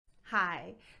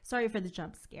Hi. Sorry for the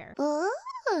jump scare.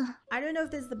 I don't know if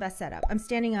this is the best setup. I'm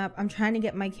standing up. I'm trying to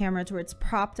get my camera to where it's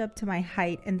propped up to my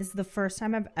height, and this is the first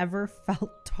time I've ever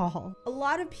felt tall. A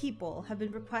lot of people have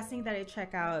been requesting that I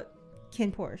check out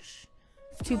KinnPorsche.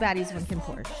 Two baddies, one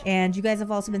KinnPorsche. And you guys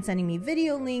have also been sending me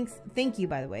video links. Thank you,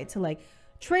 by the way, to like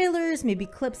trailers, maybe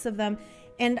clips of them.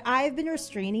 And I've been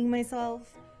restraining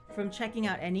myself from checking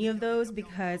out any of those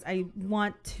because I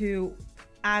want to,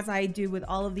 as I do with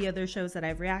all of the other shows that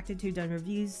I've reacted to, done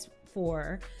reviews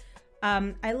for,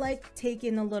 I like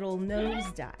taking a little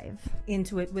nosedive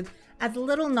into it with as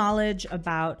little knowledge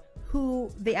about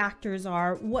who the actors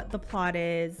are, what the plot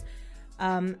is.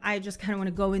 I just kind of want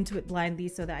to go into it blindly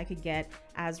so that I could get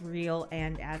as real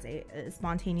and as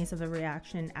spontaneous of a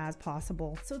reaction as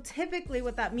possible. So typically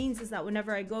what that means is that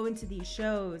whenever I go into these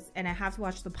shows and I have to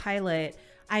watch the pilot,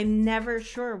 I'm never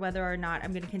sure whether or not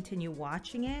I'm going to continue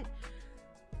watching it.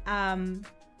 And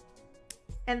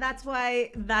that's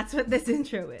what this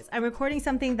intro is. I'm recording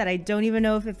something that I don't even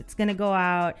know if it's going to go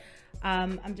out.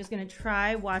 I'm just going to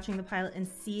try watching the pilot and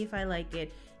see if I like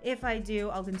it. If I do,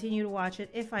 I'll continue to watch it.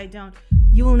 If I don't,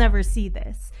 you will never see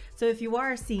this. So if you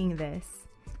are seeing this,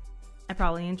 I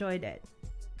probably enjoyed it.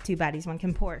 Two baddies, one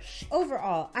KinnPorsche.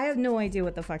 Overall, I have no idea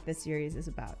what the fuck this series is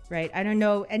about, right? I don't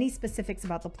know any specifics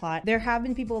about the plot. There have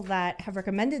been people that have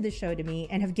recommended the show to me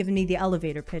and have given me the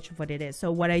elevator pitch of what it is.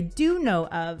 So what I do know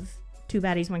of Two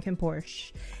baddies, one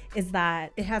KinnPorsche is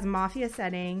that it has a mafia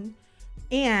setting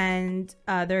and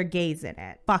there are gays in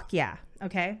it. Fuck yeah.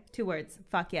 Okay, 2 words.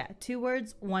 Fuck yeah. 2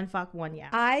 words, one fuck, one yeah.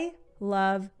 I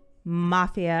love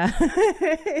mafia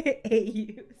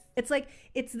AUs. It's like,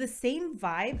 it's the same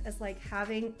vibe as like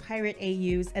having pirate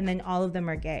AUs and then all of them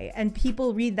are gay. And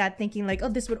people read that thinking like, oh,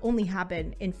 this would only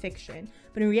happen in fiction.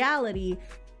 But in reality,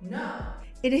 no.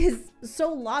 It is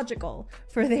so logical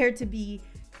for there to be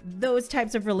those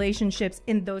types of relationships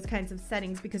in those kinds of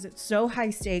settings because it's so high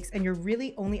stakes and you're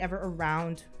really only ever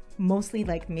around mostly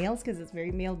like males because it's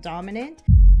very male dominant.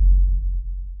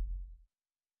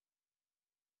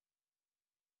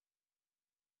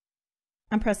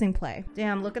 I'm pressing play.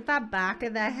 Damn, look at that back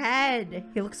of the head.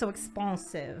 He looks so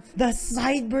expansive. The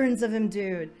sideburns of him,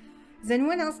 dude. Is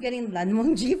anyone else getting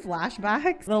Lanmongji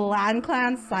flashbacks? The Lan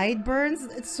Clan sideburns?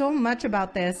 It's so much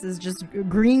about this is just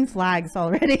green flags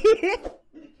already.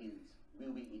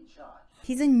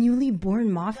 He's a newly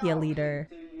born mafia leader.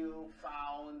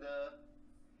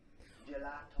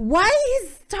 Why is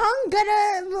his tongue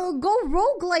gonna go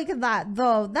rogue like that,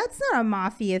 though? That's not a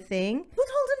mafia thing. Who told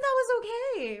him that was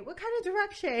okay? What kind of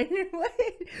direction?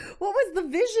 What was the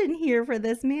vision here for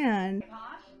this man?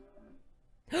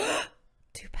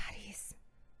 Two baddies.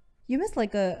 You missed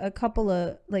like a couple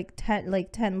of like 10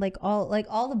 like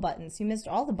all the buttons. You missed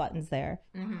all the buttons there.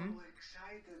 How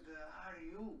excited are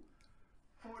you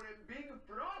for the big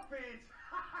profits?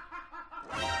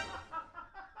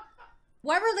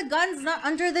 Why were the guns not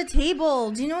under the table?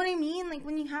 Do you know what I mean? Like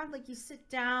when you have like you sit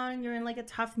down, you're in like a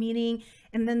tough meeting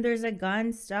and then there's a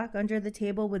gun stuck under the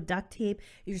table with duct tape.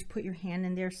 You just put your hand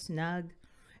in there snug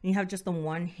and you have just the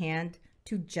one hand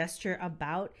to gesture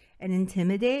about and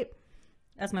intimidate.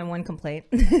 That's my one complaint.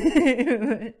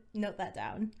 Note that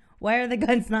down. Why are the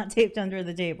guns not taped under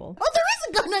the table? Oh, there is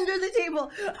a gun under the table.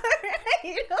 All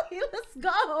right, okay, let's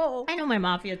go. I know my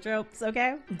mafia tropes,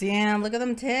 okay? Damn, look at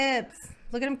them tips.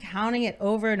 Look at him counting it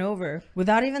over and over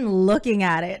without even looking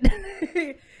at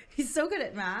it. He's so good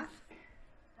at math.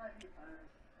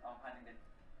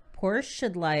 Porsche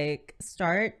should like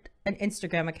start an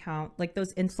Instagram account, like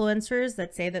those influencers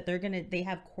that say that they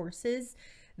have courses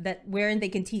that wherein they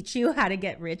can teach you how to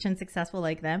get rich and successful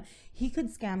like them. He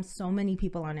could scam so many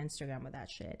people on Instagram with that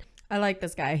shit. I like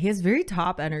this guy. He has very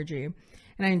top energy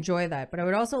and I enjoy that, but I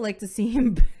would also like to see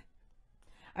him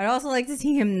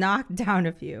knock down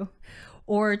a few.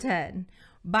 Or 10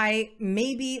 by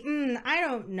maybe, I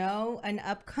don't know, an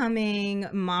upcoming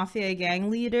mafia gang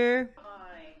leader.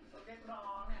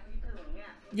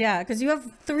 Yeah, because you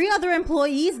have 3 other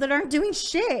employees that aren't doing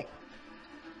shit.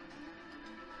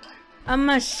 A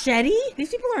machete? These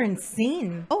people are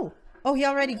insane. Oh, he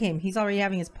already came. He's already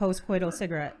having his post-coital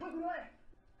cigarette.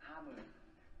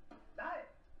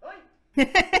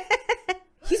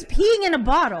 He's peeing in a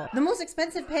bottle. The most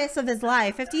expensive piss of his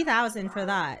life, 50,000 for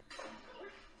that.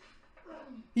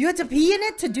 You had to pee in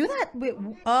it to do that? Wait,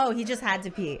 oh, he just had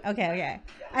to pee. Okay.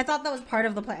 I thought that was part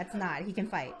of the plan. It's not. He can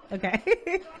fight. Okay.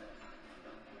 They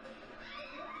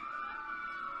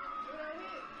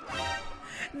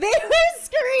were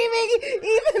screaming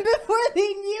even before they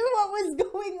knew what was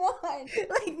going on.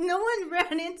 Like, no one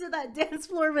ran into that dance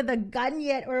floor with a gun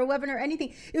yet or a weapon or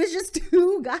anything. It was just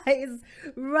two guys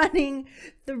running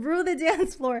through the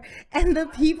dance floor, and the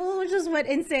people just went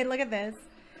insane. Look at this.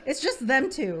 It's just them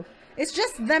two. It's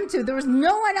just them two. There was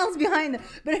no one else behind them,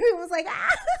 but everyone was like,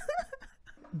 ah!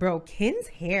 Bro, Kinn's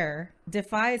hair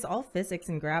defies all physics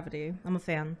and gravity. I'm a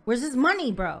fan. Where's his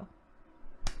money, bro?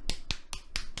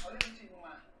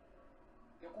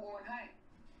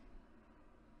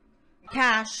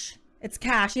 Cash. It's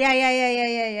cash.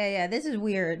 Yeah. This is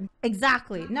weird.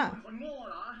 Exactly. No.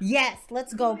 Yes,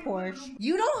 let's go, Porsche.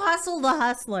 You don't hustle the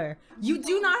hustler. You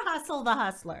do not hustle the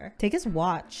hustler. Take his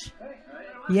watch.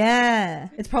 Yeah.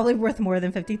 It's probably worth more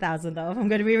than 50,000 though. If I'm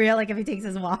gonna be real, like if he takes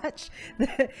his watch,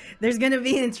 there's gonna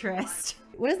be interest.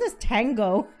 What is this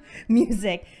tango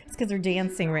music? It's because they're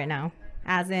dancing right now.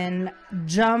 As in,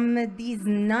 jum these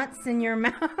nuts in your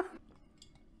mouth.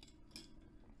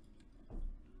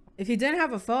 If he didn't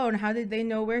have a phone, how did they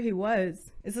know where he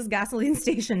was? Is this gasoline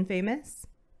station famous?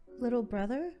 Little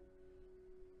brother?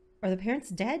 Are the parents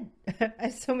dead? I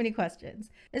have so many questions.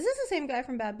 Is this the same guy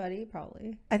from Bad Buddy?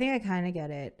 Probably. I think I kind of get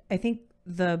it. I think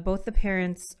both the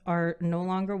parents are no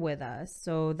longer with us,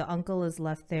 so the uncle is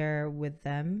left there with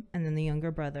them, and then the younger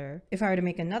brother. If I were to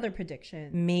make another prediction,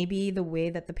 maybe the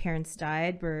way that the parents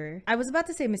died were, I was about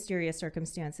to say mysterious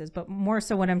circumstances, but more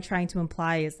so what I'm trying to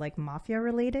imply is like mafia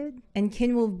related, and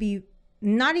Kinn will be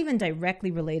not even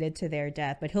directly related to their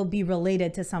death, but he'll be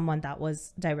related to someone that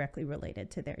was directly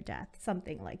related to their death,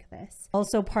 something like this.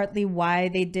 Also, partly why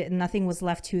nothing was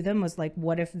left to them was like,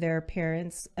 what if their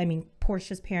parents, I mean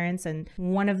Porsche's parents, and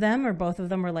one of them or both of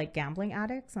them were like gambling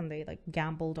addicts and they like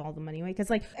gambled all the money away?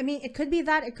 Because like, I mean, it could be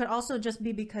that. It could also just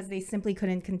be because they simply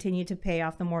couldn't continue to pay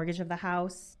off the mortgage of the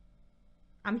house.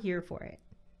 I'm here for it.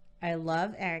 I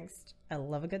love angst. I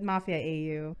love a good mafia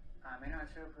AU.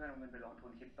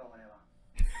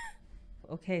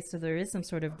 Okay, so there is some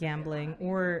sort of gambling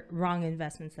or wrong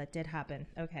investments that did happen.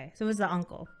 Okay, so it was the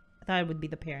uncle. I thought it would be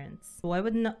the parents. Why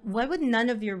would none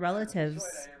of your relatives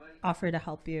offer to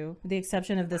help you, with the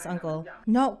exception of this uncle?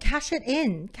 No, cash it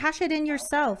in. Cash it in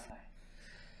yourself.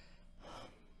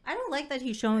 I don't like that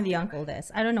he's showing the uncle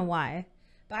this. I don't know why,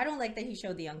 but I don't like that he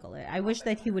showed the uncle it. I wish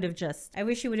that he would have just, I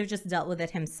wish he would have just dealt with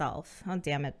it himself. Oh,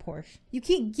 damn it, Porsche. You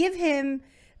can't give him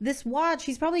this watch.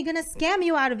 He's probably gonna scam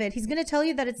you out of it. He's gonna tell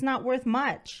you that it's not worth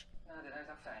much.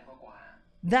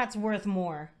 That's worth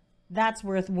more. That's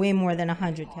worth way more than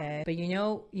 100K. But you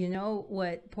know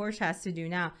what Porsche has to do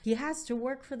now? He has to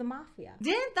work for the mafia.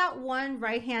 Didn't that one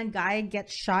right-hand guy get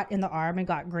shot in the arm and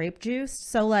got grape juice?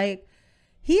 So like,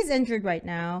 he's injured right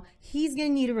now. He's gonna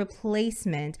need a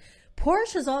replacement.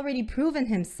 Porsche has already proven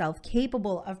himself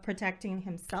capable of protecting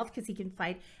himself because he can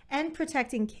fight and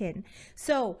protecting Kinn.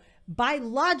 So by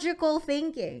logical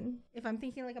thinking, if I'm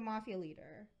thinking like a mafia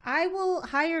leader, I will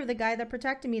hire the guy that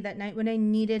protected me that night when I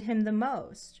needed him the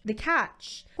most. The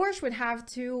catch, Porsche would have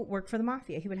to work for the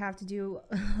mafia. He would have to do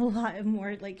a lot of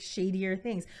more like shadier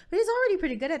things, but he's already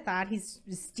pretty good at that. He's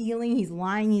stealing, he's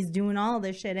lying, he's doing all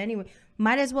this shit anyway.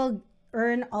 Might as well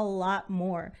earn a lot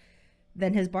more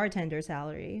than his bartender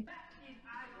salary.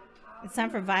 It's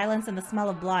time for violence and the smell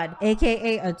of blood,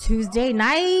 aka a Tuesday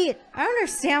night. I don't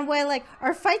understand why, like,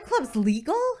 are fight clubs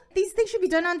legal? These things should be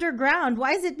done underground.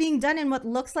 Why is it being done in what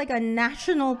looks like a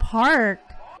national park?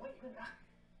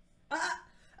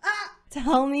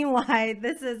 Tell me why.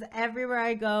 This is everywhere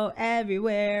I go,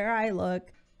 everywhere I look.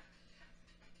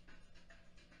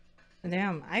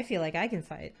 Damn, I feel like I can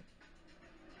fight.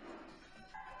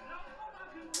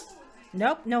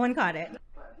 Nope, no one caught it.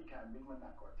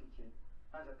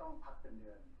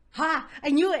 Ha!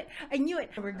 I knew it! I knew it!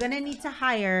 We're gonna need to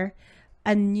hire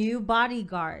a new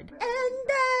bodyguard. And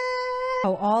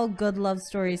how all good love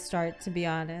stories start, to be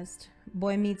honest.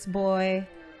 Boy meets boy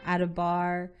at a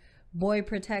bar. Boy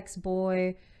protects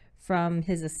boy from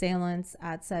his assailants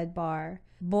at said bar.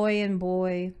 Boy and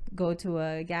boy go to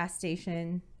a gas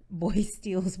station. Boy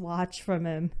steals watch from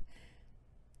him.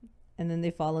 And then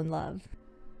they fall in love.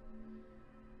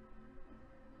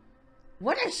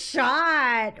 What a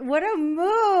shot! What a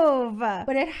move!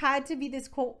 But it had to be this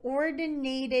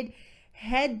coordinated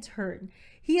head turn.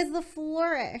 He has the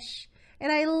flourish.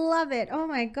 And I love it. Oh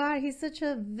my god, he's such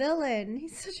a villain.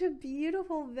 He's such a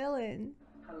beautiful villain.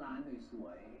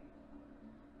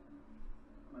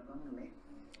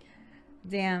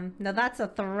 Damn. Now that's a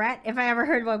threat if I ever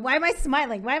heard one. Why am I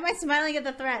smiling? Why am I smiling at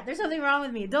the threat? There's something wrong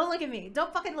with me. Don't look at me.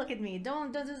 Don't fucking look at me.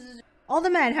 Don't. All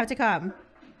the men have to come.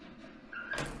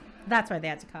 That's why they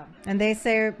had to come. And they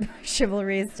say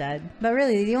chivalry is dead. But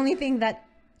really, the only thing that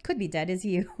could be dead is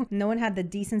you. No one had the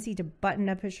decency to button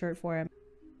up his shirt for him.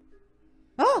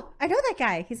 I know that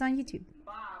guy. He's on YouTube.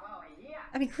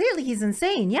 I mean, clearly he's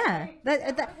insane. Yeah,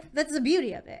 that's the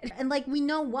beauty of it. And like, we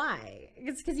know why.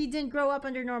 It's because he didn't grow up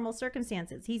under normal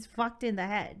circumstances. He's fucked in the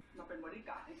head.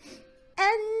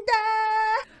 And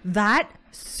that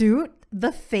suit,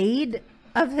 the fade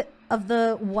of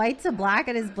the white to black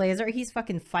at his blazer, he's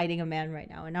fucking fighting a man right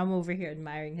now. And I'm over here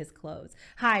admiring his clothes.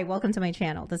 Hi, welcome to my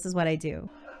channel. This is what I do.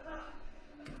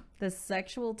 The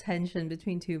sexual tension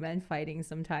between two men fighting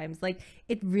sometimes, like,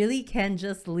 it really can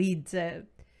just lead to,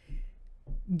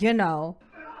 you know,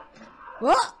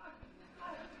 whoa!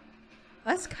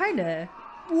 That's kind of,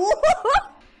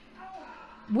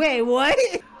 wait, what?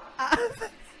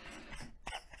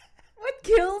 What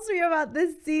kills me about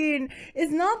this scene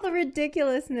is not the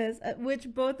ridiculousness at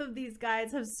which both of these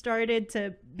guys have started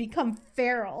to become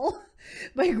feral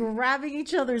by grabbing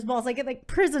each other's balls, like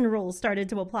prison rules started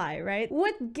to apply, right?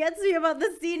 What gets me about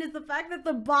this scene is the fact that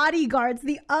the bodyguards,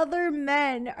 the other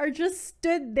men, are just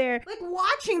stood there like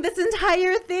watching this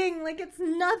entire thing like it's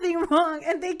nothing wrong,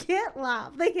 and they can't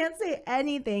laugh, they can't say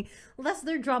anything unless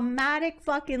their dramatic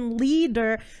fucking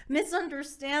leader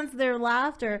misunderstands their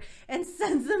laughter and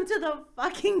sends them to the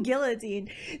fucking guillotine.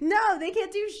 No, they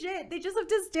can't do shit. They just have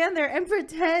to stand there and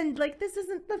pretend like this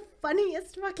isn't the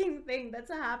funniest fucking thing that's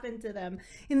happened to them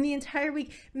in the entire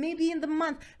week, maybe in the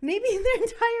month, maybe in their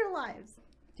entire lives.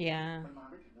 Yeah.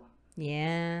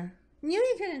 Yeah. Knew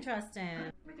you couldn't trust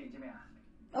him.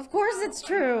 Of course it's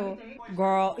true.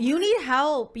 Girl, you need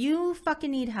help. You fucking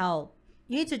need help.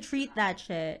 You need to treat that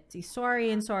shit. See,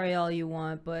 sorry and sorry all you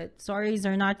want, but sorries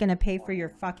are not gonna pay for your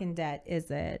fucking debt,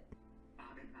 is it?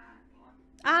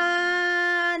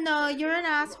 No, you're an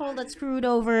asshole that screwed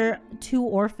over 2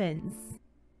 orphans.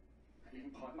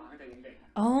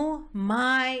 Oh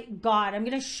my god, I'm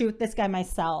gonna shoot this guy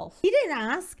myself. He didn't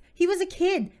ask. He was a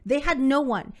kid. They had no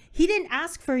one. He didn't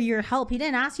ask for your help. He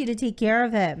didn't ask you to take care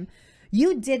of him.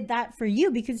 You did that for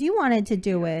you because you wanted to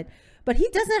do it. But he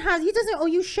doesn't owe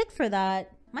you shit for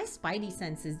that. My spidey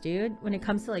senses, dude, when it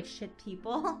comes to like shit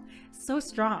people, so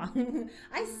strong.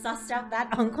 I sussed out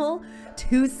that uncle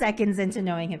 2 seconds into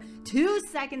knowing him. 2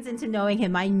 seconds into knowing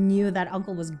him, I knew that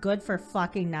uncle was good for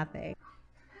fucking nothing.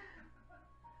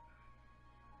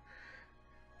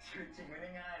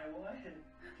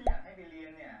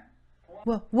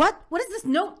 What? What is this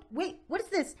note? Wait, what is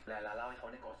this?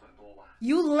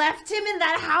 You left him in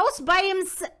that house by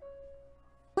himself?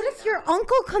 What if your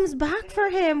uncle comes back for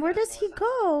him? Where does he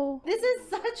go? This is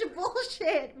such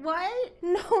bullshit. What?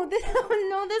 No,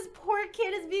 this poor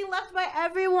kid is being left by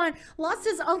everyone. Lost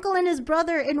his uncle and his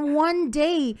brother in one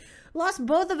day. Lost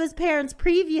both of his parents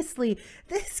previously.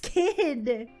 This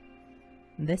kid.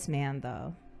 This man,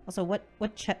 though. Also, what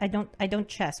I don't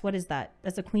chess. What is that?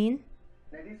 That's a queen?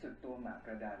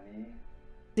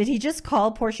 Did he just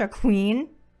call Porsche a queen?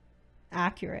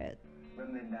 Accurate.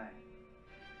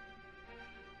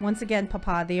 Once again,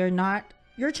 Papa, they are not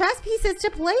your chess pieces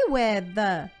to play with.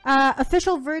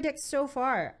 Official verdict so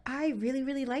far. I really,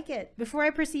 really like it. Before I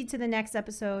proceed to the next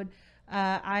episode,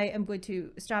 I am going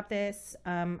to stop this.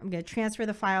 I'm going to transfer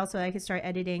the file so I can start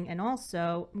editing, and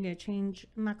also I'm going to change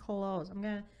my clothes. I'm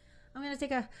gonna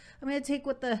take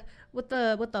what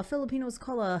the Filipinos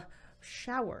call a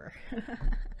shower.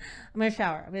 I'm gonna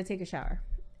shower. I'm gonna take a shower.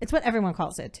 It's what everyone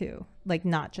calls it too, like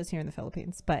not just here in the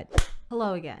Philippines. But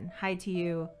hello again. Hi to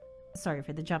you. Sorry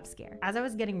for the jump scare. As I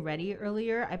was getting ready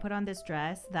earlier, I put on this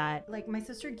dress that, like, my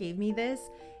sister gave me this,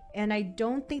 and I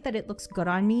don't think that it looks good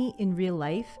on me in real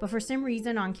life, but for some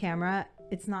reason on camera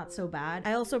it's not so bad.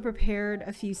 I also prepared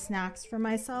a few snacks for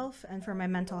myself and for my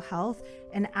mental health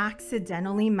and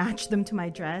accidentally matched them to my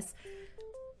dress.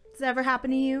 Does that ever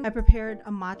happen to you? I prepared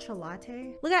a matcha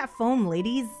latte. Look at that foam,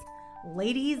 ladies.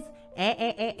 Ladies.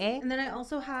 And then I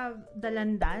also have the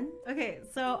landan. Okay,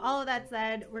 so all of that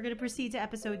said, we're gonna proceed to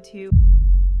episode 2.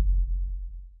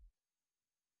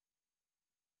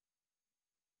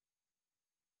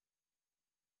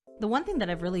 The one thing that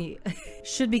I've really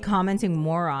should be commenting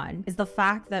more on is the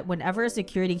fact that whenever a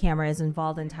security camera is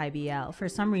involved in Thai BL, for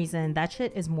some reason that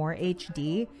shit is more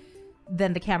HD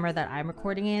than the camera that I'm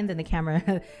recording in, than the camera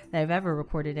that I've ever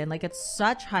recorded in. Like, it's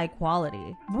such high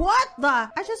quality. What the?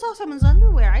 I just saw someone's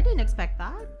underwear. I didn't expect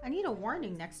that. I need a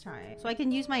warning next time so I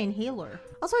can use my inhaler.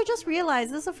 Also, I just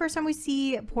realized this is the first time we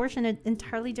see Porsche in an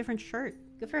entirely different shirt.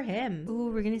 Good for him.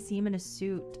 Ooh, we're gonna see him in a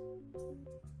suit.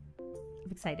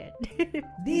 I'm excited.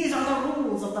 These are the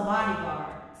rules of the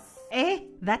bodyguards.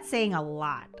 That's saying a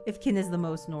lot if Kinn is the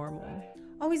most normal.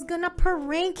 Oh, he's gonna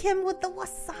prank him with the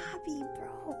wasabi,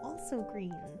 bro. Also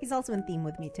green. He's also in theme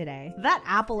with me today. That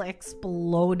apple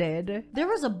exploded. There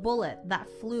was a bullet that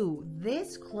flew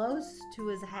this close to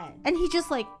his head, and he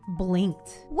just like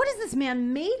blinked. What is this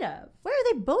man made of? What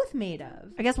are they both made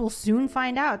of? I guess we'll soon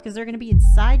find out because they're gonna be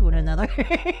inside one another.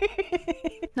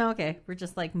 No, okay. We're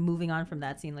just like moving on from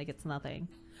that scene like it's nothing.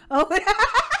 Oh,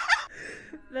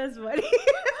 that's funny.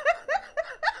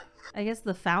 I guess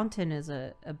the fountain is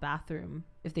a bathroom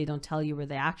if they don't tell you where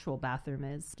the actual bathroom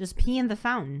is. Just pee in the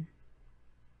fountain.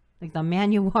 Like the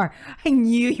man you are. I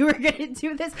knew you were gonna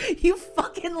do this. You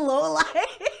fucking lowlife.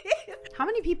 How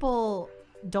many people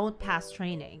don't pass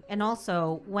training? And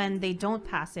also, when they don't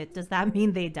pass it, does that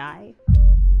mean they die?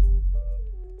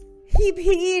 He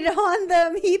peed on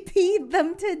them. He peed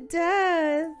them to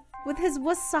death. With his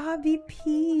wasabi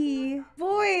pee.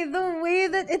 Boy, the way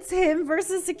that it's him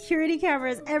versus security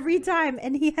cameras every time,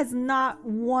 and he has not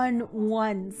won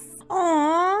once.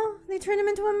 Aww, they turned him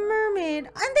into a mermaid,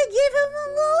 and they gave him a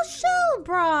little shell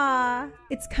bra.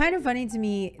 It's kind of funny to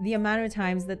me the amount of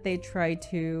times that they try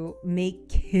to make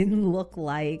Kinn look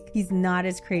like he's not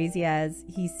as crazy as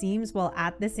he seems, while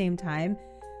at the same time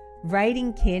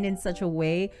writing Kinn in such a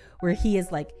way where he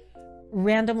is like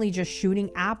randomly just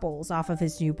shooting apples off of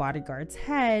his new bodyguard's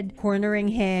head, cornering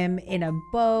him in a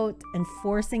boat and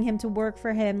forcing him to work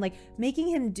for him, like making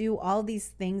him do all these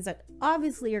things that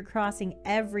obviously are crossing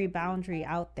every boundary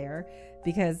out there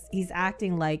because he's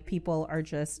acting like people are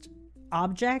just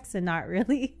objects and not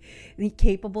really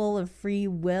capable of free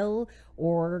will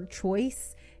or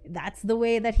choice. That's the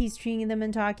way that he's treating them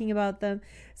and talking about them.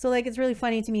 So like, it's really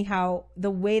funny to me how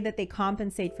the way that they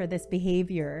compensate for this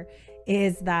behavior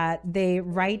is that they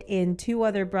write in two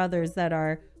other brothers that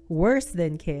are worse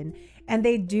than Kinn, and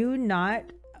they do not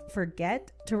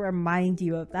forget to remind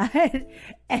you of that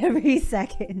every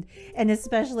second, and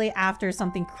especially after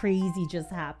something crazy just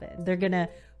happened. They're gonna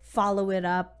follow it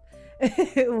up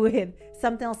with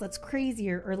something else that's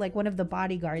crazier, or like one of the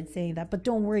bodyguards saying that, but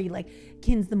don't worry, like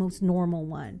Kinn's the most normal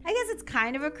one. I guess it's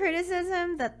kind of a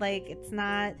criticism that like it's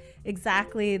not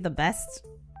exactly the best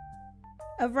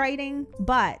of writing,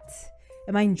 but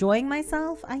am I enjoying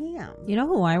myself? I am. You know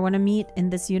who I want to meet in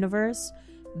this universe?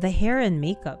 The hair and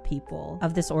makeup people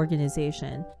of this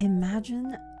organization.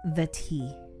 Imagine the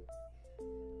tea.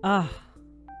 Ugh.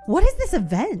 What is this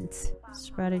event?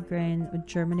 Sprouted grain with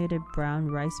germinated brown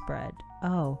rice bread.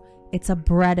 Oh, it's a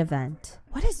bread event.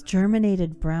 What is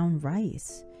germinated brown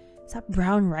rice? Is that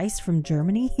brown rice from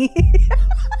Germany?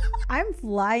 I'm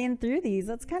flying through these.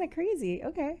 That's kind of crazy.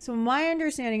 Okay. So my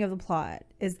understanding of the plot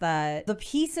is that the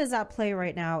pieces at play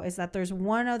right now is that there's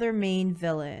one other main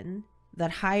villain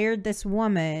that hired this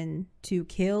woman to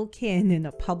kill Kinn in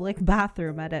a public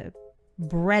bathroom at a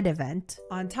bread event.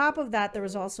 On top of that, there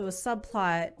was also a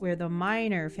subplot where the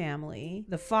Minor family,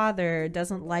 the father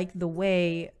doesn't like the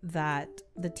way that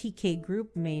the TK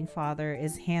group main father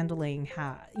is handling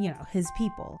his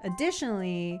people.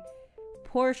 Additionally,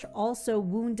 Porsche also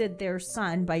wounded their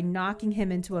son by knocking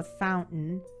him into a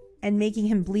fountain and making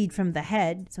him bleed from the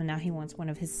head. So now he wants one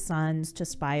of his sons to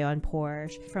spy on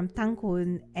Porsche from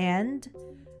Tangkun and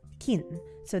Kinn.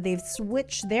 So they've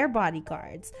switched their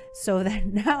bodyguards so that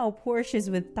now Porsche is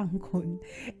with Tangkun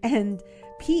and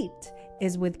Pete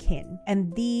is with Kinn.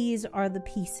 And these are the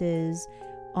pieces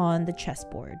on the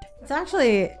chessboard. It's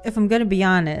actually, if I'm gonna be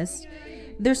honest,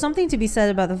 there's something to be said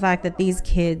about the fact that these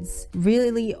kids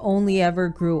really only ever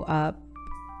grew up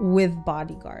with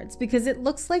bodyguards, because it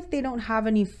looks like they don't have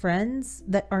any friends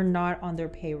that are not on their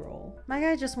payroll. My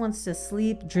guy just wants to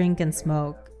sleep, drink, and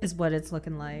smoke is what it's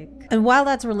looking like. And while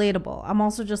that's relatable, I'm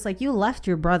also just like, you left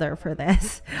your brother for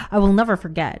this. I will never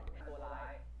forget.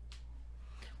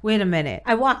 Wait a minute.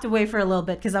 I walked away for a little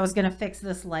bit because I was gonna fix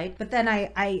this light, but then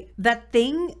that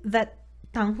thing that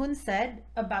Tangkun said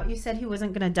about, you said he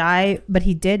wasn't gonna die, but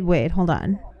he did. Wait, hold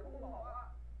on.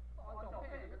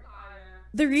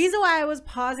 The reason why I was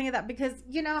pausing at that, because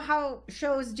you know how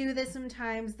shows do this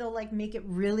sometimes, they'll like make it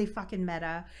really fucking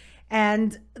meta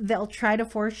and they'll try to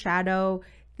foreshadow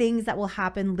things that will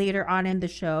happen later on in the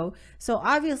show. So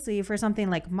obviously for something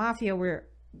like Mafia, where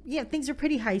things are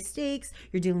pretty high stakes,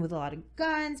 you're dealing with a lot of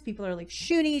guns, people are like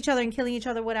shooting each other and killing each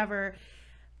other, whatever,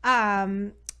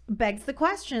 begs the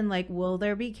question, like, will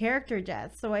there be character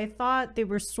deaths? So I thought they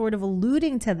were sort of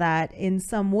alluding to that in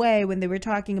some way when they were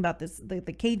talking about this, the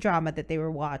K-drama that they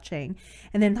were watching.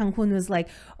 And then Tangkun was like,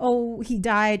 oh, he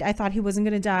died, I thought he wasn't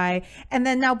gonna die. And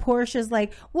then now Porsche's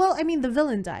like, well, I mean, the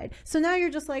villain died. So now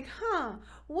you're just like, huh,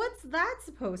 what's that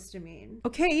supposed to mean?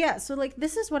 Okay, yeah, so like,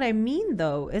 this is what I mean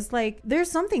though, is like, there's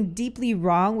something deeply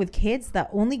wrong with kids that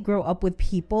only grow up with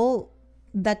people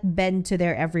that bend to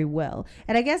their every will.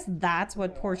 And I guess that's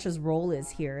what Porsche's role is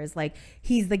here, is like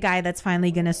he's the guy that's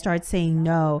finally gonna start saying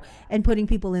no and putting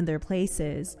people in their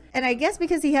places. And I guess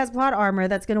because he has plot armor,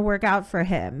 that's gonna work out for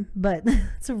him, but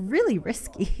it's really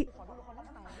risky.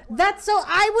 That's so,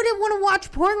 I wouldn't want to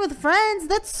watch porn with friends.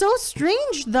 That's so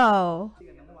strange though.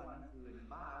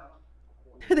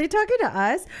 Are they talking to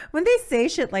us? When they say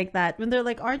shit like that, when they're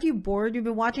like, aren't you bored? You've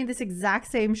been watching this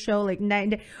exact same show like night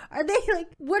and day. Are they like,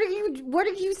 what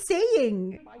are you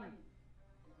saying?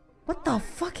 What the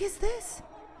fuck is this?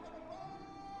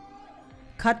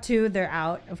 Cut to, they're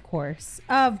out, of course.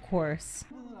 Of course.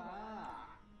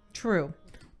 True.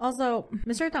 Also,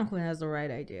 Mr. Tangkun has the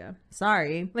right idea.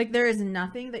 Sorry. Like, there is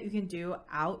nothing that you can do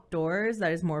outdoors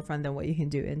that is more fun than what you can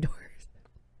do indoors.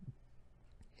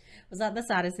 Was that the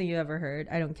saddest thing you ever heard?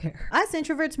 I don't care. Us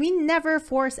introverts, we never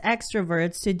force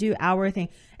extroverts to do our thing.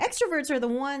 Extroverts are the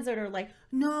ones that are like,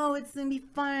 no, it's gonna be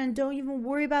fun. Don't even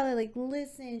worry about it. Like,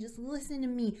 listen, just listen to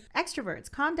me.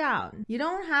 Extroverts, calm down. You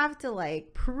don't have to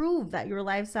like prove that your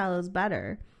lifestyle is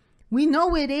better. We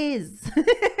know it is. He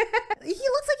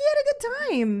looks like he had a good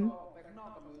time.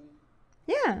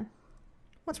 Yeah.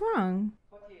 What's wrong?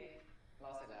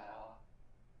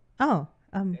 Oh,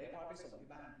 okay.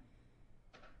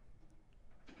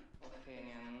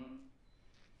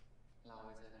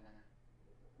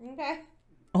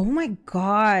 Oh my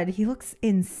god, he looks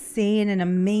insane and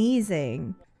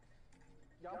amazing.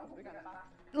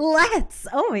 Let's!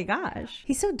 Oh my gosh.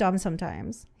 He's so dumb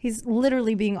sometimes. He's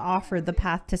literally being offered the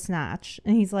path to snatch.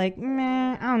 And he's like,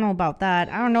 meh, I don't know about that.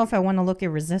 I don't know if I want to look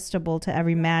irresistible to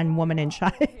every man, woman, and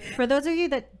child. For those of you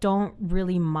that don't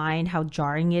really mind how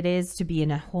jarring it is to be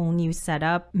in a whole new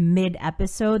setup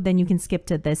mid-episode, then you can skip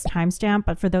to this timestamp.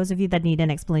 But for those of you that need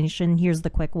an explanation, here's the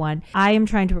quick one. I am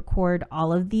trying to record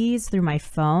all of these through my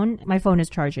phone. My phone is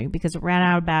charging because it ran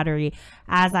out of battery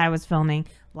as I was filming.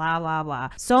 Blah, blah, blah.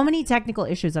 So many technical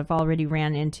issues I've already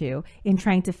ran into in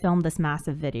trying to film this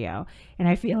massive video. And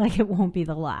I feel like it won't be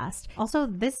the last. Also,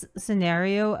 this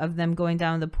scenario of them going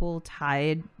down the pool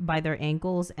tied by their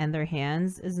ankles and their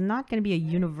hands is not going to be a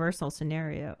universal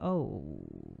scenario. Oh,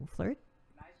 flirt?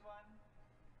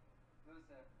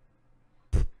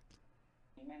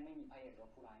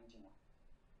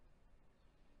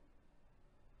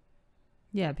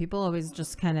 Yeah, people always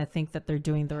just kind of think that they're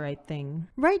doing the right thing.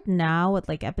 Right now, at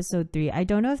like episode 3, I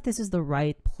don't know if this is the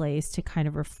right place to kind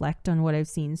of reflect on what I've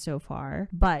seen so far.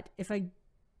 But if I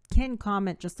can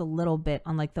comment just a little bit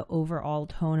on like the overall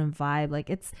tone and vibe, like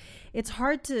it's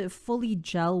hard to fully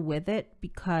gel with it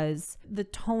because the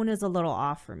tone is a little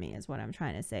off for me, is what I'm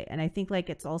trying to say. And I think like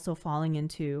it's also falling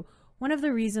into one of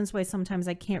the reasons why sometimes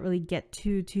I can't really get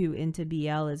too into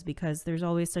BL is because there's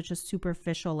always such a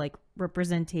superficial like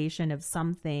representation of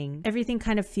something. Everything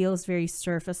kind of feels very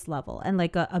surface level and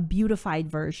like a beautified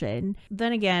version.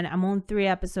 Then again, I'm on 3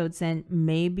 episodes in.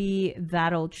 Maybe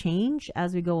that'll change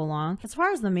as we go along. As far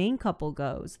as the main couple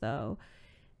goes though,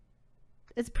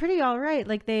 it's pretty all right.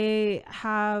 Like they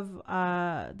have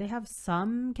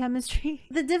some chemistry.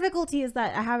 The difficulty is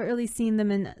that I haven't really seen them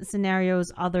in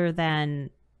scenarios other than,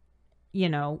 you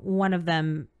know, one of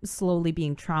them slowly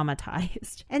being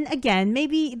traumatized. And again,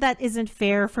 maybe that isn't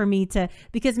fair for me to,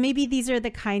 because maybe these are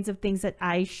the kinds of things that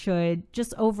I should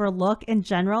just overlook in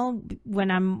general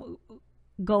when I'm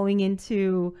going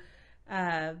into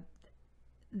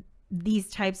these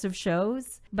types of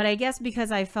shows. But I guess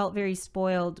because I felt very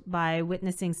spoiled by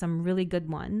witnessing some really good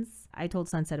ones. I told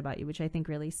Sunset about you, which I think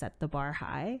really set the bar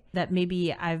high, that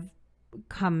maybe I've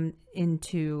come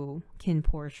into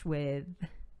KinnPorsche with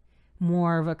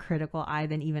more of a critical eye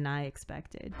than even I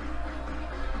expected.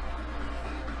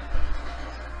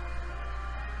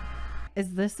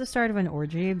 Is this the start of an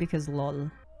orgy? Because lol.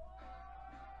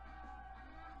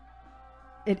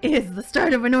 It is the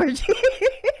start of an orgy.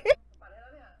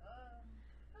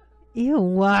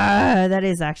 Ew, that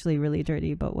is actually really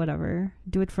dirty, but whatever.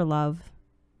 Do it for love.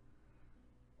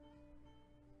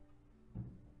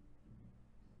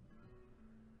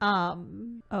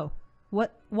 Oh,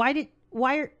 what?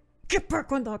 Why are... Get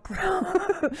back on the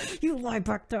ground! You lie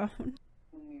back down.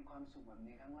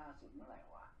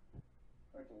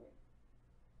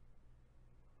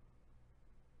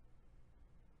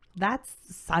 That's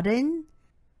sudden.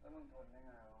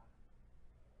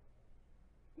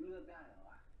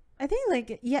 I think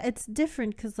like, yeah, it's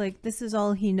different because like this is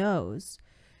all he knows.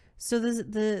 So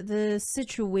the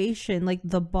situation, like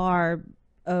the bar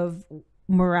of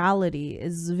morality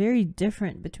is very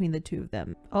different between the two of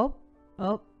them. Oh.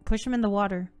 Push him in the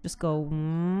water. Just go.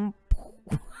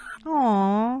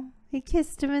 Aww, he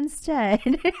kissed him instead.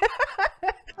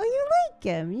 Oh, you like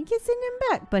him. You kissing him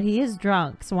back. But he is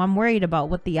drunk, so I'm worried about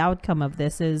what the outcome of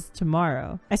this is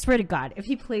tomorrow. I swear to God, if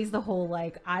he plays the whole,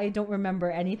 like, I don't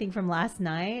remember anything from last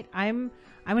night, I'm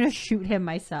gonna shoot him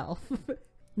myself.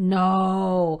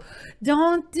 No.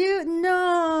 Don't do...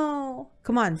 No.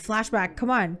 Come on, flashback. Come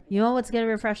on. You know what's gonna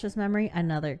refresh this memory?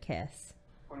 Another kiss.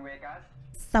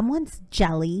 Someone's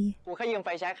jelly.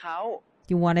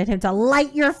 You wanted him to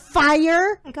light your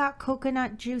fire? I got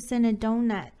coconut juice and a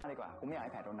donut.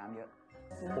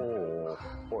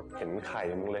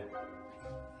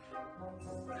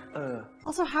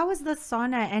 Also, how is the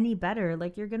sauna any better?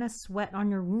 Like, you're gonna sweat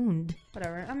on your wound.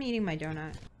 Whatever, I'm eating my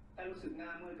donut.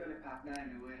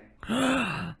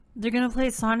 They're gonna play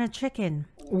sauna chicken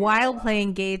while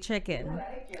playing gay chicken.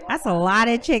 That's a lot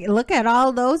of chicken. Look at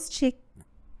all those chickens.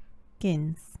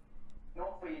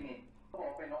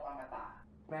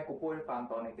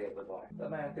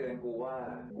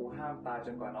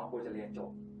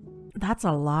 That's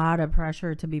a lot of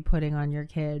pressure to be putting on your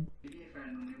kid.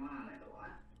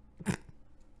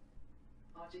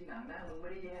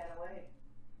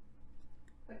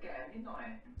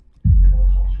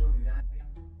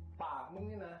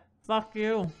 Fuck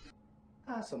you.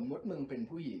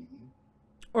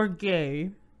 Or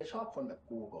gay.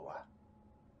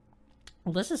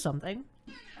 Well, this is something.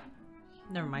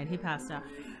 Never mind, he passed out.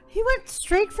 He went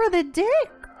straight for the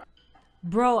dick.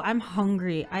 Bro, I'm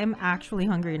hungry. I'm actually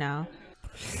hungry now.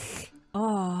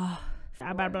 Oh.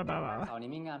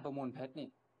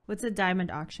 What's a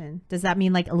diamond auction? Does that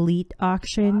mean like elite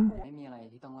auction?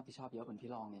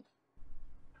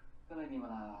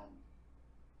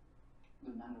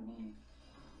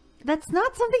 That's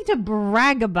not something to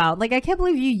brag about. Like, I can't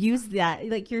believe you use that.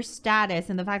 Like, your status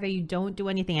and the fact that you don't do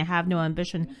anything and have no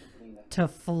ambition to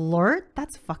flirt?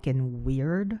 That's fucking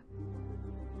weird.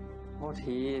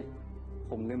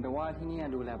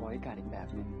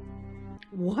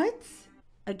 What?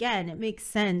 Again, it makes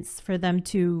sense for them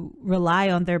to rely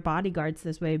on their bodyguards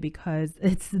this way because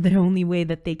it's the only way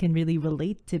that they can really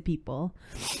relate to people.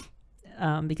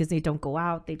 Because they don't go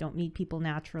out, they don't meet people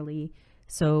naturally.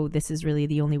 So this is really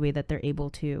the only way that they're able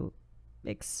to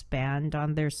expand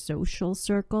on their social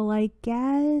circle, I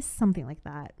guess. Something like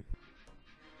that.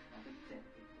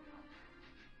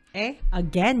 Eh?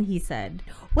 Again, he said.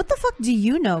 What the fuck do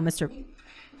you know, Mr.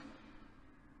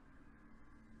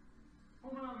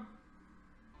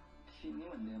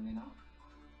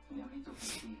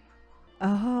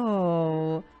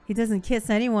 Oh, he doesn't kiss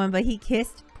anyone, but he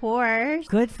kissed Porsche.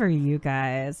 Good for you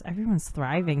guys. Everyone's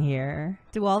thriving here.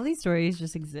 Do all these stories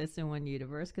just exist in one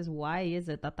universe? Because why is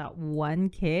it that that one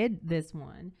kid, this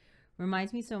one,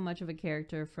 reminds me so much of a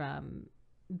character from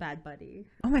Bad Buddy?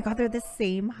 Oh my god, they're the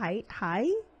same height. Hi?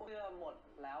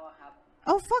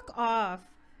 Oh, fuck off.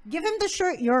 Give him the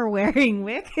shirt you're wearing,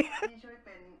 Wick.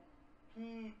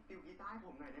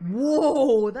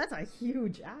 Whoa, that's a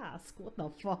huge ask. What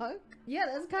the fuck? Yeah,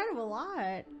 that's kind of a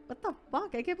lot. What the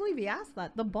fuck? I can't believe he asked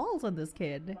that. The balls on this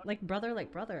kid. Like brother,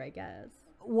 I guess.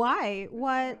 Why?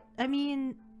 What? I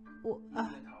mean...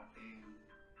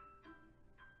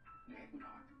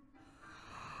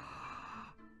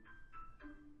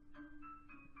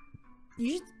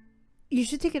 You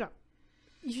should take it off.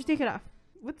 You should take it off.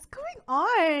 What's going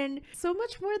on? So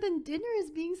much more than dinner is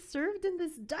being served in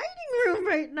this dining room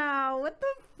right now. What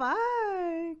the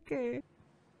fuck?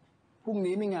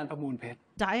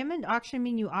 Diamond auction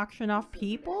mean you auction off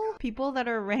people? People that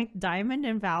are ranked diamond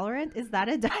in Valorant? Is that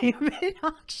a diamond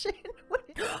auction?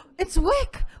 It's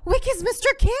Wick! Wick is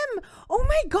Mr. Kim! Oh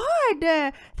my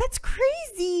god! That's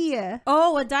crazy!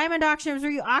 Oh, a diamond auction is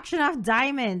where you auction off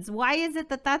diamonds. Why is it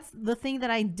that that's the thing that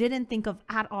I didn't think of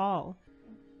at all?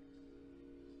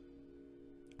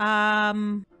 Oh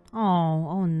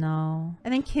no.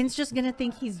 And then Kinn's just gonna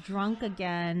think he's drunk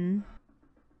again.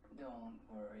 Don't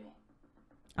worry.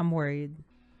 I'm worried.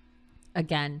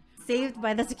 Again. Saved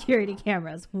by the security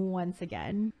cameras once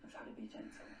again.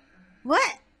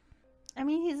 What? I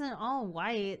mean, he's in all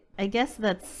white. I guess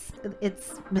it's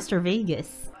Mr.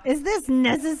 Vegas. Is this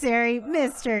necessary,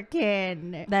 Mr.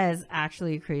 Kinn? That is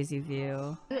actually a crazy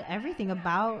view. Everything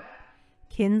about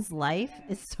Kinn's life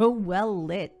is so well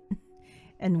lit.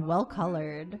 And well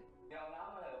colored.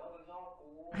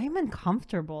 I'm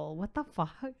uncomfortable. What the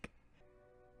fuck?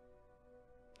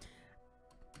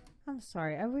 I'm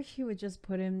sorry. I wish he would just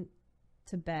put him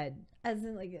to bed. As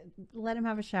in, like, let him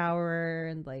have a shower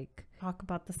and, like, talk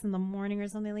about this in the morning or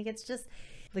something. Like, it's just,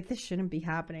 like, this shouldn't be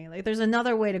happening. Like, there's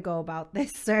another way to go about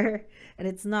this, sir. And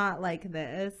it's not like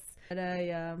this. But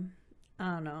I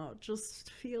don't know. It just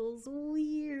feels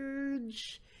weird.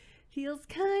 Feels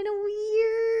kind of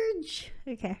weird.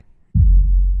 Okay.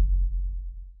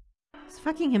 He's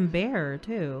fucking him bare,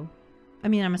 too. I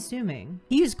mean, I'm assuming.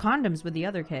 He used condoms with the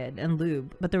other kid and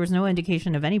lube, but there was no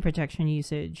indication of any protection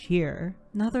usage here.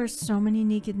 Now there's so many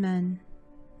naked men.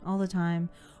 All the time.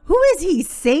 Who is he?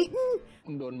 Satan?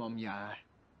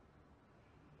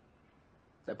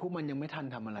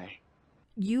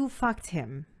 You fucked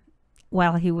him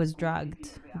while he was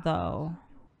drugged, though.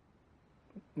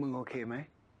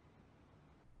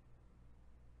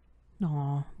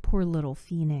 Aw, poor little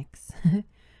Phoenix.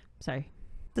 Sorry.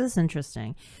 This is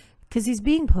interesting. Because he's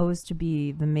being posed to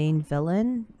be the main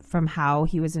villain from how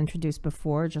he was introduced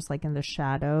before, just like in the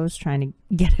shadows, trying to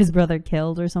get his brother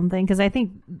killed or something. Because I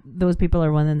think those people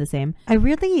are one and the same. I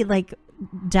really, like,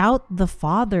 doubt the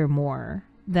father more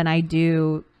than I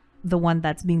do the one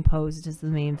that's being posed as the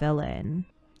main villain.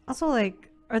 Also, like,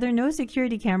 are there no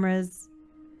security cameras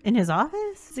in his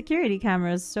office? Security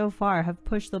cameras so far have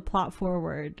pushed the plot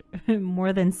forward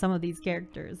more than some of these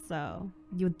characters, so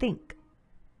you'd think.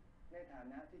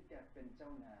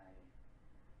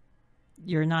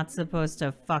 You're not supposed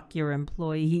to fuck your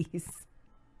employees.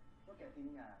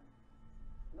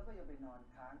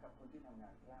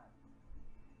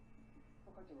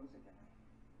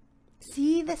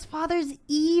 See, this father's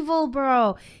evil,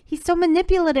 bro. He's so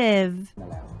manipulative.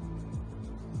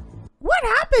 What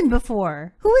happened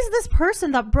before? Who is this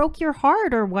person that broke your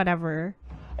heart or whatever?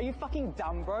 Are you fucking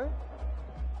dumb, bro?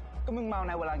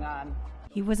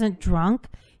 He wasn't drunk.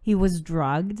 He was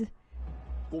drugged.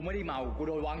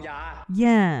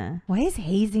 Yeah. Why is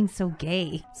hazing so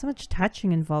gay? So much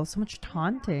touching involved, so much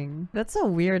taunting. That's so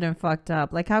weird and fucked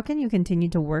up. Like, how can you continue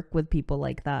to work with people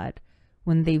like that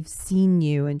when they've seen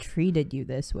you and treated you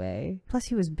this way? Plus,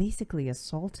 he was basically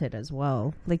assaulted as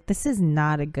well. Like, this is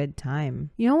not a good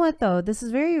time. You know what, though? This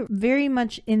is very, very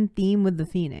much in theme with the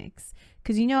Phoenix.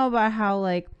 Because you know about how,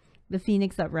 like, the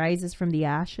Phoenix that rises from the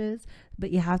ashes,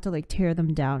 but you have to, like, tear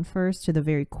them down first to the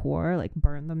very core, like,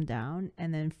 burn them down.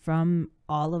 And then from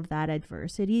all of that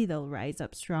adversity, they'll rise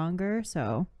up stronger,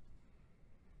 so...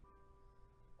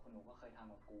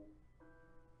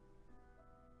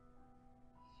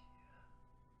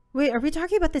 Wait, are we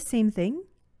talking about the same thing?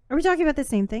 Are we talking about the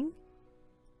same thing?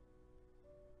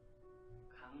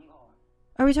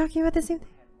 Are we talking about the same thing?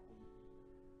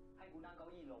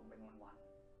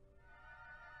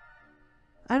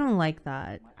 I don't like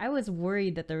that. I was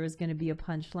worried that there was going to be a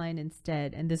punchline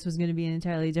instead, and this was going to be an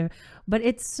entirely different... But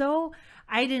it's so...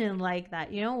 I didn't like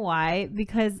that. You know why?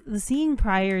 Because the scene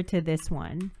prior to this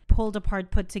one, pulled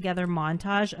apart, put together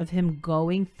montage of him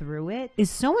going through it is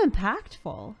so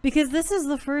impactful. Because this is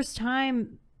the first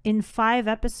time in 5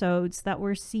 episodes that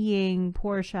we're seeing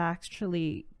Porsche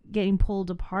actually getting pulled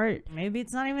apart. Maybe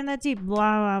it's not even that deep, blah,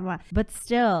 blah, blah. But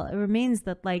still, it remains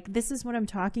that, like, this is what I'm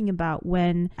talking about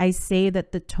when I say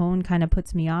that the tone kind of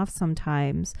puts me off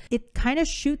sometimes. It kind of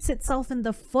shoots itself in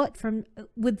the foot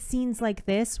with scenes like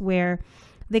this where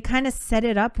they kind of set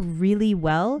it up really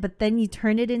well, but then you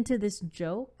turn it into this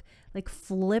joke, like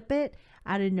flip it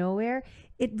out of nowhere.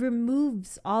 It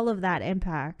removes all of that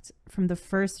impact from the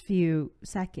first few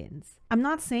seconds. I'm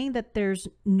not saying that there's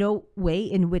no way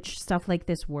in which stuff like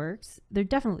this works. There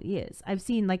definitely is. I've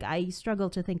seen, like, I struggle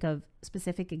to think of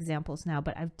specific examples now,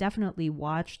 but I've definitely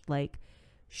watched, like,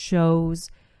 shows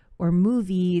or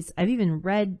movies. I've even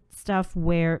read stuff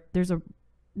where there's a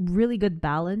really good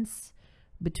balance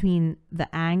between the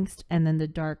angst and then the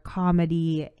dark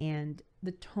comedy, and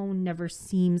the tone never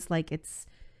seems like it's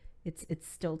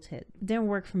stilted. It didn't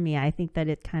work for me. I think that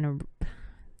it kind of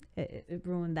it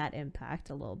ruined that impact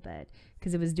a little bit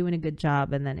because it was doing a good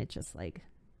job and then it just, like,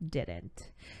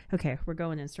 didn't. Okay, we're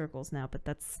going in circles now, but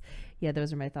that's, yeah,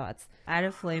 those are my thoughts. I had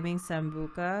a flaming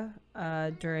sambuca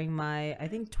during my, I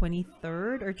think,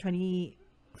 23rd or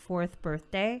 24th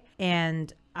birthday,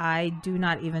 and I do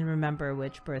not even remember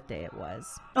which birthday it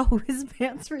was. Oh, his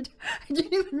pants were down. I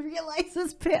didn't even realize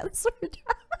his pants were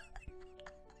down.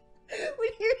 When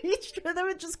you reached for them,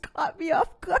 it just caught me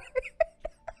off guard.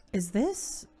 Is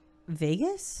this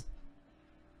Vegas?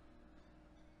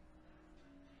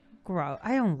 Bro,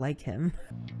 I don't like him.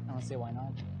 I don't see why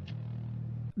not.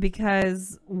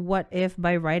 Because what if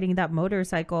by riding that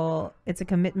motorcycle, it's a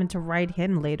commitment to ride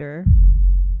him later?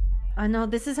 Oh no,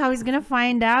 this is how he's gonna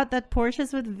find out that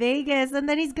Porsche's with Vegas, and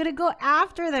then he's gonna go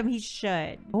after them. He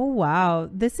should. Oh wow,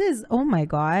 this is, oh my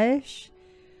gosh.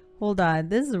 Hold on,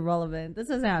 this is irrelevant. This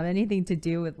doesn't have anything to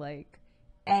do with, like,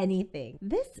 anything.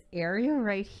 This area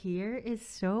right here is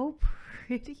so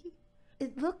pretty.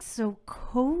 It looks so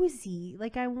cozy.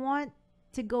 Like, I want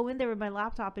to go in there with my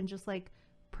laptop and just, like,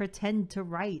 pretend to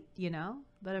write, you know?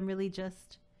 But I'm really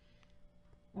just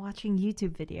watching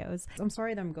YouTube videos. I'm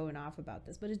sorry that I'm going off about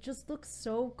this, but it just looks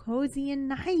so cozy and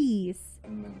nice.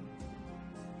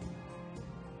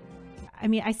 I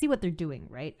mean, I see what they're doing,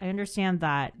 right? I understand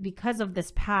that because of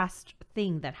this past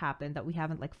thing that happened that we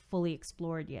haven't like fully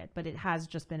explored yet, but it has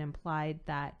just been implied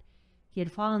that he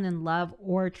had fallen in love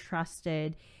or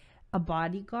trusted a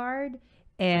bodyguard,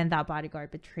 and that bodyguard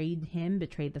betrayed him,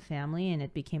 betrayed the family, and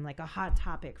it became like a hot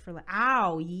topic for like,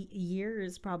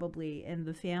 years probably in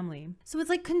the family. So it's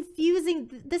like confusing.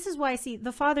 This is why I see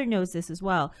the father knows this as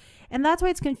well. And that's why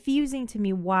it's confusing to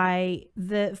me why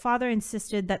the father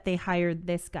insisted that they hired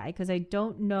this guy, because I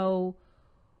don't know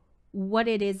what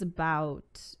it is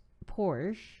about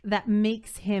Porsche that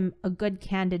makes him a good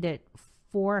candidate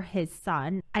for his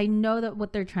son. I know that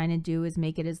what they're trying to do is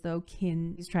make it as though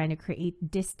Kinn is trying to create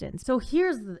distance. So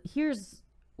here's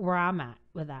where I'm at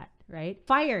with that, right?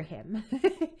 Fire him.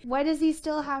 Why does he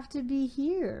still have to be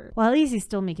here? Well, at least he's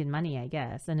still making money, I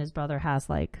guess. And his brother has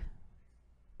like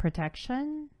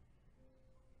protection.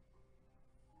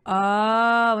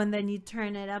 Oh, and then you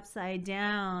turn it upside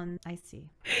down. I see.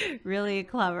 Really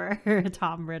clever,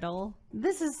 Tom Riddle.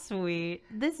 This is sweet.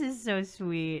 This is so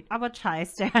sweet. I'm a chai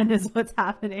stand is what's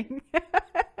happening.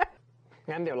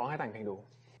 งั้นเดี๋ยวลองให้แต่งเพลงดู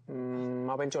ม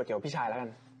าเป็นโจทย์เกี่ยวกับพี่ชายแล้วกัน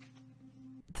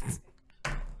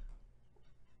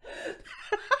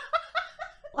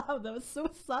Wow, that was so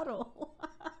subtle.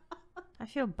 I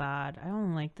feel bad. I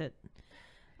don't like that.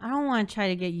 I don't want to try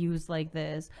to get used like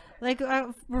this. Like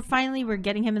we're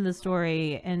getting him in the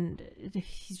story and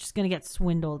he's just going to get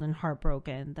swindled and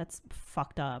heartbroken. That's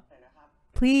fucked up.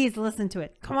 Please listen to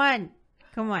it. Come on.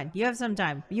 Come on. You have some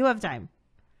time. You have time.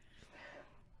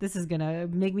 This is going to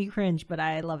make me cringe, but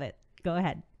I love it. Go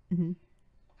ahead. Mm-hmm.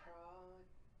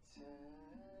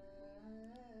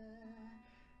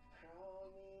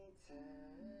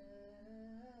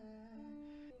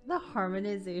 The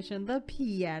harmonization, the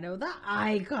piano, the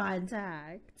eye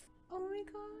contact. Oh my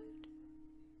god.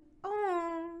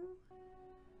 Oh.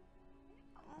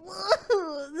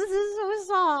 This is so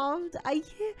soft. I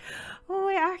can't. Oh,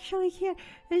 I actually can't.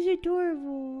 It's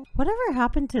adorable. Whatever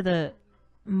happened to the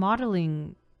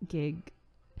modeling gig?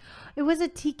 It was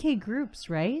at TK Groups,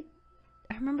 right?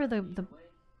 I remember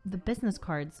the business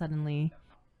card suddenly.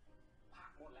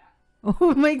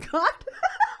 Oh my god.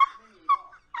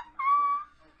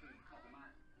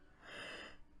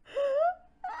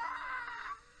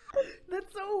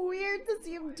 That's so weird to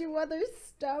see him do other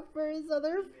stuff for his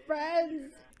other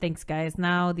friends. Thanks, guys.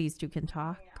 Now these two can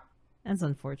talk. That's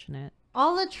unfortunate.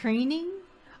 All the training,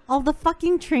 all the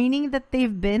fucking training that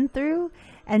they've been through,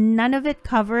 and none of it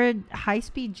covered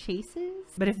high-speed chases.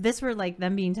 But if this were like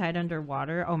them being tied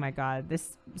underwater, oh my god,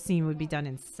 this scene would be done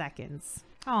in seconds.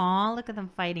 Aw, look at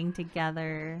them fighting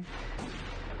together.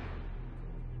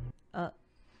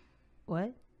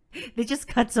 What? They just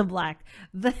cut to black.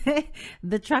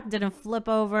 The truck didn't flip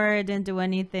over, it didn't do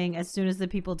anything. As soon as the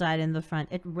people died in the front,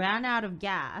 it ran out of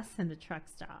gas and the truck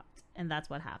stopped. And that's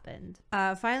what happened.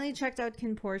 Finally checked out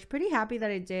KinnPorsche. Pretty happy that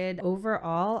I did.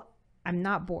 Overall, I'm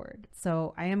not bored.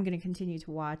 So I am going to continue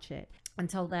to watch it.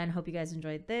 Until then, hope you guys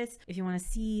enjoyed this. If you want to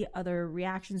see other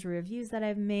reactions or reviews that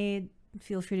I've made,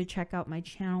 feel free to check out my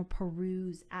channel,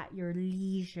 peruse at your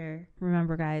leisure.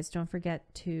 Remember, guys, don't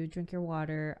forget to drink your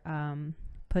water.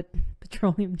 Put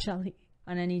petroleum jelly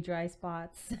on any dry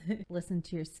spots. Listen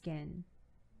to your skin.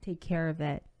 Take care of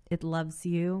it. It loves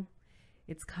you.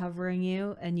 It's covering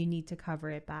you, and you need to cover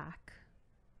it back.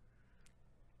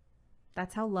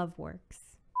 That's how love works.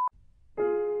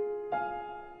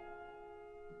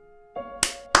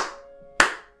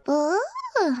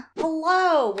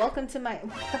 Hello, welcome to my.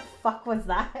 What the fuck was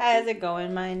that? How's it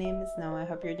going? My name is Noah. I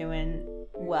hope you're doing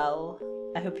well.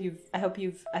 Have you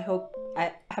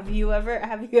ever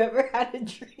had a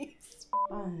dream?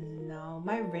 Oh no,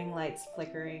 my ring light's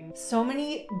flickering. So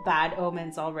many bad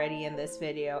omens already in this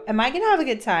video. Am I gonna have a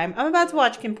good time? I'm about to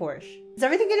watch KinnPorsche. Is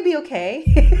everything gonna be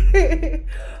okay?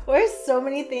 There's so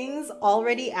many things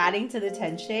already adding to the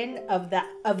tension of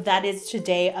that is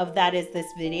today, of that is this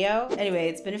video. Anyway,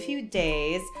 it's been a few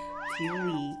days, a few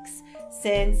weeks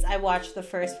since I watched the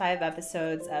first 5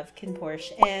 episodes of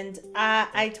KinnPorsche, and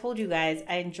I told you guys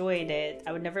I enjoyed it.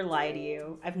 I would never lie to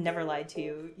you. I've never lied to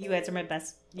you. You guys are my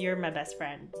best. You're my best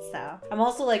friend. So I'm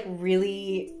also like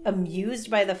really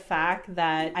amused by the fact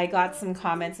that I got some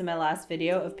comments in my last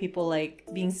video of people like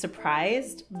being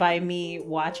surprised by me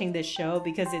watching this show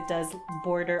because it does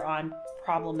border on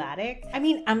problematic. I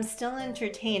mean, I'm still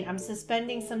entertained. I'm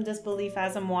suspending some disbelief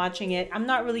as I'm watching it. I'm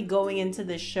not really going into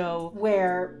this show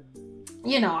where,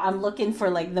 you know, I'm looking for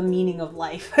like the meaning of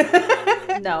life.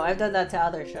 No, I've done that to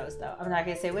other shows though. I'm not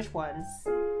gonna say which ones.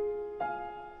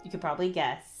 You could probably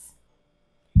guess.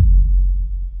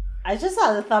 I just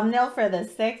saw the thumbnail for the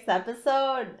 6th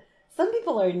episode. Some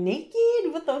people are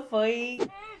naked. What the fuck?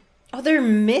 Oh, they're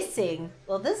missing.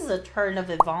 Well, this is a turn of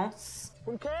events.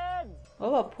 What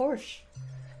about Porsche?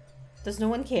 Does no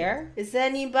one care? Is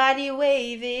anybody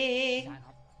waving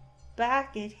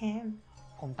back at him?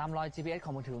 ผมตามรอย GPS ข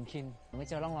องมือถือของคินไม่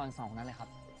เจอร่องรอยสองนั้นเลยครับ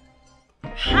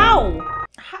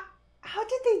How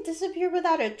did they disappear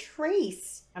without a trace?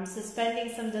 I'm suspending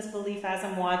some disbelief as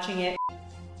I'm watching it.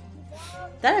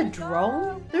 Is that a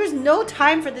drone? There's no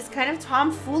time for this kind of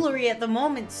tomfoolery at the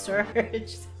moment,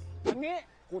 Serge.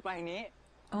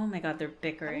 Oh my god, they're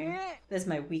bickering. This is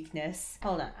my weakness.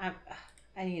 Hold on,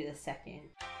 I need a second.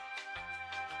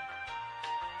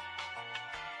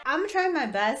 I'm trying my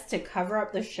best to cover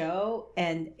up the show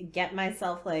and get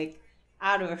myself like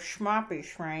out of a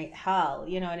schmoppy hell,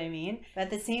 you know what I mean? But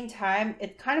at the same time,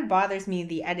 it kind of bothers me in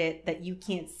the edit that you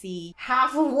can't see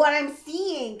half of what I'm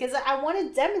seeing because I want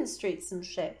to demonstrate some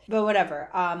shit. But whatever,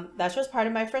 that's just part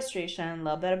of my frustration, a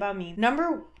little bit about me.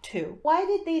 Number 2, why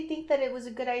did they think that it was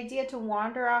a good idea to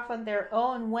wander off on their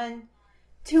own when,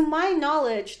 to my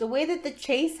knowledge, the way that the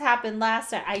chase happened last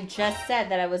time, I just said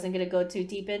that I wasn't going to go too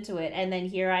deep into it. And then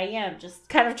here I am, just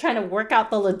kind of trying to work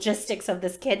out the logistics of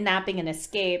this kidnapping and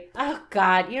escape. Oh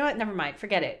God, you know what? Never mind.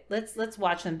 Forget it. Let's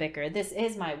watch them bicker. This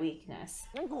is my weakness.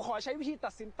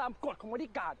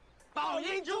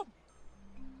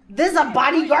 This is a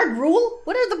bodyguard rule?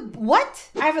 What?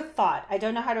 I have a thought. I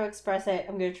don't know how to express it.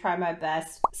 I'm going to try my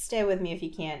best. Stay with me if you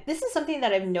can. This is something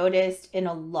that I've noticed in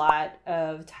a lot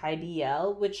of Thai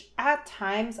BL, which at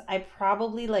times I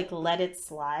probably like let it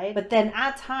slide. But then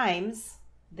at times,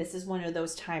 this is one of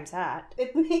those times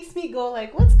it makes me go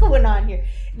like, what's going on here?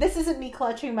 This isn't me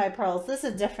clutching my pearls. This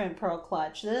is a different pearl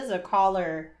clutch. This is a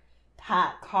collar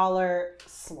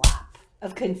slap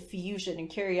of confusion and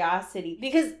curiosity.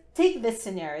 Because take this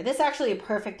scenario. This is actually a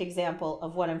perfect example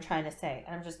of what I'm trying to say.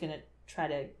 And I'm just gonna try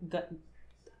to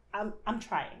I'm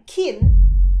trying. Kinn,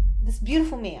 this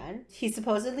beautiful man, he's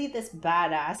supposedly this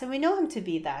badass, and we know him to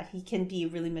be that. He can be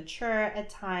really mature at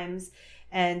times,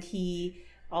 and he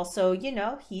also, you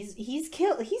know, he has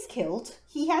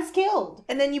killed.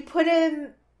 And then you put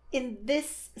him in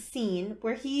this scene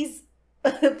where he's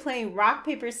playing rock,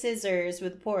 paper, scissors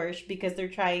with Porsche because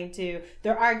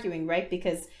they're arguing, right?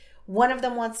 Because one of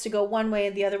them wants to go one way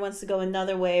and the other wants to go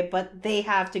another way, but they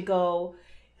have to go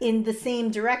in the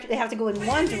same direction. They have to go in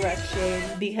one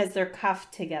direction because they're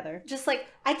cuffed together. Just like,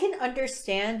 I can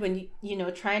understand when you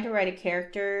know, trying to write a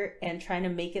character and trying to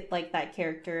make it like that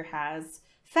character has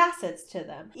facets to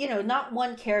them. You know, not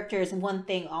one character is one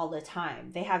thing all the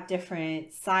time. They have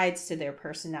different sides to their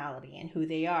personality and who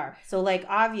they are. So like,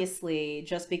 obviously,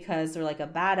 just because they're like a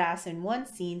badass in one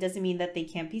scene doesn't mean that they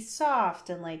can't be soft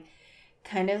and like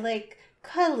kind of like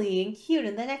cuddly and cute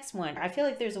in the next one. I feel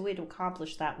like there's a way to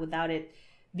accomplish that without it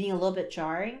being a little bit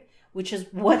jarring, which is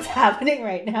what's happening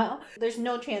right now. There's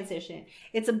no transition.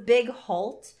 It's a big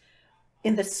halt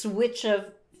in the switch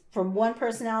of from one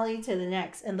personality to the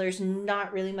next, and there's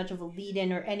not really much of a lead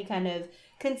in or any kind of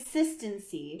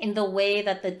consistency in the way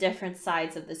that the different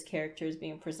sides of this character is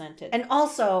being presented. And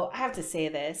also, I have to say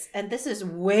this, and this is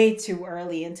way too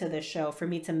early into the show for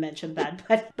me to mention Bad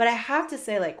Buddy, but I have to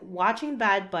say, like, watching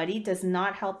Bad Buddy does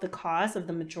not help the cause of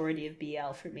the majority of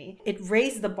BL for me. It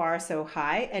raised the bar so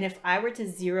high, and if I were to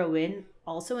zero in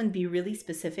also and be really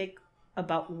specific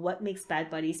about what makes Bad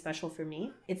Buddy special for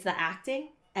me, it's the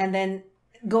acting, and then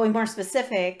going more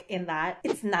specific in that,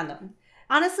 it's Nanon.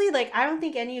 Honestly, like, I don't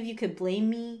think any of you could blame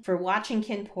me for watching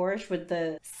KinnPorsche with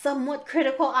the somewhat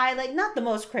critical eye, like, not the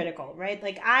most critical, right?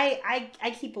 Like,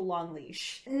 I keep a long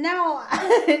leash. Now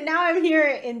I'm here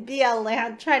in BL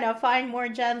land trying to find more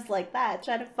gems like that,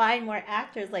 trying to find more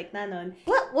actors like Nanon.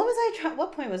 What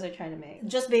point was I trying to make?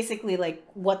 Just basically, like,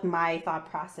 what my thought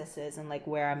process is and, like,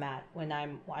 where I'm at when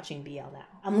I'm watching BL now.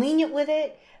 I'm lenient with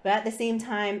it, but at the same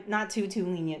time, not too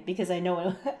lenient, because I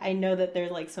know that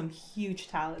there's, like, some huge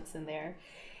talents in there.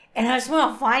 And I just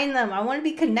want to find them. I want to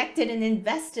be connected and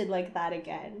invested like that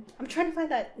again. I'm trying to find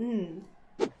that.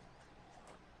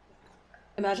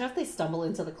 Imagine if they stumble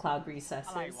into the cloud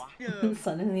recesses.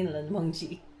 Suddenly,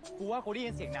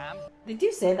 they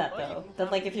do say that though. That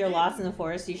like if you're lost in the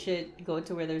forest, you should go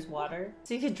to where there's water.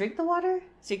 So you could drink the water?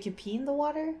 So you could pee in the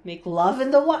water? Make love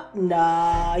in the water?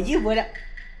 Nah, you wouldn't.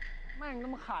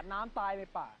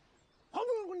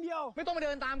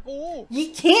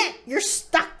 You can't! You're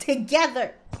stuck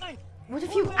together! What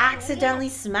if you accidentally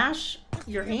smash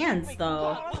your hands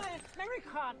though?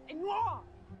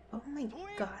 Oh my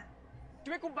god.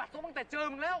 That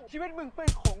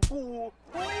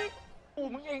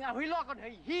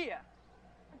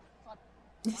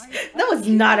was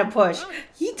not a push.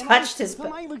 He touched his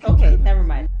butt. Okay, never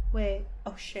mind. Wait.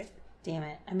 Oh shit. Damn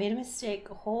it, I made a mistake.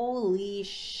 Holy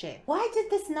shit. Why did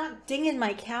this not ding in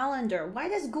my calendar? Why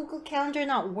does Google Calendar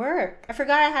not work? I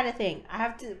forgot I had a thing.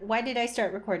 Why did I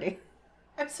start recording?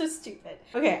 I'm so stupid.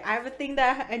 Okay, I have a thing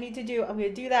that I need to do. I'm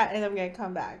gonna do that and I'm gonna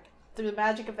come back. Through the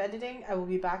magic of editing, I will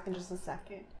be back in just a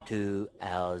second. 2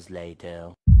 hours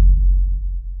later.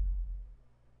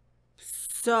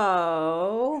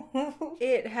 So,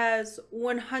 it has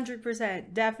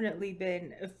 100% definitely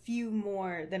been a few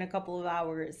more than a couple of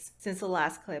hours since the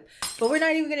last clip. But we're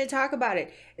not even going to talk about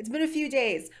it. It's been a few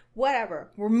days.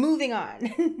 Whatever. We're moving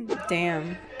on.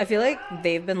 Damn. I feel like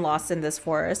they've been lost in this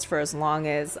forest for as long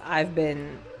as I've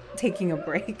been taking a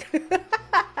break.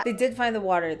 They did find the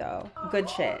water though. Good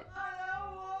shit.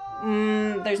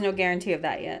 There's no guarantee of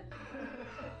that yet.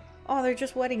 Oh, they're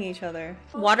just wetting each other.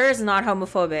 Water is not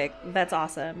homophobic. That's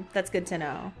awesome. That's good to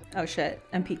know. Oh shit,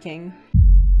 I'm peeking.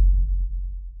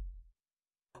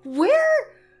 Where?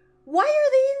 Why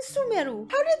are they in Sumeru?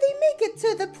 How did they make it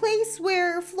to the place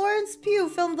where Florence Pugh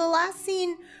filmed the last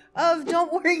scene of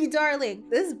Don't Worry Darling?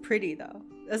 This is pretty though.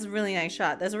 That's a really nice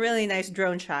shot. That's a really nice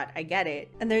drone shot. I get it.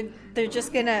 And they're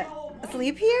just gonna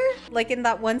sleep here? Like in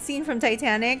that one scene from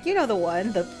Titanic? You know the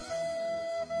one.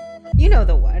 You know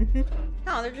the one.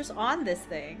 No, they're just on this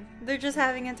thing. They're just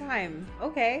having a time.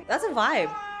 Okay, that's a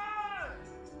vibe.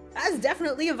 That's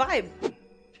definitely a vibe.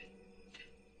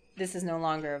 This is no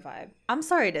longer a vibe. I'm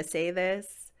sorry to say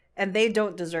this, and they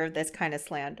don't deserve this kind of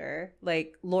slander.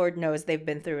 Like, Lord knows they've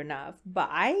been through enough. But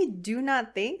I do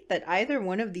not think that either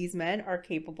one of these men are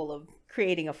capable of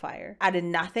creating a fire. Out of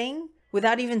nothing,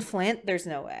 without even flint, there's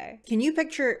no way. Can you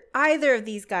picture either of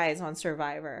these guys on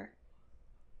Survivor?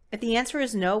 If the answer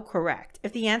is no, correct.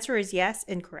 If the answer is yes,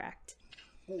 incorrect.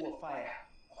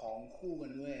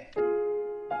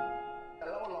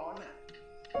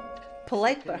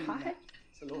 Polite but hot?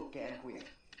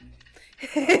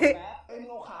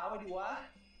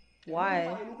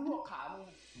 Why?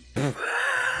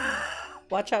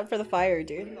 Watch out for the fire,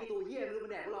 dude.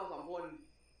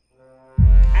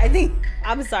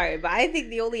 I'm sorry, but I think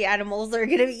the only animals are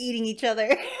gonna be eating each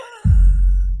other.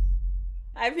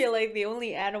 I feel like the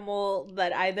only animal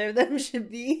that either of them should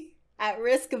be at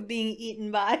risk of being eaten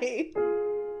by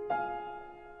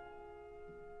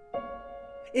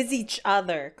is each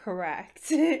other, correct?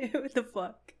 What the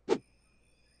fuck?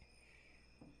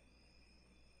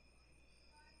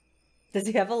 Does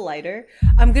he have a lighter?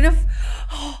 I'm gonna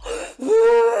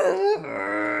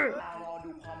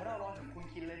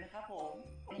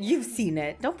You've seen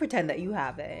it. Don't pretend that you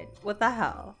haven't. What the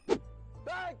hell?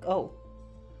 Oh.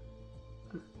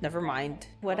 Never mind.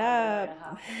 What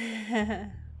up?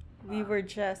 We were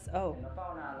just... Oh.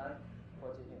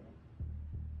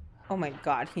 Oh my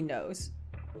god, he knows.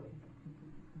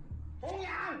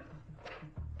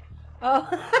 Oh.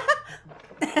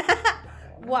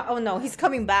 What? Oh no, he's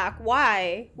coming back.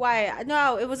 Why? Why?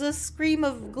 No, it was a scream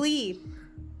of glee.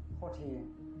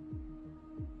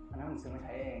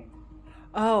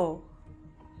 Oh.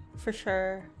 For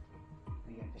sure.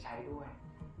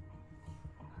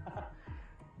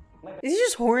 Is he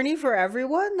just horny for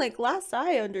everyone? Like, last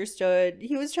I understood,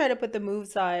 he was trying to put the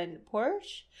moves on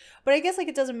Porsche. But I guess, like,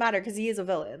 it doesn't matter because he is a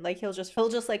villain. Like, he'll just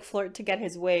like flirt to get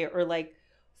his way or like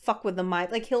fuck with the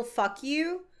mind. Like, he'll fuck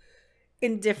you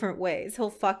in different ways. He'll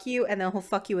fuck you and then he'll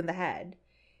fuck you in the head.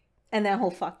 And then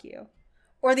he'll fuck you.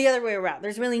 Or the other way around.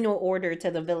 There's really no order to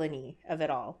the villainy of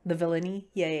it all. The villainy?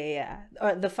 Yeah.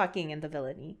 Or the fucking and the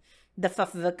villainy.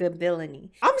 The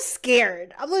villainy. I'm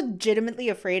scared. I'm legitimately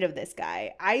afraid of this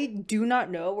guy. I do not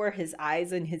know where his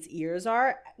eyes and his ears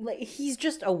are. Like, he's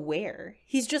just aware.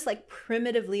 He's just like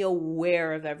primitively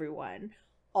aware of everyone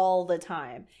all the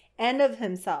time and of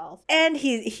himself. And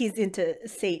he's into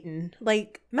Satan.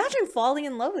 Like, imagine falling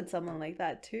in love with someone like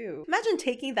that too. Imagine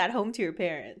taking that home to your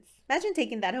parents. Imagine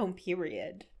taking that home,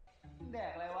 period.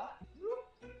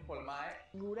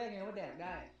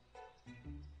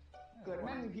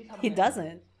 He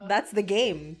doesn't. That's the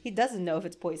game. He doesn't know if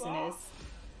it's poisonous.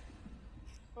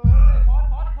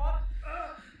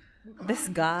 This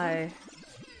guy.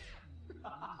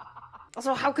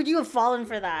 Also, how could you have fallen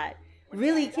for that?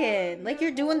 Really, kid? Like,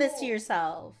 you're doing this to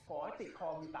yourself.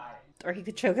 Or he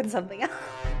could choke on something else.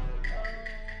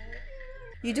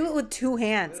 You do it with 2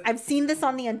 hands. I've seen this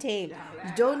on the Untamed.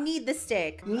 You don't need the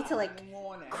stick. You need to, like,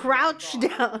 crouch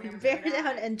down, bear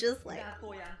down, and just, like,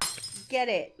 get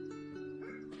it.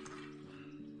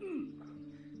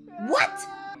 What?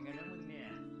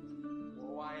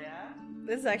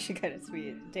 This is actually kind of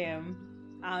sweet.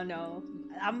 Damn. I don't know.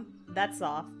 That's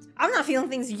soft. I'm not feeling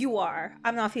things you are.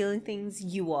 I'm not feeling things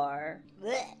you are.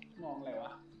 Blech.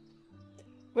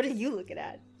 What are you looking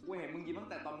at?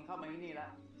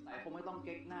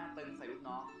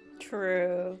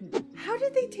 True. How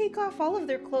did they take off all of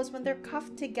their clothes when they're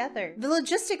cuffed together? The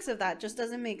logistics of that just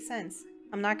doesn't make sense.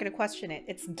 I'm not gonna question it.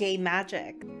 It's gay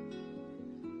magic.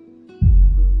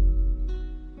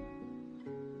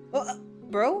 Oh,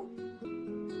 bro?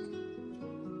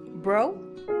 Bro?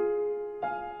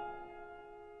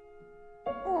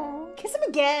 Oh, kiss him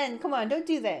again. Come on, don't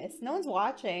do this. No one's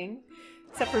watching.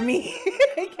 Except for me,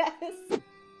 I guess.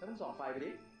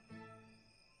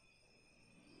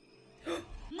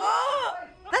 Oh,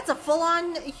 that's a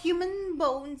full-on human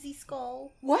bonesy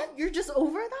skull. What? You're just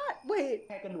over that? Wait.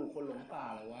 What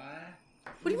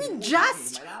do you mean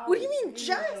just? What do you mean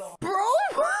just? Bro?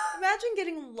 Imagine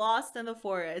getting lost in the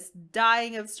forest,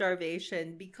 dying of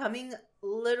starvation, becoming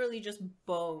literally just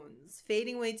bones,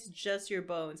 fading away to just your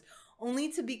bones,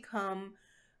 only to become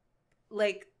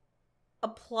like a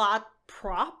plot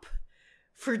prop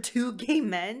for two gay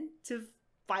men to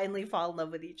finally fall in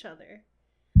love with each other.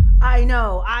 I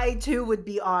know, I too would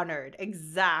be honored.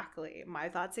 Exactly. My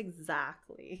thoughts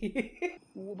exactly.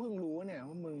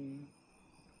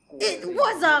 It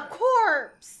was a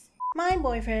corpse! My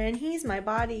boyfriend, he's my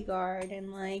bodyguard,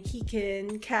 and like he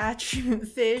can catch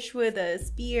fish with a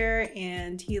spear,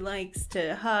 and he likes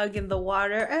to hug in the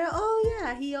water. And oh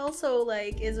yeah, he also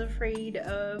like is afraid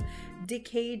of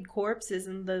decayed corpses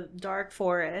in the dark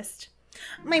forest.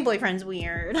 My boyfriend's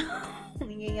weird. I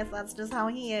guess that's just how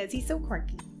he is. He's so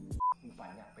quirky.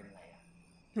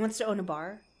 He wants to own a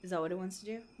bar? Is that what he wants to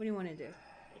do? What do you want to do?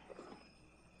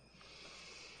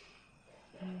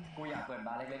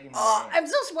 Oh, I'm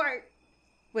so smart!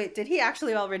 Wait, did he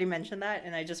actually already mention that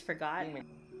and I just forgot?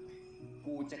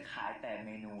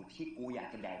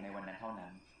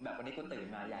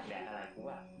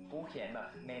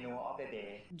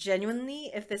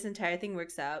 Genuinely, if this entire thing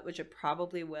works out, which it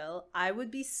probably will, I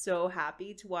would be so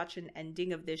happy to watch an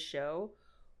ending of this show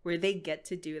where they get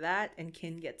to do that and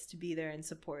Kinn gets to be there and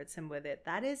supports him with it.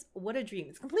 That is what a dream.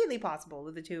 It's completely possible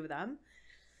with the two of them.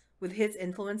 With his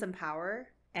influence and power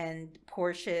and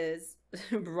Porsche's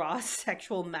raw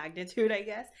sexual magnitude, I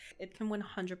guess, it can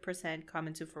 100% come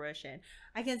into fruition.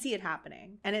 I can see it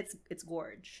happening. And it's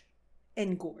gorge.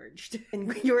 Engorged.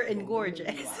 And you're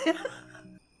engorgeous.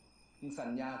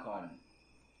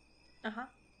 Uh-huh.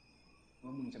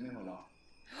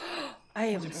 I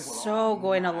am so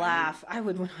going to laugh. I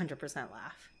would 100%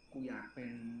 laugh.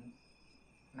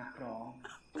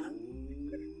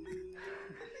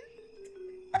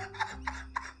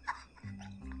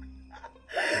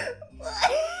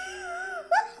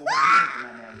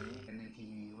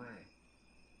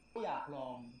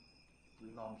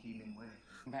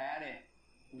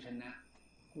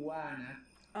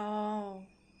 Oh.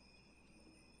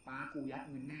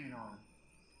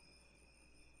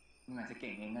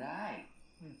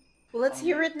 Well, let's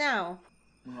hear it now.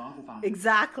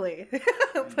 Exactly.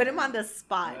 Put him on the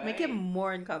spot. Make him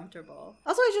more uncomfortable.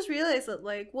 Also, I just realized that,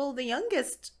 like, well, the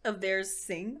youngest of theirs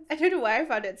sings. I don't know why I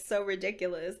found it so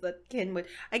ridiculous that Kinn would...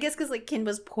 I guess because, like, Kinn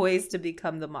was poised to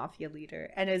become the mafia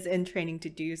leader and is in training to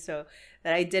do so,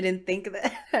 that I didn't think of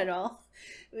that at all.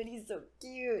 But he's so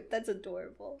cute. That's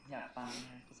adorable.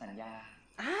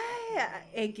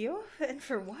 Egg you? And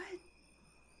for what?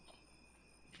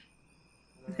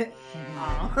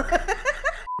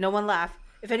 No one laugh.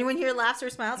 If anyone here laughs or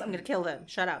smiles, I'm gonna kill them.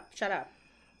 Shut up. Shut up.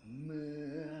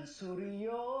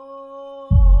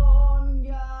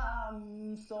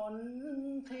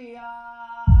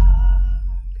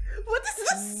 What is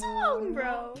this song,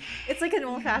 bro? It's like an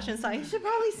old-fashioned song. You should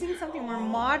probably sing something more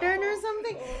modern or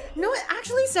something. No, it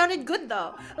actually sounded good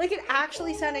though. Like, it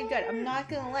actually sounded good. I'm not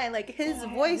gonna lie. Like, his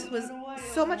voice was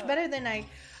so much better than I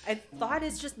thought.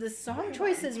 It's just the song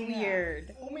choice is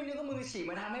weird.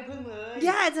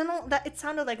 Yeah, it's an old, it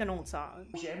sounded like an old song.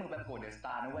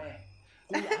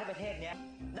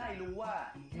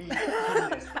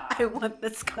 I want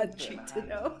this country to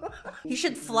know. He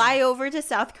should fly over to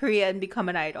South Korea and become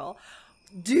an idol.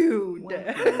 Dude.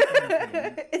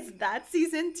 Is that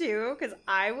season 2? Because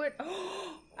I would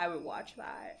watch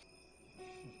that.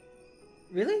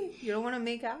 Really? You don't want to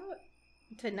make out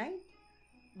tonight?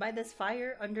 By this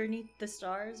fire underneath the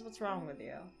stars? What's wrong with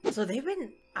you? So they've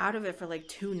been out of it for like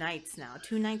 2 nights now.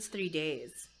 2 nights, 3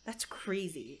 days. That's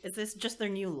crazy. Is this just their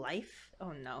new life?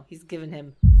 Oh no, he's giving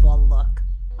him the look.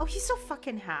 Oh, he's so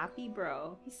fucking happy,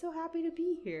 bro. He's so happy to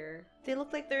be here. They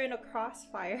look like they're in a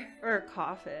crossfire. Or a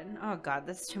coffin. Oh god,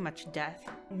 that's too much death.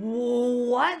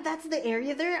 What? That's the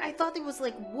area there? I thought there was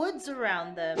like woods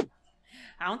around them.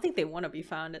 I don't think they want to be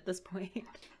found at this point.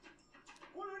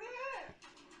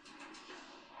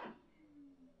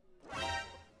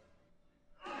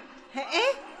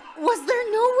 Hey, was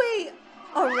there no way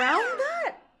around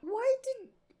that?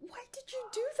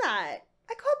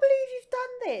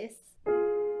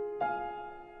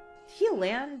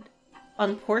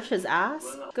 on Porsche's ass.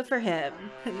 Good for him.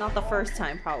 Not the first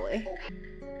time, probably.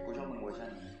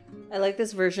 I like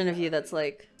this version of you that's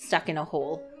like stuck in a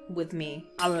hole with me.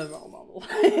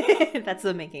 That's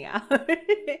the making out.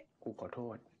 กูขอโท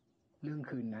ษเรื่อง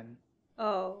คืนนั้น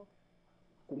Oh.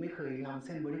 กูไม่เคยยอมเ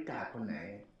ส้นบริการคนไหน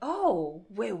Oh,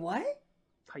 wait, what?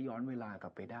 ถ้าย้อนเวลากลั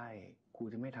บไปได้กู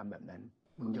จะไม่ทำแบบนั้น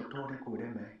มึงยกโทษให้กูได้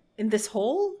ไหม In this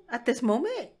hole? At this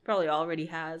moment? Probably already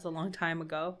has a long time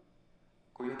ago.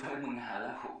 กูยกโทษมึงหาแ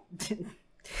ล้ว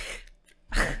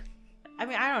I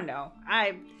mean, I don't know.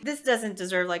 This doesn't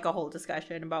deserve like a whole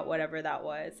discussion about whatever that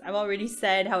was. I've already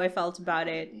said how I felt about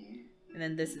it, and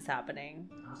then this is happening.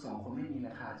 เราสองคนไม่มีร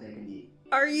าคาใจกันอีก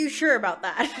Are you sure about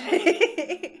that?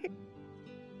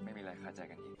 ไม่มีอะไรคาใจ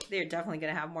กันอีก They're definitely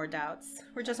gonna have more doubts.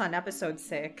 We're just on episode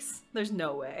 6. There's no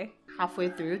way. Halfway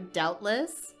through,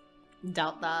 doubtless.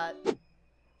 Doubt that.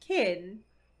 Kinn.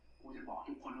 กูจะบอก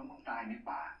ทุกคนว่ามึงตายใน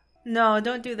ป่า No,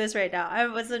 don't do this right now. I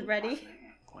wasn't ready.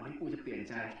 ก่อนที่กูจะเปลี่ยน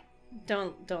ใจ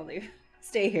Don't leave.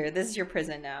 Stay here. This is your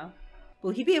prison now.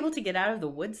 Will he be able to get out of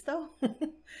the woods though?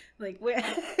 Like,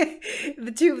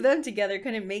 the two of them together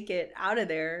couldn't make it out of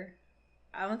there.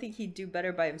 I don't think he'd do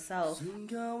better by himself.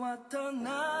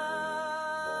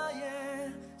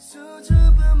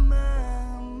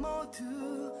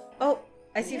 Oh,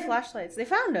 I see flashlights. They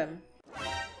found him.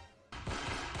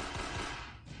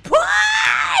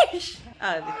 Push!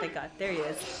 Oh, thank God. There he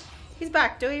is. He's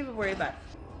back. Don't even worry about it.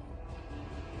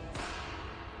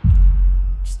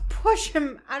 Push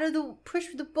him out of the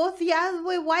both of you out of the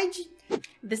way. Why'd you?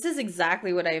 This is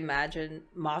exactly what I imagine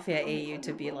Mafia AU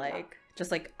to be like.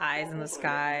 Just like eyes in the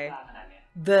sky.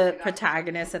 The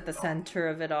protagonist at the center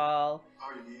of it all.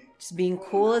 Just being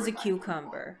cool as a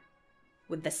cucumber.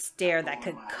 With the stare that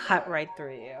could cut right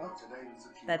through you.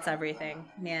 That's everything.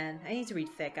 Man, I need to read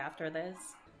fic after this.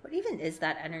 What even is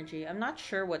that energy? I'm not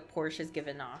sure what Porsche is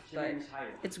giving off, but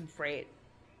it's great.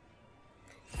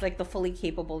 It's like the fully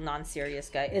capable, non-serious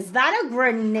guy. Is that a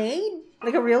grenade?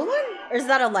 Like a real one? Or is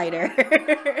that a lighter?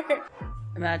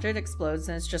 Imagine it explodes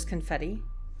and it's just confetti.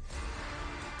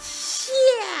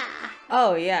 Yeah!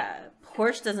 Oh yeah.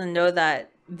 Porsche doesn't know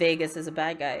that Vegas is a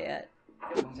bad guy yet.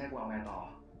 มึงใช้กูเอาไงต่อ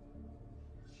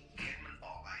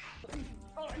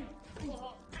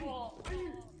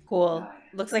Cool.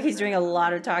 Looks like he's doing a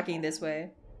lot of talking this way.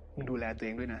 มึงดูแลตัวเอ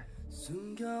งด้วยนะ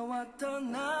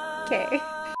Okay.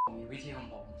 มีวิธีของ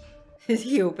ผม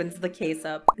He opens the case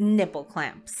up. Nipple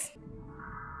clamps.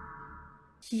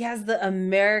 He has the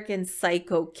American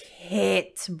Psycho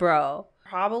kit, bro.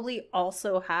 Probably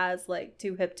also has like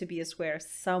Too Hip to Be a Square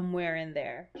somewhere in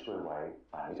there. ช่วยไว้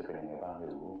ป่านนี้จะเป็นยังไงบ้างไม่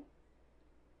รู้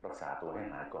รักษาตัวให้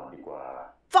หายก่อนดีกว่า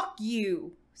Fuck you.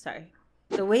 Sorry.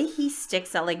 The way he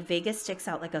sticks out, like Vegas sticks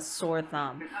out like a sore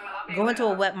thumb. Go into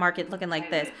a wet market looking like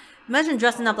this. Imagine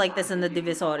dressing up like this in the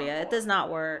Divisoria. It does not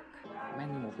work. แม่ง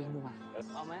มีหมูปิ้งด้วย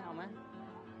เอาไหม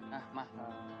อ่ะมา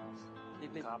รี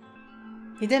บ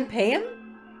ๆ He didn't pay him?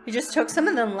 He just took some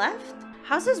and then left?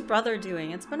 How's his brother doing?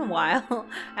 It's been a while.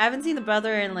 I haven't seen the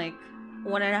brother in like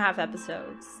 1.5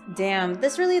 episodes. Damn,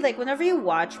 this really, like, whenever you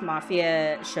watch mafia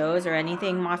shows or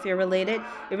anything mafia related,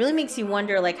 it really makes you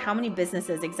wonder like how many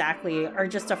businesses exactly are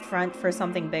just a front for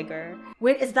something bigger.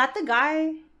 Wait, is that the guy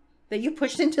that you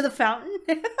pushed into the fountain?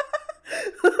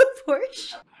 Porsche?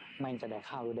 แม่งจะแดก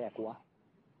ข้าวหรือแดกกูวะ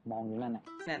มองอยู่นั่นน่ะ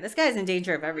Man, this guy's in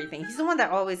danger of everything. He's the one that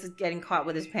always is getting caught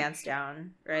with his pants down,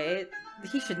 right?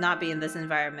 He should not be in this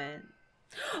environment.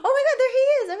 Oh my God, there he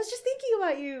is! I was just thinking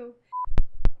about you.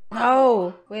 Oh,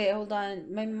 wait, hold on.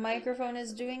 My microphone is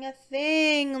doing a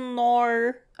thing,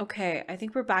 Lord. Okay, I think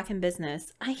we're back in business.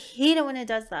 I hate it when it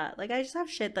does that. Like, I just have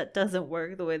shit that doesn't work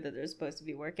the way that they're supposed to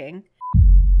be working.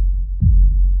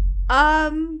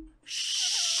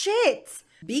 Shit!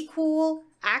 Be cool,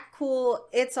 act cool,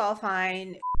 it's all fine.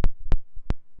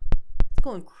 It's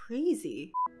going crazy.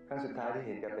 ครั้งสุดท้ายที่เ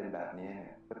ห็นแกเป็นแบบนี้เนี่ย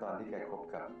คือตอนที่แกคบ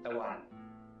กับตะวัน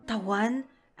The one?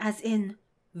 As in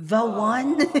the one?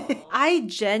 I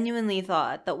genuinely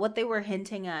thought that what they were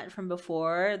hinting at from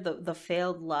before, the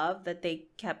failed love that they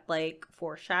kept like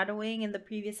foreshadowing in the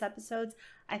previous episodes,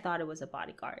 I thought it was a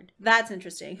bodyguard. That's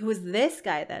interesting. Who is this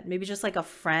guy then? Maybe just like a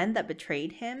friend that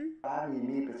betrayed him? ป้ามี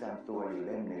มีดประจำตัวอยู่เ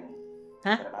ล่มหนึ่ง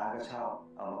Huh? แต่ป้าก็ชอบ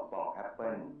เอามาปอกแอปเปิ้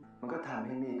ลมันก็ทำใ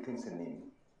ห้มีดขึ้นสนิม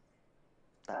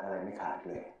ตัดอะไรไม่ขาดเ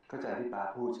ลยเข้าใจที่ป้า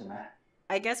พูดใช่ไหม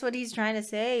I guess what he's trying to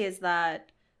say is that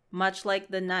much like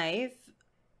the knife,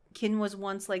 Kinn was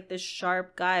once like this sharp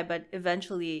guy, but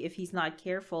eventually, if he's not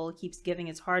careful, keeps giving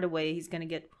his heart away, he's going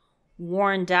to get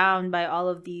worn down by all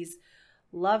of these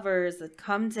lovers that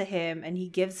come to him, and he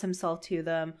gives himself to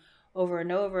them over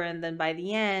and over. And then by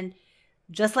the end,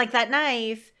 just like that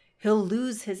knife, he'll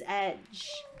lose his edge.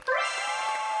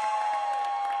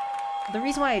 The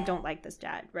reason why I don't like this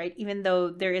dad, right? Even though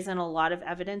there isn't a lot of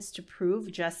evidence to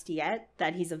prove just yet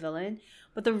that he's a villain,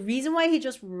 but the reason why he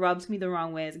just rubs me the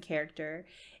wrong way as a character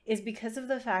is because of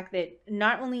the fact that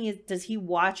not only does he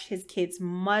watch his kids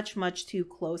much, much too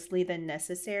closely than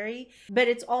necessary, but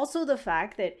it's also the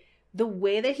fact that the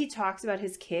way that he talks about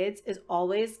his kids is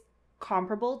always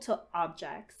comparable to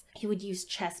objects. He would use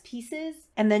chess pieces,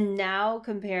 and then now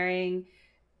comparing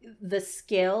the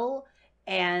skill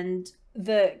and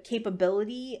the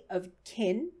capability of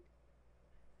Kinn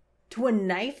to a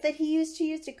knife that he used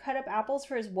to cut up apples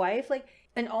for his wife, like,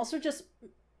 and also just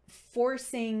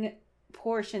forcing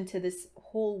Porsche into this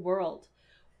whole world.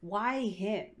 Why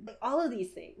him? Like, all of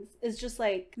these things is just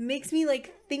like makes me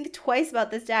like think twice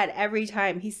about this dad every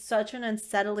time. He's such an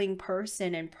unsettling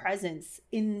person and presence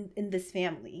in this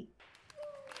family.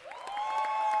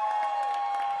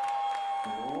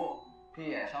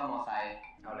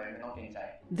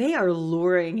 They are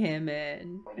luring him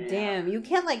in. Damn, you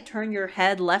can't like turn your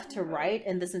head left to right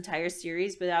in this entire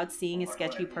series without seeing a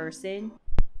sketchy person.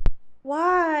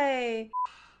 Why?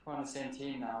 We're on the same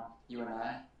team now, you and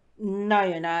I. No,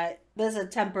 you're not. This is a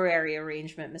temporary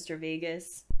arrangement, Mr.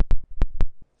 Vegas.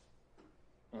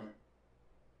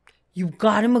 You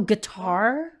got him a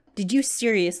guitar? Did you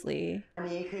seriously?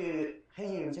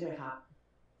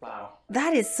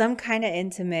 That is some kind of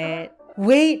intimate.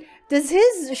 Wait, does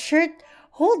his shirt...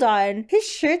 Hold on. His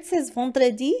shirt says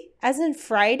vendredi, as in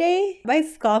Friday? My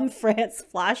Khom France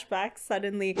flashback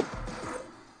suddenly.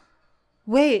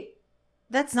 Wait,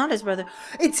 that's not his brother.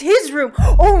 It's his room.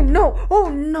 Oh no. Oh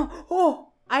no.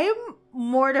 Oh, I am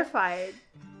mortified.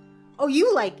 Oh,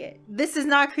 you like it. This is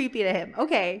not creepy to him.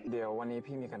 Okay.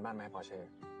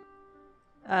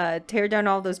 Tear down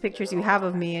all those pictures you have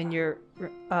of me and your...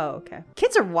 Oh, okay.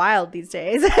 Kids are wild these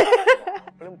days.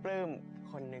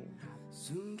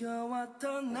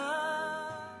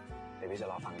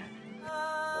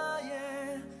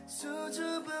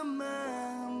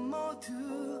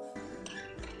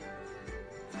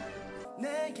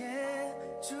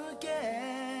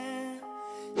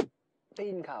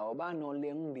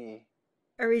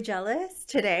 Are we jealous?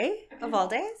 Today? Of all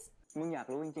days?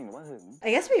 I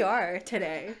guess we are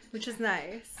today, which is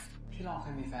nice. พี่ลองเค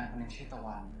ยมีแฟนคนหนึ่งชื่อตะ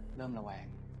วันเริ่มระแวง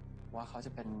ว่าเขาจ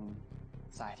ะเป็น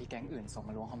สายที่แก๊งอื่นส่งม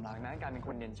าล้วงความรักนั้นกลายเป็นค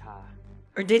นเย็นชา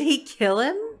Or did he kill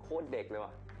him? โคตรเด็กเลยว่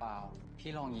ะเปล่า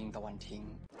พี่ลองยิงตะวันทิ้ง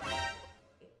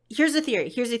Here's a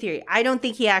theory. I don't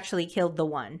think he actually killed the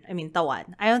one. I mean, the one.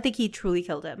 I don't think he truly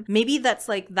killed him. Maybe that's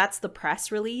the press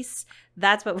release.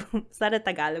 That's what, is that a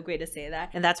Tagalog way to say that?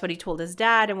 And that's what he told his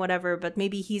dad and whatever, but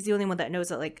maybe he's the only one that knows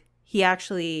that, like, he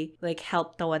actually, like,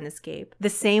 helped the one escape. The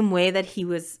same way that he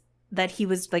was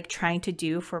like trying to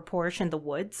do for Porsche in the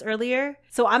woods earlier.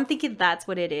 So I'm thinking that's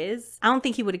what it is. I don't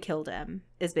think he would have killed him,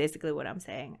 is basically what I'm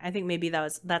saying. I think maybe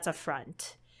that's a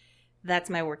front. That's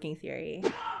my working theory.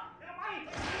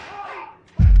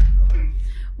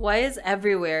 Why is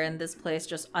everywhere in this place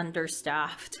just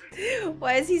understaffed?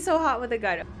 Why is he so hot with a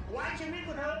gun?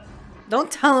 Don't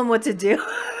tell him what to do.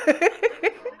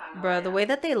 Bro, the way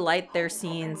that they light their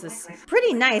scenes is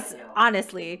pretty nice,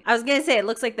 honestly. I was gonna say it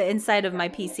looks like the inside of my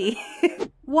PC.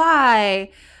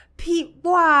 Why? Pete,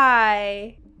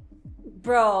 why?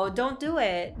 Bro, don't do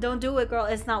it. Don't do it, girl.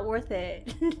 It's not worth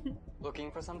it. Looking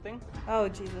for something? Oh,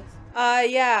 Jesus.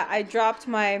 Yeah, I dropped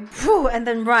my and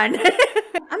then run.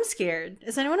 I'm scared.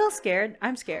 Is anyone else scared?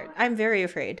 I'm scared. I'm very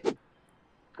afraid.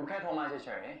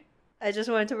 I just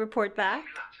wanted to report back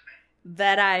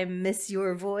that I miss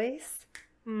your voice.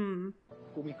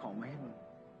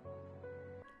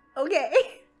 Okay.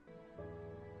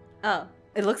 Oh,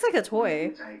 it looks like a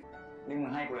toy.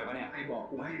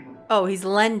 Oh, he's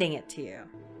lending it to you.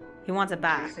 He wants it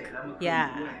back.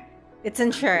 Yeah. It's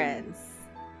insurance.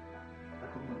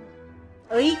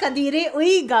 Uy, kadiri.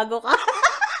 Uy, gago ka.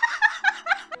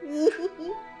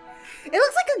 It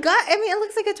looks like a gun. I mean, it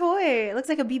looks like a toy. It looks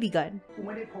like a BB gun.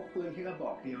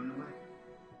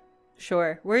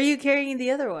 Sure. Where are you carrying the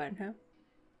other one, huh?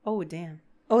 Oh, damn.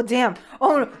 Oh, damn.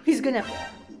 Oh, no. He's gonna...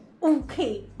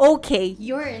 Okay. Okay.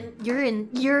 You're in...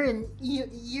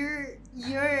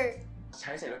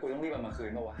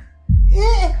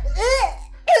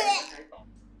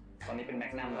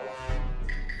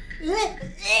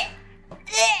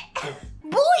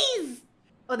 Boys!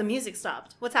 Oh, the music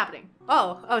stopped. What's happening?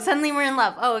 Oh, suddenly we're in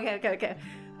love. Oh,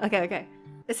 okay.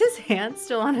 Is his hand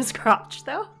still on his crotch,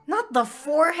 though? Not the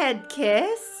forehead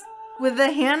kiss with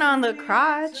the hand on the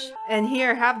crotch. And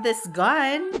here, have this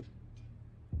gun.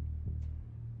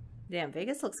 Damn,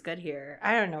 Vegas looks good here.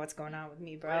 I don't know what's going on with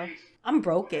me, bro. I'm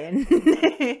broken.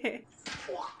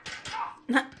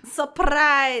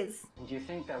 Surprise! Do you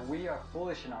think that we are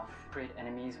foolish enough to create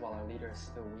enemies while our leader is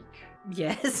still weak?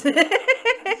 Yes.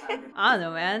 I don't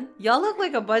know, man. Y'all look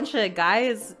like a bunch of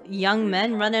guys, young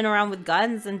men running around with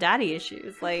guns and daddy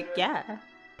issues. Like, yeah.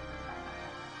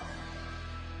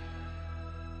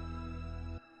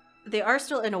 They are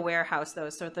still in a warehouse, though,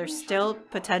 so there's still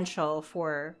potential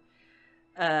for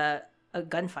a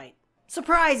gunfight.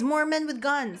 Surprise! More men with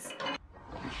guns!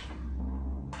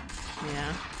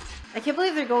 Yeah. I can't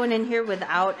believe they're going in here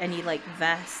without any, like,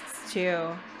 vests, too.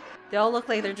 They all look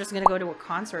like they're just gonna go to a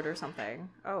concert or something.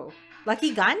 Oh.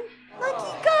 Lucky gun?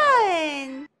 Lucky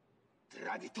gun!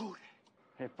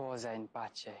 Riposa in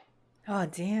pace. Oh,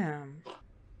 damn.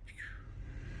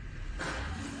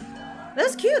 That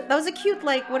was cute. That was a cute,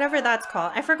 like, whatever that's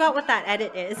called. I forgot what that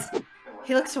edit is.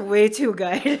 He looks way too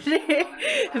good.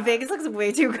 Vegas looks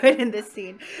way too good in this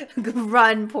scene.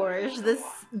 Run, Porsche. This,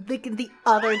 the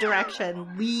other direction.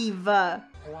 Leave.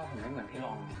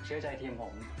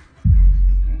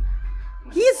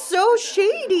 He's so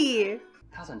shady.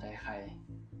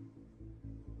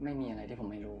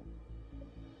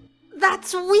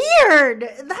 That's weird.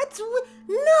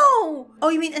 No. Oh,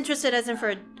 you mean interested as in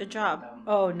for a job?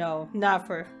 Oh no, not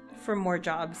for more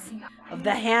jobs of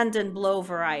the hand and blow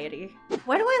variety.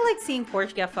 Why do I like seeing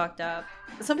Porsche get fucked up?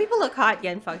 Some people look hot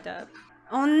getting fucked up.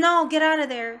 Oh no, get out of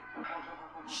there.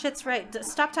 Shit's right.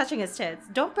 Stop touching his tits.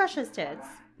 Don't brush his tits.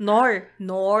 Nor.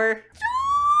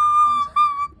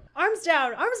 Arms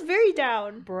down. Arms very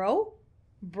down. Bro.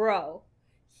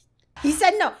 He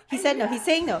said no. He's saying no. He's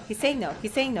saying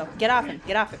no. Get off him.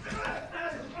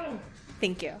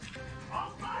 Thank you.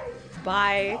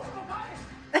 Bye.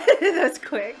 That's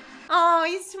quick. Oh,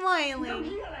 he's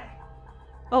smiling.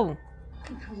 Oh.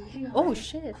 Oh,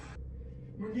 shit.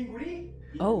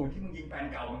 Oh.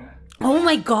 Oh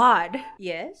my god.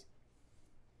 Yes?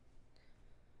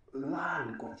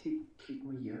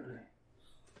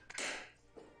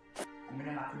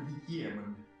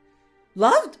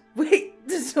 Loved? Wait,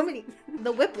 there's so many.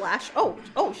 The whiplash. Oh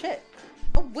shit.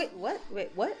 Oh, wait,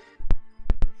 what?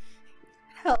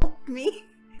 Help me.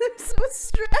 I'm so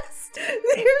stressed.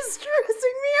 They're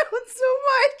stressing me out so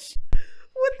much.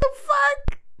 What the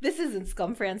fuck? This isn't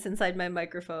Scum France inside my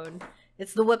microphone.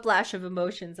 It's the whiplash of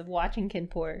emotions of watching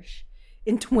KinnPorsche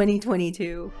in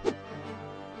 2022.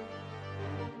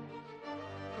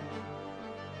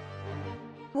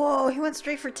 Whoa, he went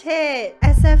straight for tit.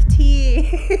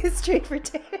 SFT. Straight for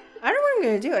tit. I don't know what I'm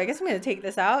gonna do. I guess I'm gonna take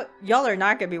this out. Y'all are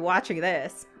not gonna be watching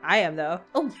this. I am though.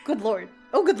 Oh, good lord.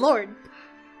 Oh, good lord.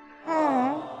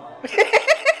 Aww.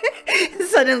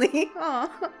 Suddenly. Aww.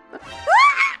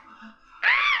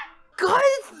 God,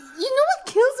 you know what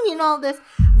kills me in all this?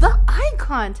 The eye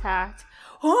contact.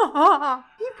 He put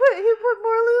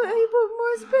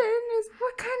more spit in his.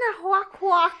 What kind of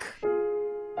walk?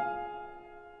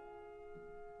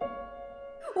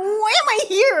 Why am I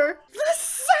here? The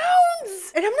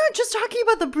sounds! And I'm not just talking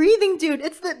about the breathing, dude.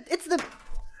 It's the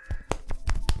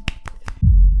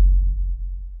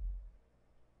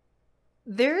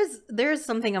There's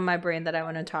something on my brain that I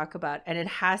want to talk about, and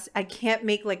I can't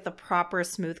make like the proper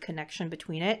smooth connection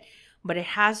between it, but it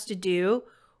has to do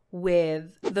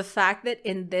with the fact that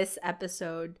in this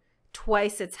episode,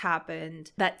 twice it's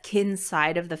happened that Kinn's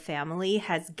side of the family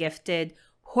has gifted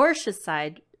Porsche's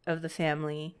side of the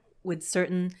family with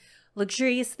certain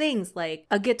luxurious things, like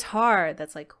a guitar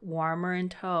that's like warmer in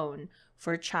tone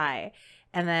for Chai.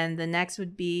 And then the next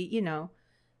would be, you know,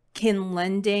 Kinn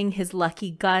lending his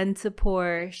lucky gun to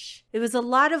Porsche. It was a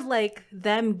lot of like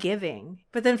them giving.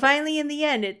 But then finally in the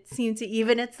end, it seemed to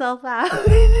even itself out.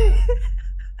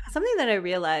 Something that I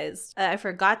realized I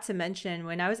forgot to mention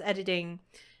when I was editing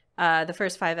the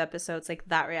first 5 episodes, like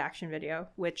that reaction video,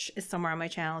 which is somewhere on my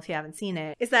channel if you haven't seen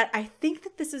it, is that I think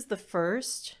that this is the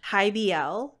first high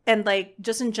BL and like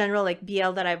just in general like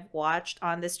BL that I've watched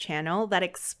on this channel that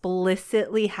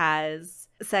explicitly has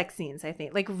sex scenes. I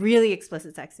think like really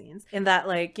explicit sex scenes in that,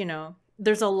 like, you know,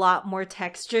 there's a lot more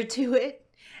texture to it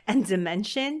and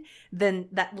dimension than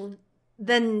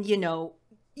you know,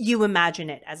 you imagine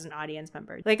it as an audience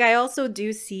member. Like, I also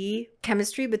do see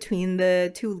chemistry between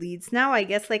the two leads now. I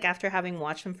guess like after having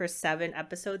watched them for 7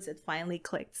 episodes, it finally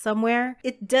clicked somewhere.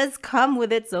 It does come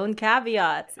with its own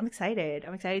caveats. I'm excited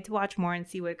to watch more and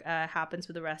see what happens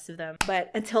with the rest of them.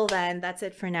 But until then, that's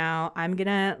it for now. I'm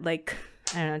gonna like,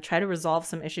 I don't know, try to resolve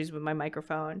some issues with my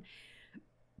microphone.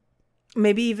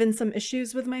 Maybe even some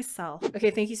issues with myself.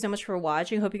 Okay, thank you so much for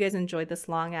watching. Hope you guys enjoyed this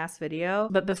long ass video.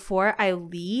 But before I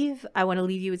leave, I want to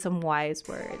leave you with some wise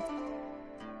words.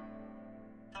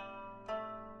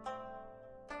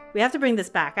 We have to bring this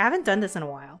back. I haven't done this in a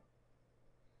while.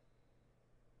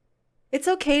 It's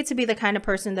okay to be the kind of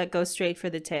person that goes straight for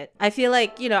the tit. I feel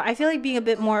like, you know, I feel like being a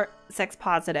bit more sex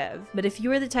positive. But if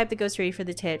you are the type that goes straight for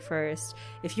the tit first,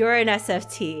 if you're an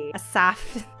SFT, a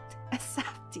SAFT,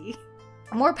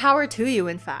 more power to you,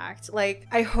 in fact. Like,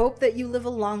 I hope that you live a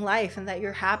long life and that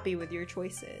you're happy with your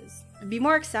choices. Be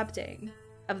more accepting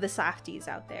of the softies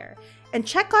out there. And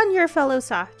check on your fellow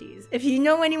softies. If you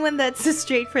know anyone that's a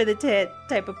straight for the tit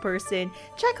type of person,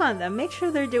 check on them. Make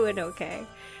sure they're doing okay.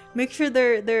 Make sure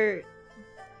they're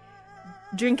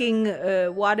drinking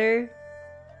water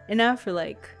enough, or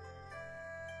like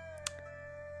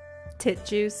tit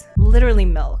juice. Literally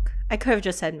milk. I could have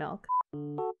just said milk.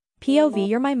 POV,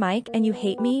 you're my mic and you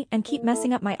hate me and keep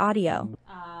messing up my audio.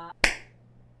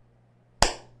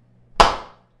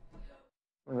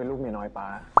 มันเป็นลูกเมียน้อยป้า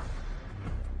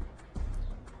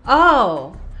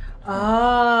Oh.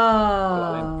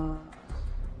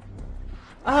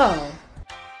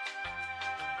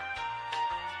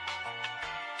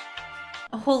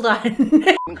 Hold on.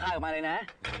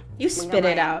 You spit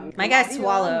it out. My guy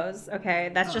swallows. Okay,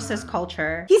 that's just his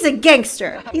culture. He's a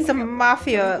gangster. He's a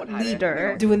mafia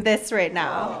leader doing this right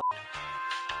now.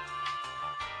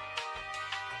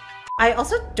 I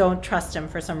also don't trust him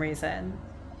for some reason.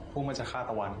 พวกมันจะฆ่า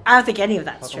ตะวัน I don't think any of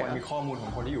that's ตะวัน true. มีข้อมูลของ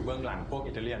คนที่อยู่เบื้องหลังพวก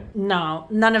อิตาเลียน No,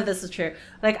 none of this is true.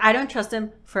 Like, I don't trust him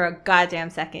for a goddamn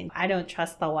second. I don't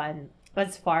trust the one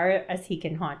as far as he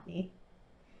can haunt me.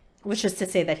 Which is to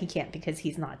say that he can't, because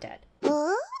he's not dead.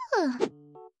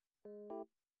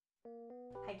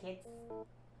 Hi kids.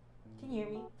 Can you hear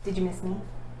me? Did you miss me?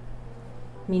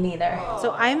 Me neither. So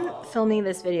I'm filming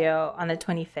this video on the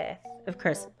 25th of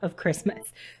Christmas.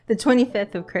 The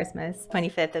 25th of Christmas,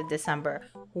 25th of December.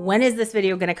 When is this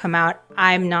video gonna come out?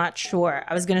 I'm not sure.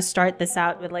 I was gonna start this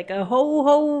out with like a ho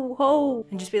ho ho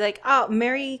and just be like, oh,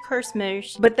 Merry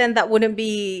Christmas. But then that wouldn't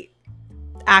be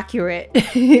accurate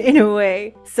in a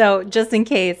way. So just in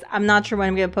case, I'm not sure when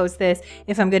I'm gonna post this,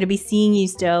 if I'm gonna be seeing you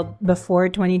still before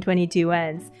 2022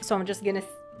 ends. So I'm just gonna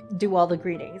do all the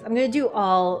greetings. I'm gonna do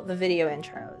all the video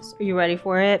intros. Are you ready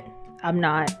for it? I'm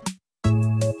not.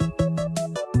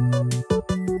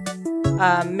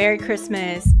 Merry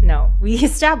Christmas. No, we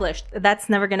established that's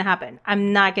never gonna happen.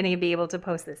 I'm not gonna be able to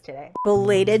post this today.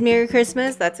 Belated Merry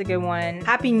Christmas. That's a good one.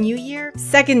 Happy New Year.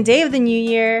 Second day of the new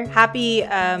year. Happy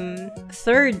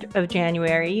 3rd of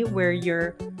January, where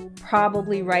you're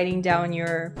probably writing down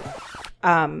your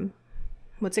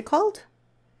what's it called?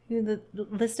 The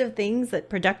list of things that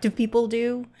productive people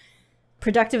do.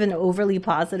 Productive and overly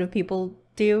positive people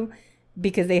do,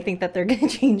 because they think that they're gonna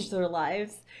change their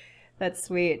lives. That's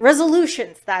sweet.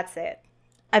 Resolutions, that's it.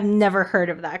 I've never heard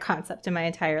of that concept in my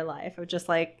entire life. I'm just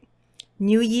like,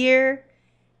 new year,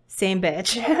 same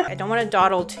bitch. I don't want to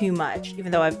dawdle too much,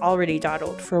 even though I've already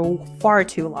dawdled for far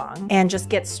too long. And just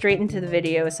get straight into the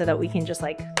video so that we can just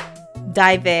like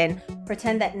dive in,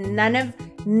 pretend that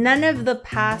none of the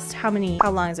past, how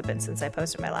long has it been since I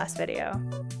posted my last video?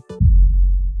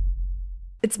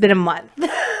 It's been a month.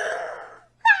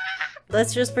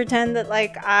 Let's just pretend that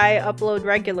like I upload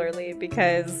regularly,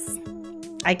 because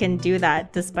I can do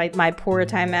that despite my poor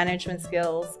time management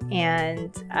skills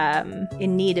and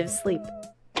in need of sleep.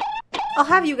 I'll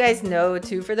have you guys know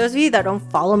too, for those of you that don't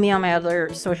follow me on my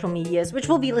other social medias, which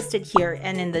will be listed here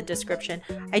and in the description,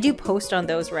 I do post on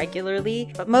those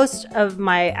regularly, but most of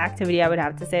my activity, I would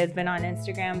have to say, has been on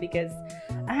Instagram, because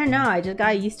I don't know, I just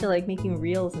got used to like making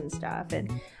reels and stuff,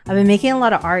 and I've been making a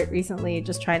lot of art recently,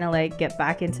 just trying to like get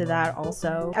back into that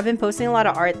also. I've been posting a lot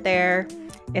of art there,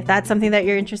 if that's something that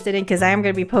you're interested in, because I am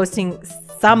going to be posting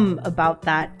some about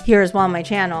that here as well on my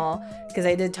channel, because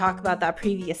I did talk about that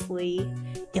previously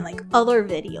in like other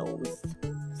videos.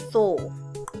 So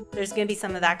there's going to be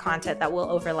some of that content that will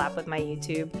overlap with my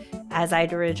YouTube, as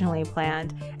I'd originally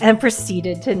planned and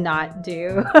proceeded to not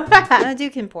do. I'm going to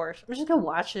do KinnPorsche. I'm just going to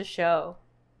watch the show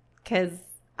because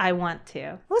I want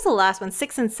to. What was the last one?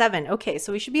 6 and 7. Okay,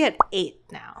 so we should be at 8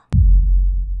 now.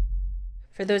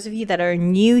 For those of you that are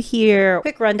new here,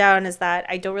 quick rundown is that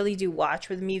I don't really do watch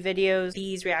with me videos.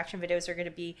 These reaction videos are going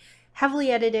to be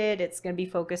heavily edited. It's going to be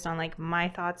focused on like my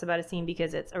thoughts about a scene,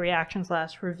 because it's a reaction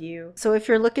 / review. So if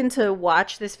you're looking to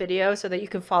watch this video so that you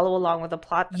can follow along with the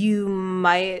plot, you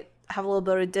might have a little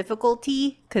bit of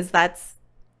difficulty, because that's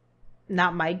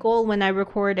not my goal when I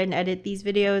record and edit these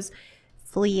videos.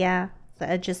 So yeah,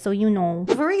 just so you know.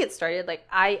 Before we get started, like,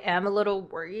 I am a little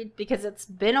worried, because it's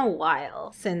been a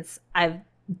while since I've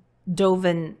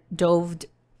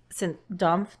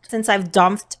since I've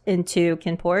dumped into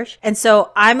KinnPorsche. And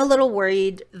so I'm a little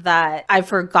worried that I've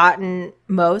forgotten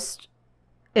most,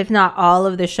 if not all,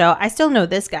 of the show. I still know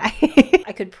this guy.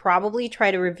 I could probably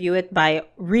try to review it by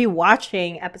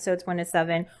rewatching episodes 1 to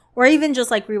 7, or even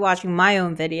just like rewatching my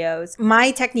own videos.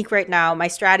 My technique right now, my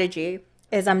strategy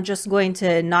is I'm just going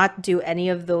to not do any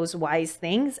of those wise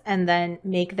things and then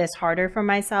make this harder for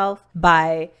myself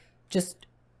by just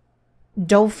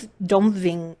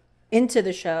diving into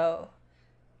the show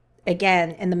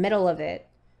again in the middle of it.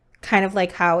 Kind of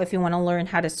like how if you want to learn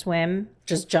how to swim,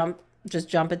 just jump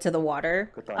into the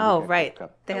water. Oh, right.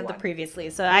 They have the previously.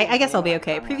 So I guess I'll be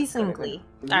okay. Previously in Glee.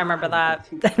 I remember that.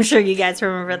 I'm sure you guys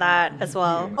remember that as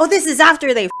well. Oh, this is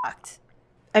after they fucked.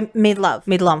 I made love.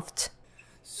 Made lumped.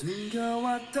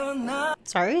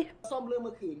 Sorry?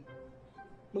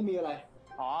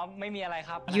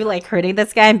 You like hurting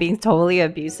this guy and being totally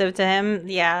abusive to him?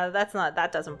 Yeah,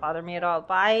 that doesn't bother me at all.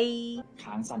 Bye.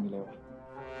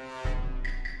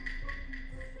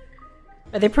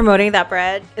 Are they promoting that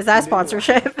bread? Is that a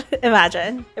sponsorship?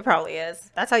 Imagine. It probably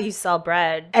is. That's how you sell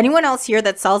bread. Anyone else here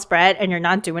that sells bread and you're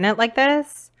not doing it like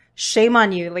this? Shame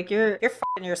on you. Like you're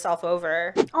fucking yourself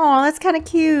over. Oh, that's kind of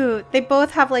cute. They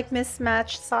both have like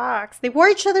mismatched socks. They wore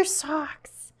each other's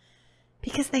socks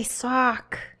because they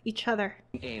sock each other.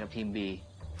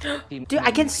 Dude,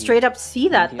 I can straight up see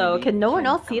that though. Can no one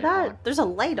else see that? There's a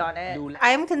light on it. I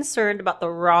am concerned about the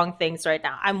wrong things right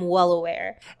now. I'm well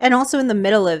aware. And also in the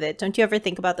middle of it, don't you ever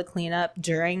think about the cleanup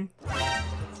during?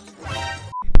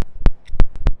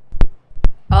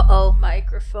 Uh-oh,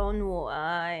 microphone,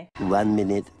 why? 1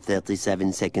 minute,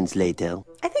 37 seconds later.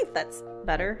 I think that's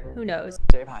better. Who knows?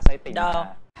 No.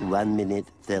 1 minute,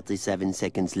 37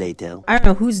 seconds later. I don't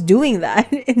know who's doing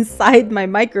that inside my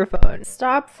microphone.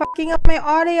 Stop fucking up my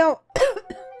audio.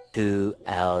 2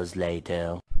 hours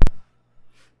later.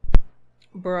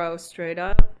 Bro, straight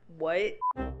up. What?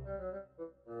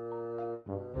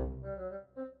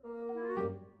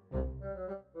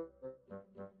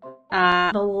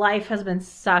 The life has been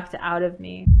sucked out of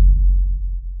me.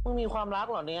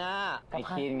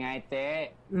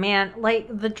 Man,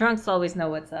 like, the drunks always know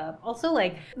what's up. Also,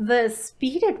 like, the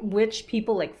speed at which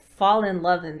people, like, fall in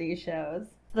love in these shows.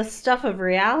 The stuff of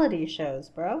reality shows,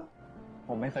 bro.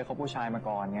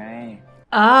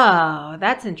 Oh,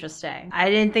 that's interesting. I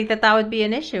didn't think that would be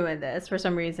an issue in this for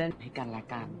some reason.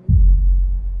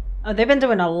 Oh, they've been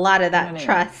doing a lot of that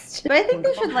trust. But I think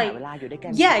they should like,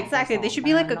 yeah, exactly. They should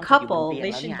be like a couple.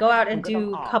 They should go out and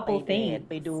do couple things.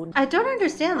 I don't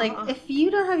understand. Like, if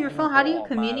you don't have your phone, how do you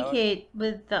communicate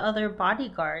with the other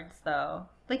bodyguards though?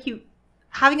 Like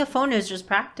having a phone is just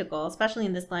practical, especially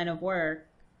in this line of work.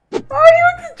 Oh, he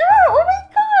wants to draw! Oh my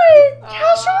god!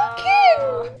 Casual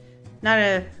Kinn! Not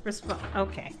a response.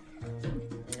 Okay.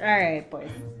 Alright,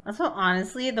 boys. Also,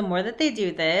 honestly, the more that they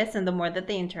do this and the more that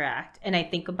they interact, and I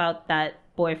think about that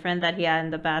boyfriend that he had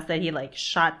in the past that he, like,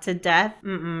 shot to death.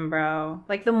 Bro.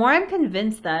 Like, the more I'm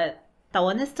convinced that that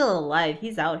one is still alive,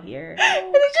 he's out here.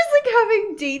 And they're just, like,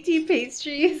 having dainty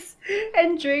pastries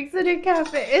and drinks in a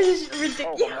cafe. It's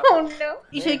ridiculous. Oh, no.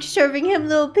 He's, like, serving him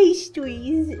little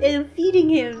pastries and feeding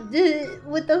him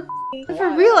with the for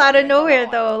real out of nowhere,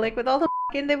 though. Like, with all the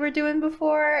they were doing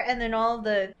before, and then all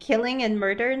the killing and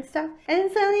murder and stuff,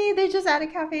 and suddenly they're just at a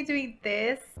cafe doing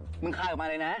this.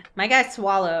 My guy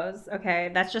swallows. Okay,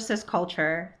 that's just his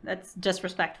culture. That's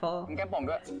disrespectful.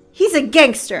 He's a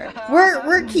gangster.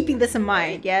 We're keeping this in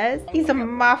mind. Yes, he's a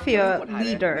mafia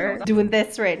leader doing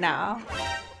this right now.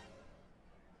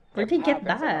 Where'd he get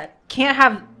that? Can't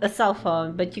have a cell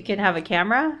phone, but you can have a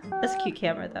camera. That's a cute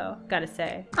camera, though. Gotta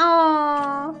say.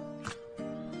 Aww.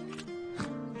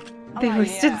 They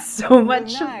wasted so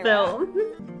much film.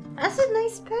 That's a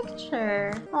nice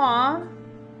picture. Aww.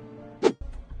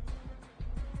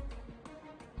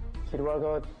 Is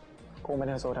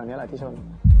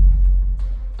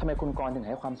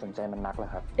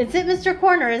it Mr.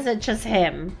 Korn or is it just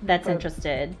him that's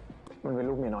interested?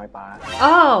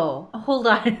 Oh, hold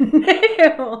on.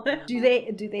 Do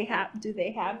they have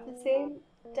the same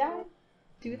dad?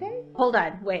 Do they? Hold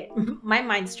on, wait. My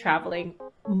mind's traveling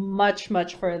much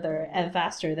further and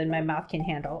faster than my mouth can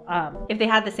handle. If they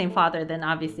had the same father, then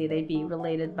obviously they'd be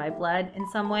related by blood in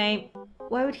some way.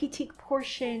 Why would he take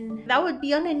portion? That would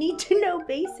be on a need-to-know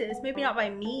basis. Maybe not by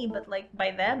me, but like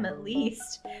by them at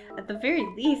least. At the very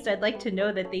least, I'd like to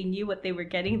know that they knew what they were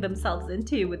getting themselves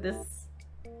into with this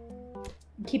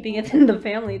keeping it in the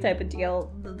family type of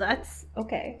deal. That's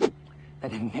okay.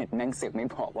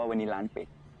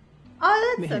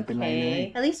 Oh, that's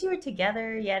okay. At least you were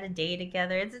together. You had a day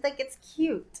together. It's like, it's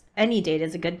cute. Any date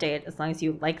is a good date as long as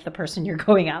you like the person you're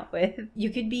going out with.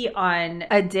 You could be on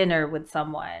a dinner with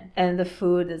someone and the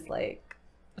food is like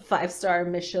 5-star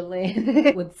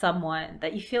Michelin with someone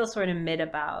that you feel sort of mid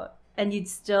about. And you'd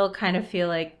still kind of feel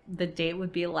like the date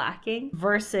would be lacking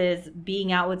versus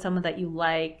being out with someone that you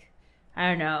like, I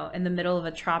don't know, in the middle of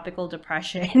a tropical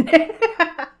depression.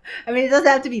 I mean, it doesn't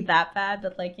have to be that bad,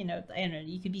 but like, you know, I don't know,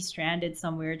 you could be stranded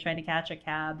somewhere trying to catch a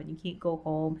cab and you can't go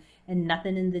home and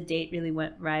nothing in the date really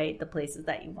went right. The places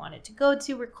that you wanted to go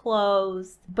to were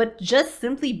closed. But just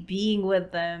simply being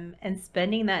with them and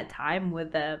spending that time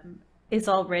with them is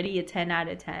already a 10 out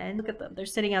of 10. Look at them. They're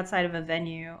sitting outside of a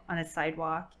venue on a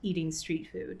sidewalk eating street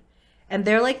food. And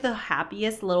they're like the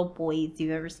happiest little boys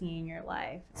you've ever seen in your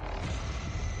life.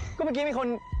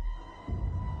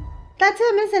 That's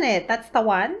him, isn't it? That's the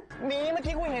one?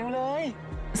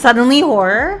 Suddenly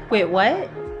horror? Wait, what?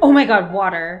 Oh my god,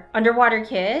 water. Underwater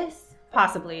kiss?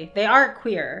 Possibly. They are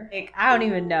queer. Like, I don't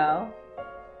even know.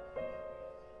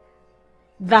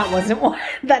 That wasn't one.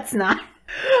 That's not.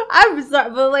 I'm sorry,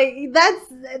 but like,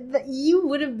 you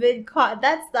would have been caught.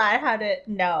 That's not how to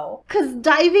know. Because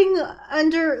diving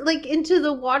under, like, into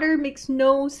the water makes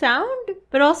no sound.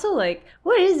 But also, like,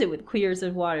 what is it with queers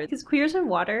and water? Because queers and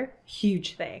water,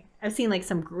 huge thing. I've seen, like,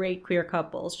 some great queer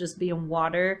couples just be in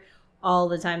water all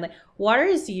the time. Like, water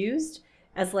is used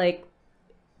as, like,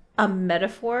 a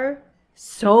metaphor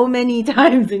so many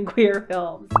times in queer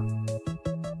films.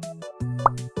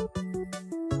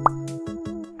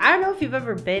 I don't know if you've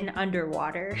ever been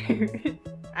underwater.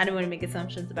 I don't want to make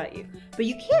assumptions about you, but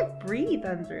you can't breathe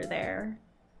under there.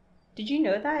 Did you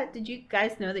know that? Did you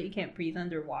guys know that you can't breathe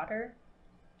underwater?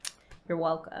 You're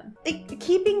welcome. Like,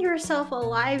 keeping yourself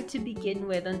alive to begin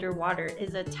with underwater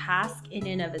is a task in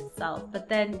and of itself, but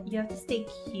then you have to stay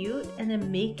cute and then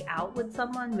make out with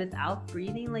someone without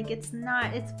breathing. Like, it's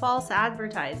false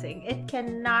advertising. It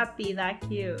cannot be that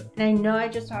cute. And I know I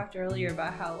just talked earlier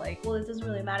about how, like, well, it doesn't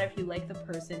really matter if you like the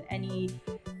person. Any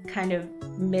kind of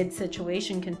mid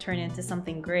situation can turn into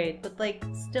something great, but like,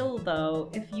 still though,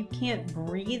 if you can't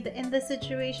breathe in the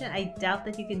situation, I doubt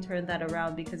that you can turn that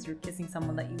around because you're kissing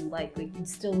someone that you like. Like, you'd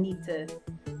still need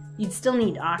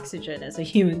oxygen as a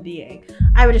human being,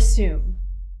 I would assume.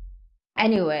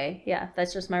 Anyway, yeah,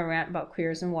 that's just my rant about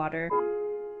queers and water.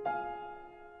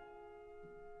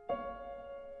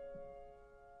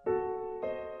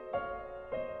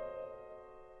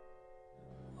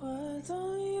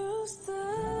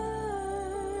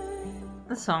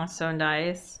 The song's so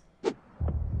nice.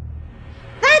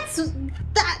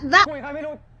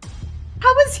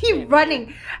 How was he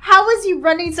running? How was he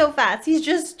running so fast? He's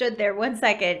just stood there 1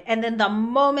 second, and then the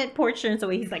moment Porsche turns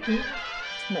away, he's like,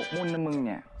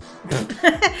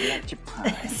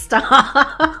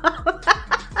 stop.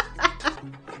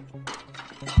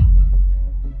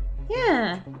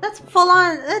 Yeah, that's full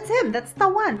on. That's him. That's the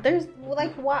one. There's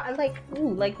like, why, like,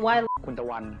 ooh, like, why?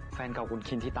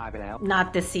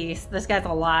 Not deceased. This guy's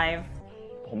alive.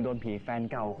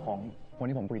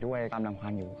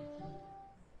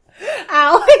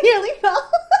 Ow, I nearly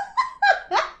fell.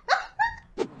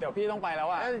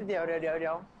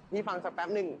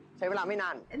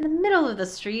 In the middle of the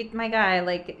street, my guy,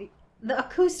 like, the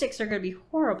acoustics are gonna be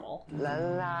horrible.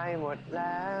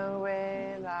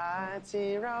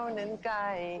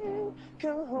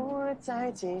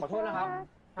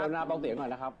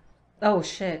 Oh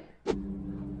shit. Is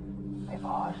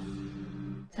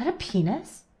that a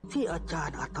penis? His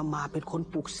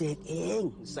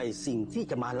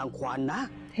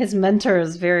mentor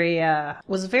is very,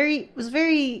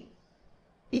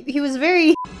 he was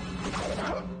very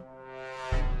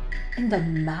in the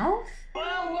mouth?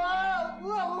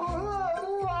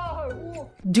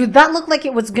 Dude, that looked like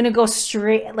it was gonna go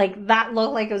straight, like, that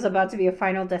looked like it was about to be a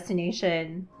final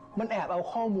destination.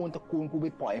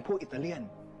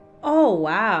 Oh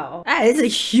wow, that is a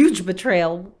huge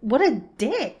betrayal. What a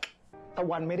dick.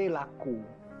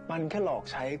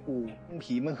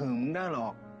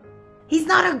 He's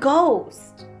not a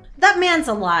ghost. That man's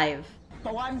alive.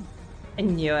 I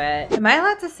knew it. Am I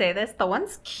allowed to say this? The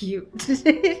one's cute.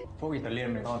 Okay,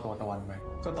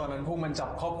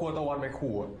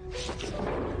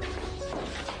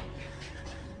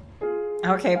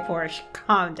 Porsche,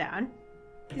 calm down.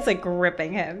 He's like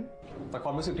gripping him.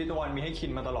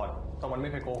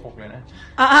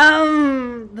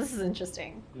 This is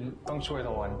interesting.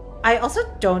 I also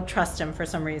don't trust him for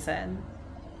some reason.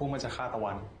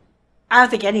 I don't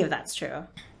think any of that's true.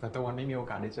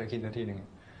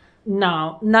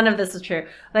 No, none of this is true.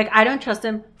 Like, I don't trust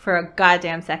him for a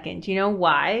goddamn second. Do you know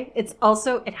why? It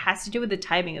has to do with the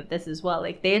timing of this as well.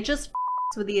 Like, they had just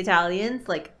with the Italians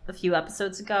like a few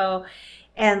episodes ago,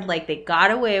 and like they got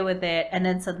away with it, and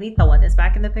then suddenly Tawan is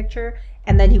back in the picture,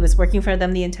 and then he was working for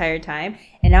them the entire time,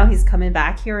 and now he's coming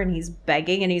back here and he's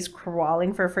begging and he's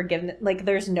crawling for forgiveness. Like,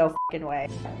 there's no fucking way.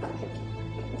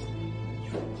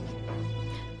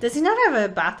 Does he not have a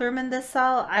bathroom in this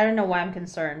cell? I don't know why I'm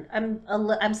concerned.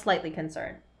 I'm slightly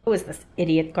concerned. Who is this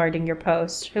idiot guarding your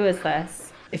post? Who is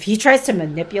this? If he tries to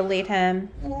manipulate him...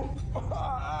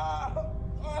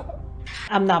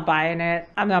 I'm not buying it.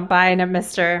 I'm not buying it,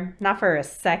 mister. Not for a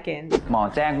second. หมอ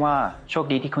แจ้งว่าโชค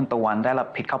ดีที่คุณตะวันได้รับ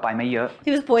พิษเข้าไปไม่เยอะ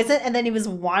He was poisoned and then he was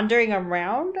wandering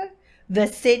around the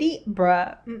city? Bruh.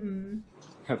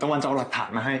 ตะวันจะเอาหลักฐาน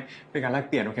มาให้เป็นการแลก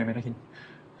เปลี่ยนโอเคไหมนะคิน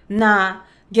Nah.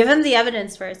 Give him the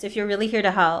evidence first if you're really here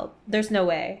to help. There's no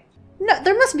way. No,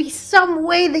 there must be some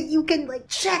way that you can like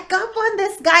check up on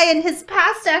this guy and his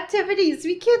past activities.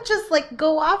 We can't just like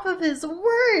go off of his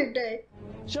word.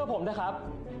 เชื่อผมนะครับ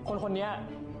คนนี้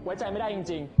ไว้ใจไม่ได้จ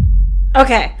ริง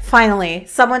Okay, finally,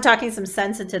 someone talking some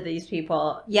sense into these people.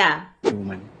 Yeah. ดู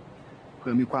มันเผื่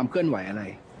อมีความเคลื่อนไหวอะไร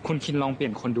คุณคินลองเปลี่ย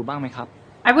นคนดูบ้างไหมครับ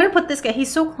I wouldn't put this guy,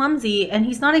 he's so clumsy and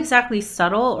he's not exactly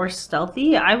subtle or stealthy.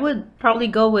 I would probably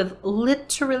go with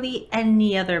literally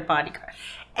any other bodyguard.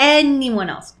 Anyone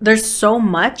else. There's so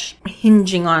much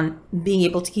hinging on being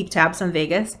able to keep tabs on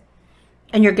Vegas.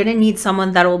 And you're gonna need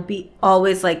someone that will be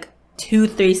always like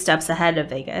 2-3 steps ahead of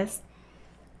Vegas.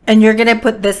 And you're gonna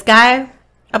put this guy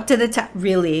up to the top.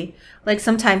 Really? Like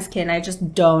sometimes, Kinn, I just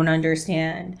don't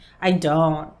understand. I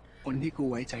don't. คนที่กู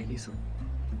ไว้ใจที่สุด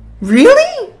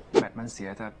Really? แบตมันเสีย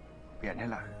จะเปลี่ยนให้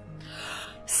ล่ะ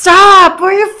Stop! Why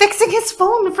are you fixing his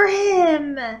phone for him?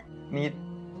 นี่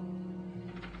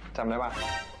จำได้ปะ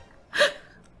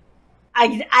I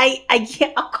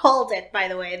can't. I called it, by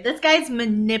the way. This guy's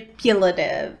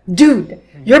manipulative. Dude,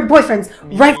 your boyfriend's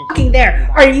right fucking there.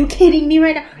 Are you kidding me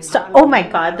right now? Stop. Oh my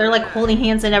god, they're like holding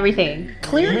hands and everything.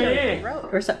 Clearly.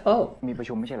 Or so, oh. มีประ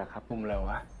ชุมไม่ใช่เหรอครับมุมเลย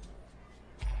วะ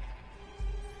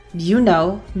You know,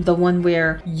 the one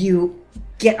where you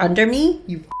get under me,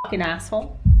 you fucking asshole.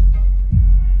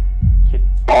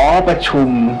 อ๋อประชุม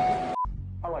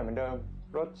อร่อยเหมือนเดิม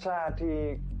รสชาติที่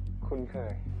คุ้นเค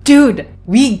ย Dude,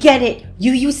 we get it.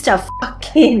 You used to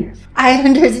fucking. I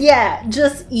understand. Yeah,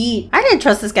 just eat. I didn't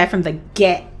trust this guy from the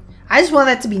get. I just want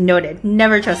that to be noted.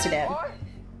 Never trusted him.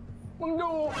 มึงดู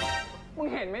มึง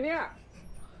เห็นไหมเนี่ย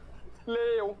เล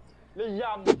วเลยย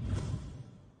ำ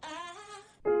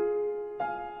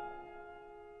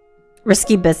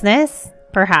Risky business?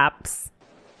 Perhaps.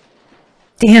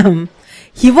 Damn.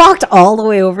 He walked all the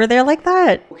way over there like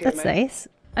that? That's nice.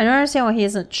 I don't understand why he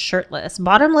isn't shirtless.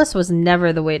 Bottomless was never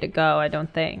the way to go, I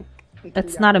don't think.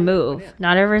 That's not a move.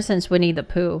 Not ever since Winnie the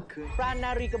Pooh. ปราณน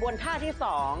ารีกระบวนท่าที่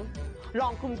2ลอ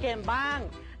งคุมเกมบ้าง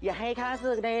อย่าให้ข้า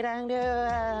ศึกได้ดังเด้อ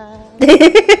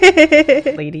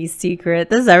Lady's secret.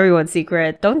 This is everyone's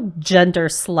secret. Don't gender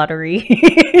sluttery.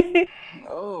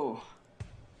 Oh.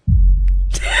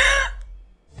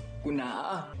 กูหนา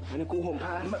แล้วกูห่ม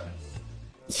ผ้า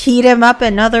Heat him up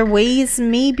in other ways,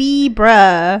 maybe?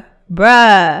 Bruh.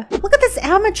 Bruh. Look at this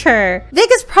amateur.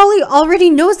 Vegas probably already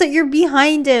knows that you're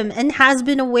behind him and has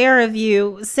been aware of you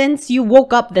since you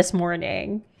woke up this morning.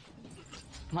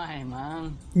 ไม่มั้ง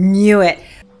Knew it.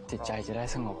 จิตใจจะได้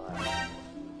สงบ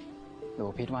ดู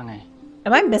พิษว่าไง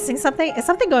Am I missing something? Is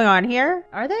something going on here?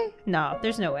 Are they? No,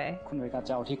 there's no way. คุณเวกัสจ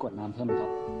ะเอาที่กดน้ำเพิ่มครับ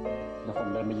เดี๋ยวผม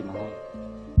เดินไปหยิบมาให้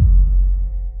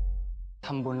ท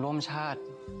ำบุญร่วมชาติ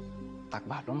ตัก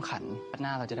บาตรร่วมขันหน้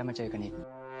าเราจะได้มาเจอกันอีก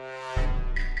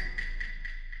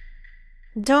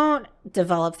Don't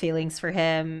develop feelings for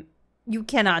him. You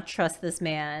cannot trust this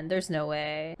man. There's no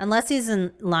way. Unless he's in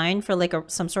line for like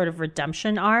some sort of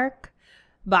redemption arc.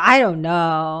 But I don't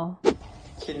know.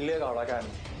 คินเลือกเอาแล้วกัน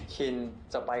คิน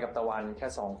จะไปกับตะวันแค่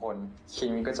2 คน คิ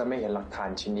นก็จะไม่เห็นหลักฐาน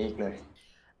ชิ้นนี้อีกเลย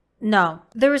No,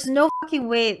 there is no fucking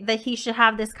way that he should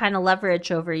have this kind of leverage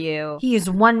over you. He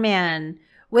is one man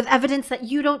with evidence that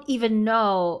you don't even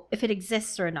know if it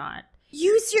exists or not.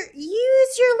 Use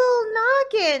your little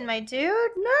noggin, my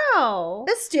dude. No.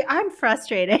 I'm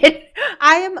frustrated.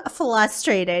 I am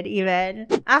frustrated even.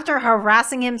 After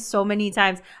harassing him so many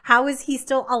times, how is he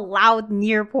still allowed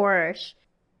near Porsche?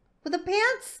 With the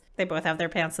pants? They both have their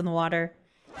pants in the water.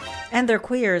 And they're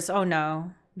queers. Oh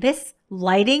no. This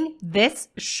lighting, this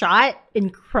shot,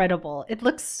 incredible. It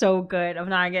looks so good. I'm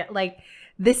not gonna like,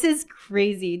 this is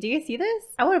crazy. Do you see this?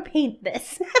 I want to paint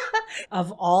this.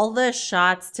 Of all the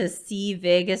shots to see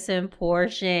Vegas and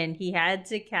Porsche, he had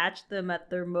to catch them at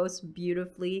their most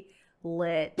beautifully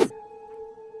lit.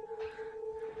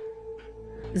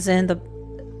 Is it in the,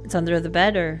 it's under the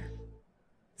bed or?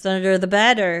 It's under the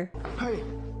bed or? เฮ้ย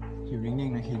อยู่นิ่ง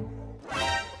ๆนะคิน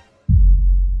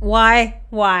Why?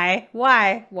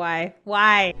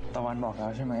 ตะวันบอกแล้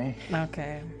วใช่ไหม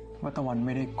Okay. ว่าตะวันไ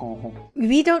ม่ได้โกหก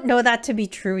We don't know that to be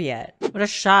true yet. What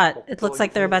a shot. It looks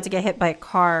like they're about to get hit by a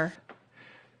car.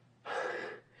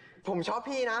 ผมชอบ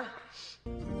พี่นะ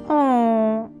Oh,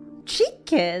 cheek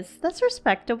kiss. That's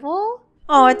respectable.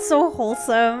 Oh, it's so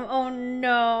wholesome. Oh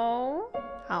no.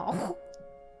 Oh.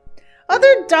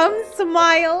 Other dumb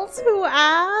smiles. Who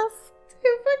asked? Who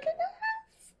fucking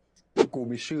asked? กู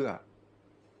ไม่เชื่อ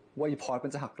ว่าอีพอร์ตมั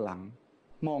นจะหักหลัง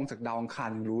มองจากดาวอังคาร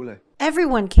ยังรู้เลย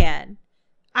Everyone can.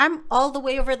 I'm all the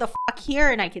way over the fuck here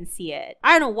and I can see it. I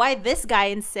don't know why this guy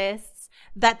insists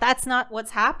that that's not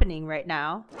what's happening right now.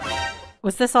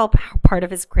 Was this all part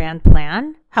of his grand plan?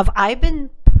 Have I been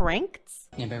pranked?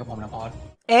 อย่าไปกับผมนะพอด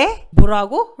Eh?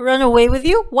 Burago? Run away with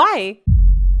you? Why?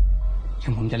 ถึ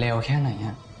งผมจะเลวแค่ไหนอ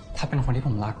ะถ้าเป็นคนที่ผ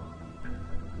มรัก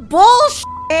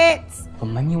Bullshit! ผม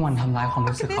ไม่มีวันทำร้ายความ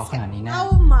รู้สึกเขาขนาดนี้แน่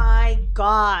Oh my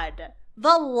god.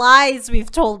 The lies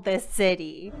we've told this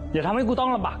city. อย่าทำให้กูต้อง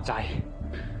ลำบากใจ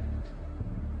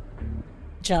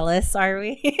Jealous, are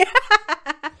we?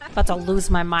 About to lose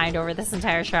my mind over this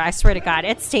entire show. I swear to God,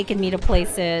 it's taken me to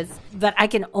places that I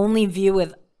can only view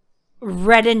with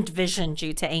reddened vision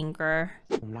due to anger.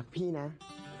 ผมรักพี่นะ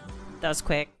That was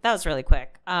quick. That was really quick.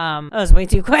 That was way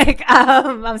too quick.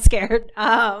 I'm scared.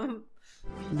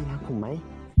 พี่รักผมไหม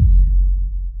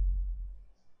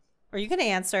Are you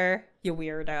gonna answer, you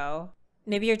weirdo?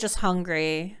 Maybe you're just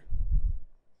hungry.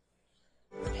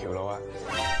 หิวแล้วอะ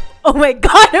Oh my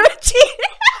god, I'm a cheater!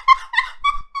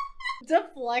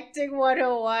 Deflecting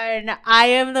 101. I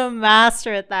am the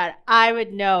master at that. I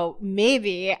would know.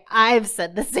 Maybe I've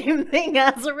said the same thing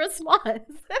as a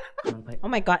response. Oh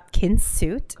my god, Kinn's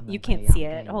suit? You can't see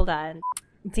it. Hold on.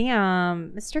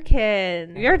 Damn, Mr.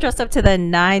 Kinn. You're dressed up to the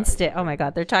 9th state. Oh my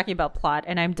god, they're talking about plot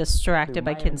and I'm distracted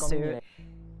by Kinn's suit.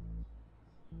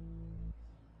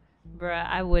 Bruh,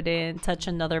 I wouldn't touch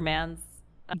another man's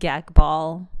gag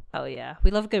ball. Oh yeah,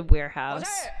 we love a good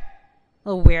warehouse. A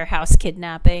little warehouse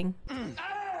kidnapping.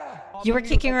 You were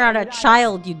kicking around a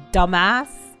child, you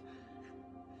dumbass.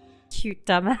 Cute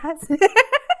dumbass.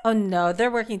 Oh no,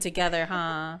 they're working together,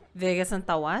 huh? Vegas and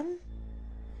Tawan?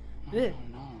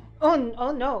 Oh no.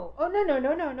 Oh no. Oh no no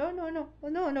no no no no no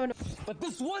no no no. But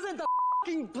this wasn't the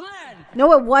fucking plan.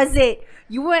 No, it wasn't.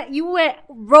 You went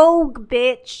rogue,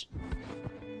 bitch.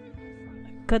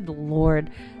 Good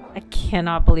lord. I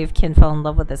cannot believe Kinn fell in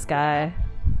love with this guy.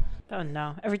 Oh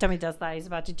no. Every time he does that, he's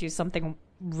about to do something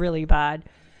really bad.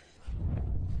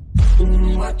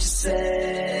 What you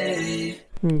say?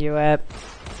 Knew it.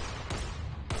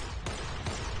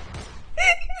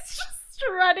 He's just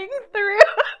running through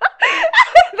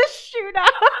the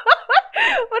shootout.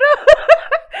 What a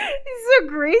he's so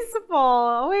graceful.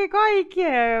 Oh my god,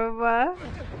 Kim.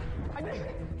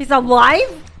 He's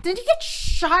alive? Did he get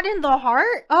shot in the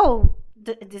heart? Oh,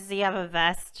 does he have a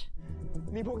vest?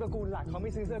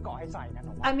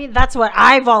 I mean, that's what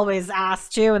I've always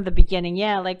asked too in the beginning.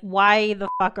 Yeah, like why the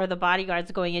fuck are the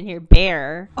bodyguards going in here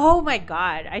bare? Oh my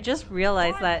god, I just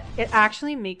realized that it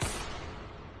actually makes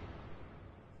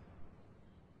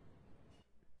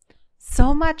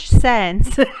so much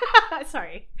sense.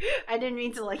 Sorry, I didn't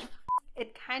mean to like.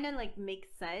 It kind of like makes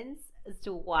sense as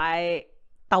to why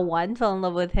Tawan fell in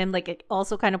love with him. Like it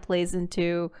also kind of plays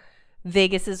into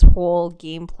Vegas's whole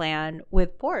game plan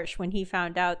with Porsche when he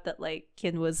found out that like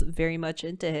Kinn was very much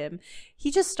into him.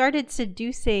 He just started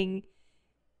seducing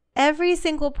every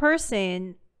single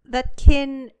person that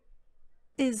Kinn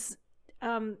is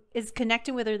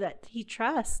connecting with or that he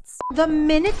trusts. The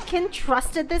minute Kinn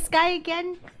trusted this guy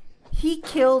again, he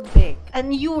killed Big.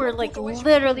 And you were like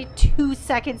literally 2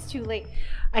 seconds too late.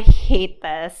 I hate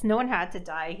this. No one had to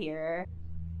die here.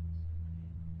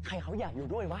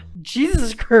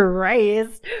 Jesus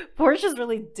Christ. Porsche's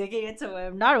really digging into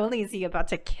him. Not only is he about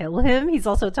to kill him, he's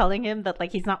also telling him that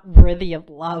like he's not worthy of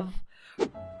love.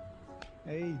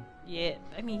 Hey. Yeah,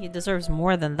 I mean he deserves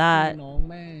more than that.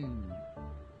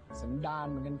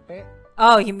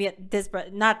 Oh, you mean this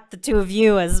not the two of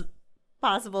you as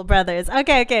possible brothers.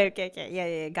 Okay.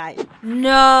 Yeah, got it.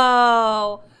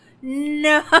 No.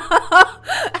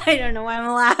 I don't know why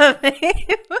I'm laughing.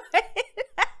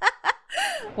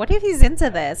 What if he's into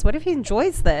this? What if he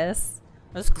enjoys this?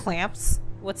 Those clamps?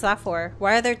 What's that for?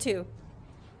 Why are there two?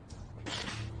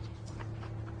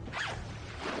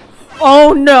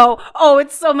 Oh no! Oh,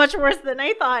 it's so much worse than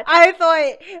I thought. I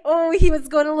thought, oh, he was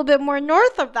going a little bit more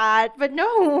north of that. But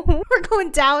no, we're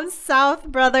going down south,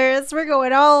 brothers. We're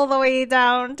going all the way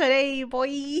down today,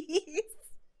 boys.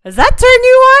 Does that turn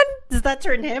you on? Does that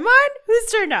turn him on?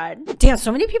 Who's turned on? Damn,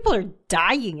 so many people are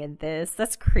dying in this.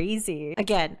 That's crazy.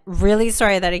 Again, really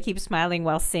sorry that I keep smiling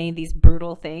while saying these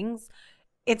brutal things.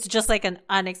 It's just like an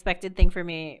unexpected thing for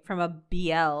me from a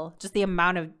BL. Just the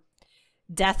amount of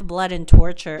death, blood, and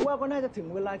torture.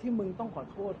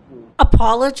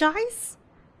 Apologize?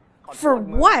 For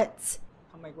what?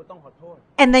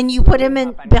 And then you put him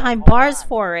in behind bars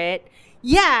for it.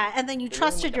 Yeah, and then you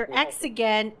trusted your ex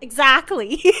again.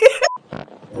 Exactly.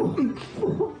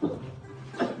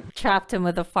 trapped him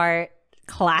with a fart.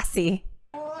 Classy.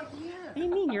 What do you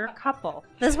mean? You're a couple.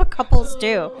 This is what couples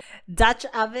do. Dutch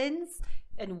ovens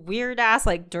and weird ass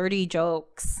like dirty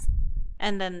jokes.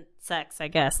 And then sex, I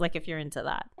guess, like if you're into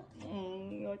that.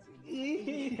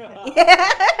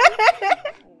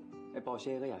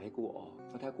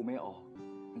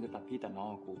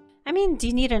 I mean, do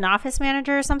you need an office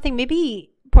manager or something?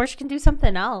 Maybe Porsche can do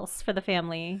something else for the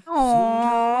family.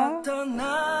 Aww.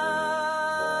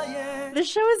 This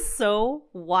show is so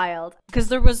wild because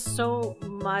there was so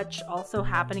much also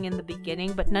happening in the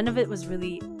beginning, but none of it was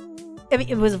really, I mean,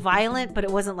 it was violent, but it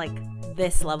wasn't like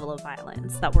this level of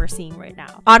violence that we're seeing right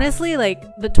now. Honestly, like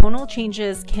the tonal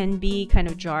changes can be kind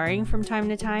of jarring from time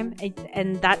to time,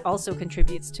 and that also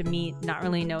contributes to me not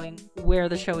really knowing where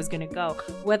the show is going to go.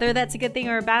 Whether that's a good thing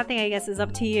or a bad thing, I guess, is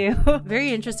up to you.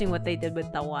 Very interesting what they did with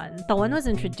Tawan. Tawan was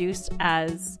introduced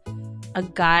as a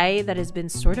guy that has been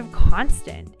sort of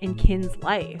constant in Kinn's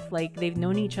life. Like they've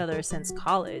known each other since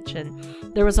college, and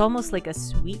there was almost like a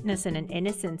sweetness and an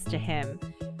innocence to him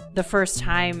the first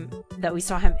time that we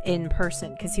saw him in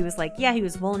person, because he was like, yeah, he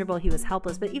was vulnerable, he was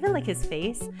helpless, but even like his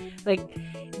face, like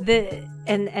the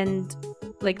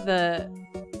like the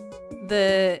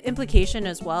implication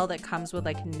as well that comes with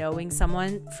like knowing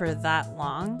someone for that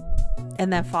long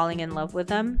and then falling in love with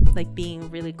them, like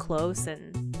being really close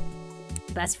and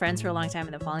best friends for a long time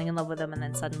and then falling in love with them, and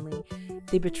then suddenly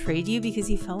they betrayed you because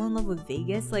you fell in love with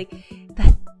Vegas. Like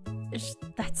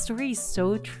that story is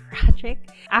so tragic.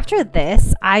 After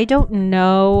this, I don't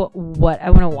know what I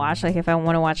want to watch. Like if I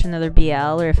want to watch another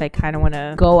BL, or if I kind of want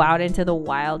to go out into the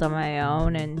wild on my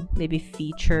own and maybe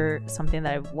feature something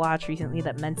that I've watched recently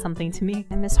that meant something to me.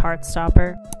 I miss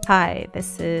Heartstopper. Hi,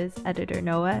 this is editor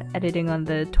Noah, editing on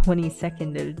the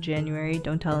 22nd of January.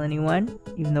 Don't tell anyone,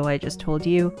 even though I just told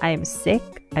you. I am sick.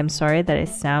 I'm sorry that I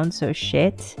sound so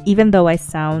shit. Even though I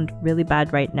sound really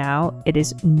bad right now, it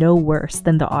is no worse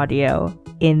than the audio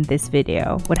in this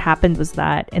video. What happened was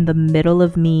that in the middle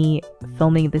of me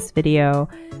filming this video,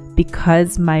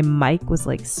 because my mic was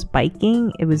like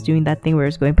spiking, it was doing that thing where it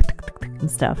was going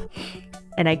and stuff,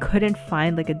 and I couldn't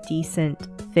find like a decent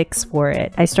fix for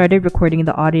it. I started recording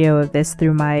the audio of this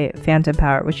through my Phantom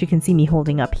Power, which you can see me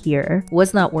holding up here.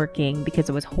 Was not working because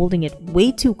I was holding it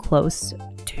way too close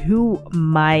to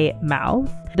my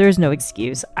mouth. There's no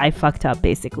excuse. I fucked up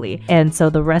basically. And so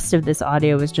the rest of this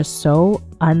audio is just so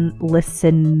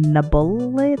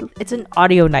unlistenable. It's an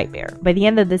audio nightmare. By the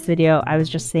end of this video, I was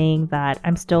just saying that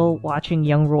I'm still watching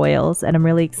Young Royals and I'm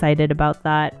really excited about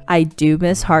that. I do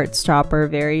miss Heartstopper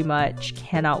very much.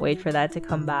 Cannot wait for that to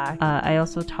come back. I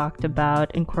also talked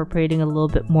about incorporating a little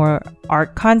bit more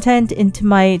art content into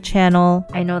my channel.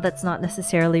 I know that's not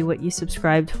necessarily what you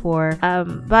subscribed for,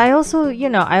 but I also, you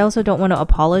know, I also don't want to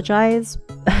apologize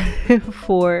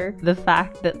for the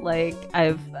fact that like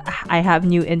I have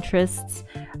new interests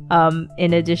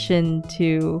in addition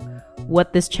to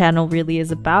what this channel really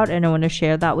is about, and I want to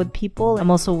share that with people. I'm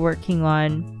also working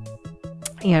on,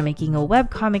 you know, making a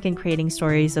webcomic and creating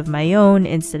stories of my own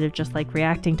instead of just like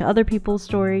reacting to other people's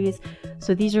stories.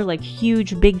 So these are like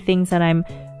huge big things that I'm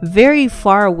very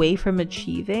far away from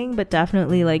achieving, but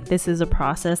definitely like this is a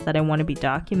process that I want to be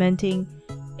documenting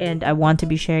and I want to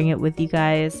be sharing it with you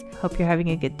guys. Hope you're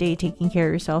having a good day, taking care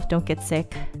of yourself. Don't get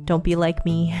sick. Don't be like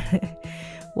me.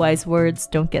 Wise words,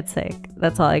 don't get sick.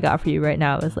 That's all I got for you right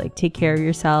now, is like take care of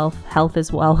yourself. Health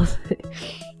is wealth.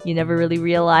 You never really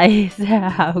realize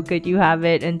how good you have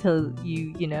it until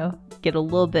you know, get a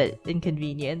little bit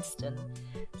inconvenienced. And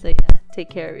so yeah,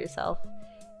 take care of yourself.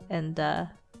 And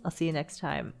I'll see you next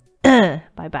time.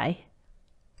 Bye-bye.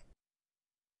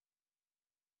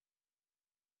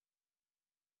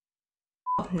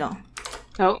 No.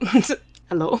 Oh,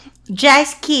 hello.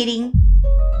 Just kidding.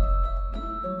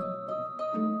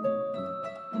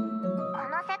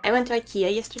 I went to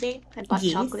IKEA yesterday. I bought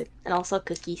chocolate and also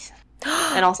cookies.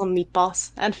 And also meatballs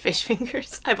and fish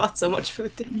fingers. I bought so much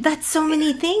food. That's so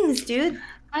many things, dude.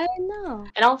 I know.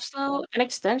 And also an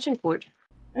extension cord.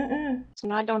 So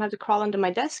now I don't have to crawl under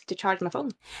my desk to charge my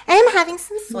phone. I am having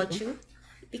some soju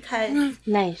because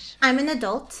nice. I'm an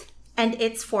adult and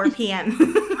it's 4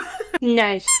 p.m.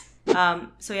 Nice.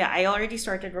 So yeah, I already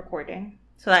started recording.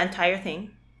 So that entire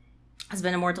thing has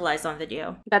been immortalized on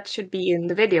video. That should be in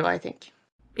the video, I think.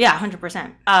 Yeah,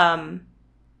 100%.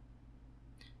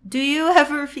 Do you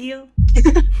ever feel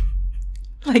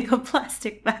like a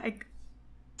plastic bag?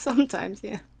 Sometimes,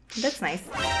 yeah. That's nice.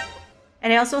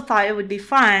 And I also thought it would be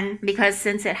fun because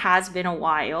since it has been a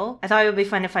while, I thought it would be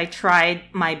fun if I tried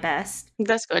my best.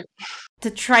 That's good.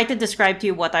 To try to describe to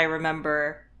you what I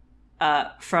remember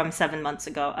from 7 months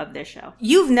ago of this show.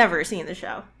 You've never seen the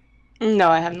show. No,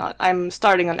 I have not. I'm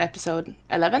starting on episode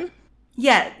 11.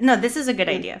 Yeah, no, this is a good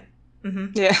idea.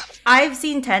 Yeah. I've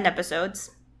seen 10 episodes.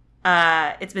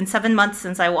 It's been 7 months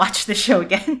since I watched the show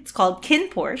again. It's called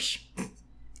KinnPorsche.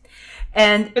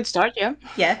 And good start, yeah.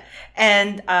 Yeah.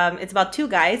 And it's about two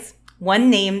guys. One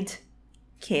named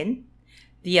Kinn,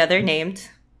 the other named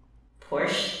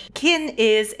Porsche. Kinn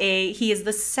is he is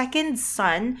the second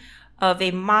son of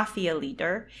a mafia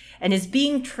leader and is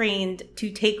being trained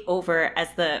to take over as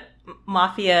the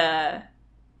mafia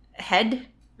head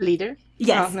leader.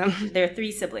 Yes, oh, no. There are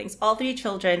 3 siblings. All 3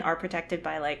 children are protected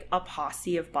by like a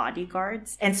posse of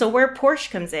bodyguards. And so where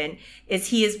Porsche comes in is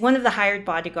he is one of the hired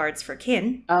bodyguards for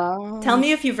Kinn. Oh. Tell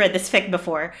me if you've read this fic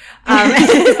before.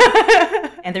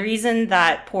 And the reason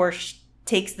that Porsche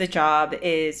takes the job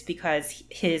is because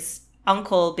his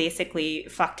uncle basically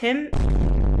fucked him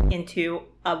into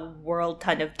a world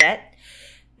ton of debt.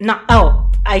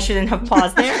 I shouldn't have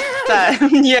paused there.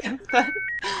 Yeah.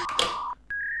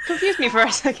 Confused me for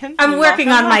a second. I'm working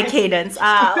on my cadence.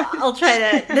 I'll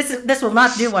try to. This will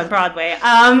not do on Broadway.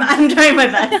 I'm trying my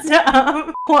best.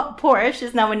 Porsche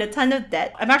is now in a ton of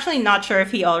debt. I'm actually not sure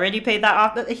if he already paid that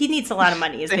off. But he needs a lot of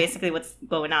money. Is basically what's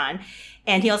going on.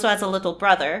 And he also has a little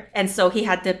brother, and so he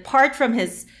had to part from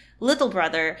his little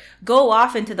brother, go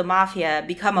off into the mafia,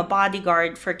 become a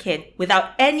bodyguard for Kinn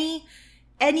without any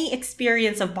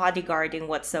experience of bodyguarding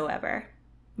whatsoever.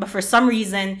 But for some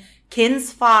reason,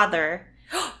 Kinn's father.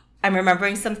 I'm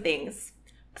remembering some things.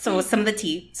 So some of the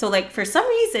tea. So like for some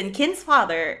reason, Kinn's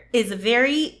father is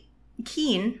very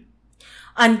keen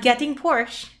on getting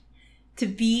Porsche to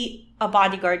be a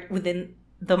bodyguard within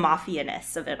the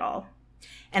mafia-ness of it all.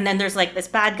 And then there's like this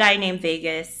bad guy named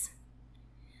Vegas.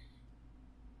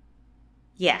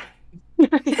 Yeah.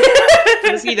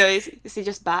 Is he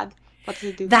just bad? What does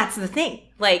he do? That's the thing.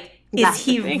 Like, is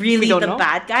he really the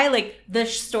bad guy? Like, the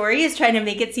story is trying to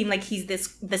make it seem like he's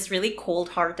this really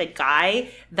cold-hearted guy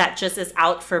that just is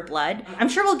out for blood. I'm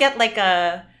sure we'll get like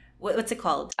a what's it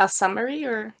called? A summary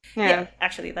or yeah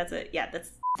actually that's it. Yeah,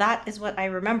 that is what I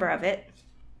remember of it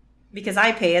because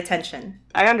I pay attention.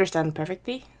 I understand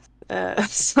perfectly.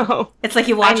 So it's like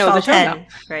you watched all 10,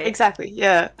 right? Exactly.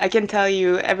 Yeah, I can tell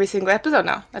you every single episode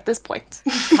now at this point.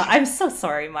 I'm so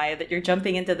sorry, Maya, that you're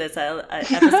jumping into this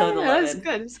episode 11. It's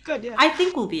good. It's good. Yeah. I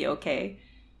think we'll be okay.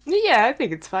 Yeah, I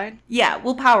think it's fine. Yeah,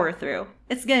 we'll power through.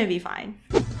 It's gonna be fine.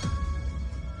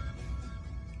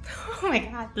 Oh my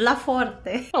god, La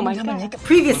Forte. Oh my god.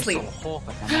 Previously. Oh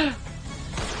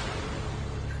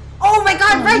my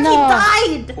god, right,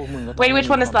 he died! Wait, which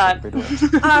one is that?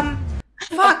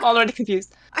 Fuck. I'm already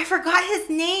confused. I forgot his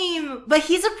name, but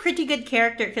he's a pretty good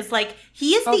character because, like,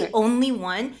 he is the only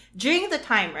one during the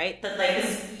time, right? That, like,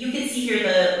 you can see here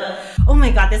the oh my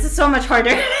god, this is so much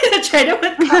harder to try to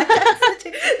put context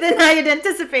than I had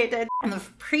anticipated. In the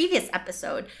previous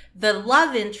episode, the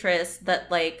love interest that,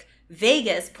 like,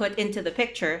 Vegas put into the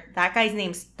picture, that guy's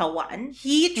name's Tawan.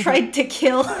 He tried to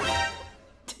kill...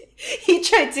 He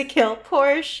tried to kill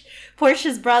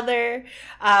Porsche's brother.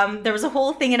 There was a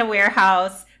whole thing in a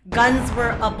warehouse. Guns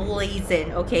were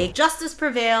ablazing, okay? Justice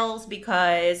prevails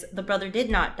because the brother did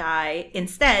not die.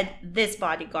 Instead, this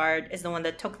bodyguard is the one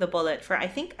that took the bullet for, I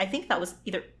think that was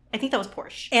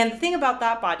Porsche. And the thing about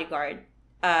that bodyguard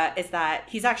is that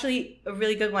he's actually a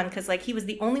really good one because, like, he was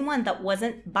the only one that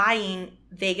wasn't buying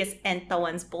Vegas and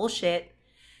Tawan's bullshit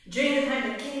during the time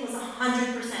that Kinn was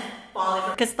 100% falling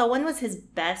for, because Tawan was his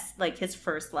best, like, his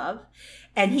first love,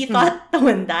 and he thought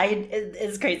Tawan died.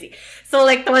 Is crazy. So,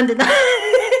 like, Tawan did not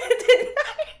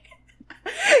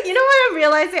You know what I'm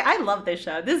realizing? I love this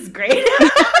show. This is great.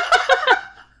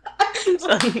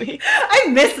 Suddenly. I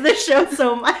miss this show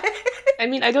so much. I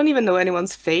mean, I don't even know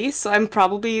anyone's face, so I'm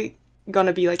probably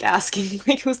gonna be like asking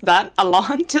like who's that a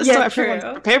lot just so everyone's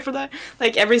prepared for that.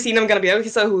 Like every scene I'm gonna be like, okay,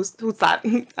 so who's that?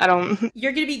 I don't.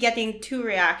 You're gonna be getting 2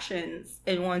 reactions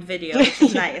in one video, which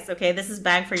is nice. Okay, this is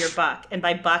bang for your buck, and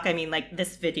by buck I mean like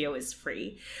this video is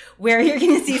free, where you're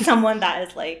gonna see someone that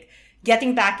is like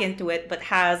getting back into it but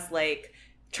has like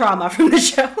trauma from the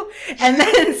show, and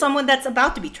then someone that's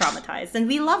about to be traumatized, and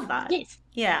we love that. Yes.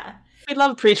 Yeah. We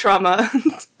love pre-trauma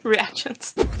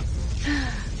reactions.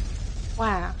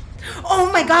 Wow.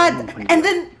 Oh my god! And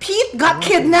then Pete got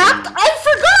kidnapped? I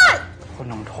forgot!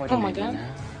 Oh my god.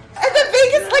 And then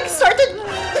Vegas like started...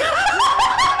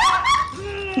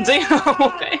 Damn,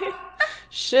 okay.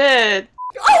 Shit.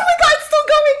 Oh my god, it's still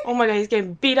going! Oh my god, he's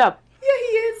getting beat up. Yeah, he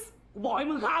is.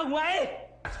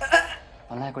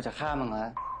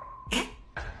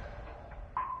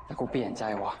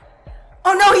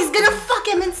 Oh no, he's gonna fuck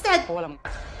him instead!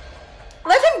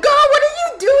 Let him go! What are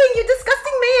you doing, you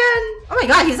disgusting man? Oh my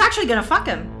god, he's actually gonna fuck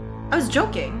him. I was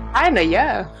joking. Kinda,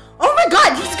 yeah. Oh my god,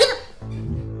 he's gonna...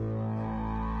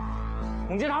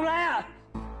 มึงจะทำอะไรอ่ะ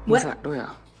What?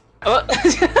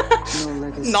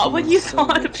 Not what you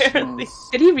thought, apparently.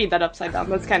 Did he read that upside down?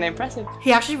 That's kind of impressive. He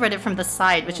actually read it from the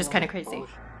side, which is kind of crazy.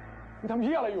 มึงทำเ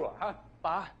หี้ยอะไรอยู่อ่ะฮะ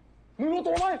ป๋ามึงรู้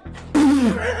ตัวไหม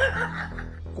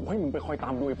กูให้มึงไปคอยตา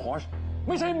มดูไอ้พอร์ชไ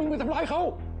ม่ใช่มึงไปทำร้ายเขา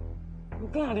มึง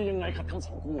กล้าได้ยังไงขัดคำ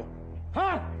สั่งกูฮะ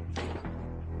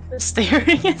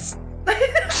Staring is...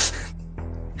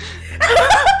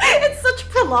 It's such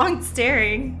prolonged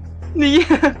staring.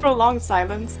 Yeah, prolonged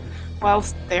silence while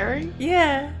staring.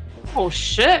 Yeah. Oh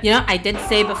shit. You know, I did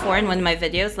say before in one of my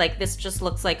videos, like, this just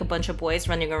looks like a bunch of boys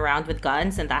running around with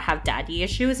guns and that have daddy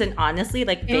issues. And honestly,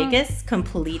 like, Vegas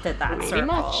completed that Pretty circle.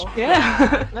 much.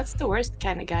 Yeah. That's the worst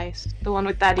kind of guys. The one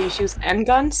with daddy issues and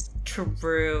guns.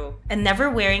 True. And never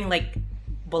wearing, like,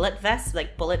 bullet vests, like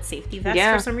bullet safety vests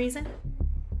for some reason.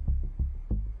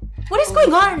 What is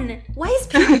going on? Why is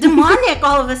people demonic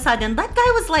all of a sudden? That guy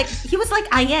was like, he was like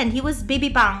Ayen. He was Baby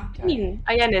Bang. I mean,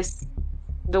 Ayen is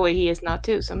the way he is now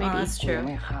too, so maybe. Oh, that's true. ไ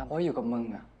ม่ฆ่าเพราะอยู่กับมึง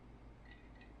อะ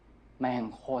แม่ง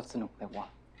โคตรสนุกเลยว่ะ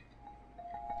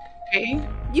Okay.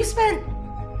 You spent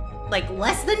like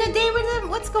less than a day with him?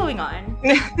 What's going on?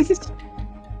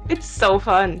 It's so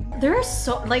fun. There are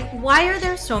so, like, why are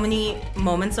there so many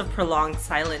moments of prolonged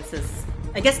silences?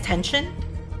 I guess tension?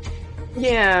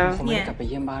 Yeah. ผมไม่ได้กลับไป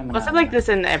เยี่ยมบ้านมัน Was it like this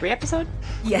in every episode?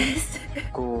 Yes.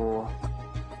 กู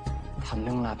ทำเ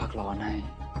รื่องลาพักร้อนให้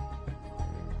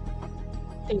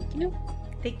Thank you.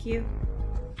 Thank you.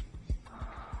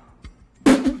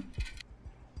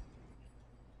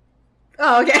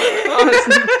 Oh, okay.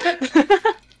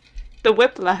 The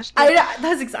whiplash.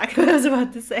 That's exactly what I was about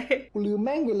to say. กูลืมแ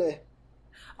ม่งไปเลย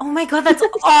Oh my god, that's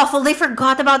awful. They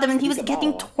forgot about him and he was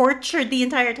getting tortured the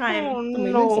entire time. Oh ทำไม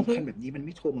เรื่อง no. สำคัญแบบนี้มันไ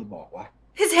ม่โทรมาบอกวะ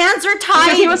His hands are Because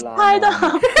tied. he was tied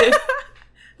up.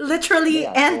 Literally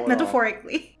and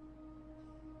metaphorically.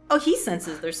 Oh, he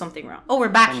senses there's something wrong. Oh,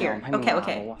 we're back here. Okay,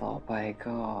 okay. ต่อไป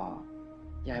ก็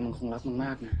ยายมึงคงรักมึงม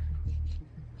ากนะ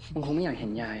มึงคงไม่อยากเห็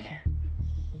นยาย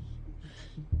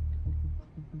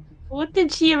What did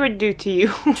she ever do to you?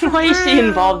 Why is she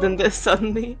involved in this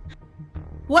suddenly?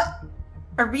 What?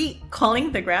 Are we calling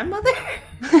the grandmother?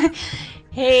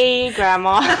 Hey,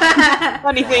 Grandma.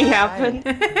 Funny thing happened.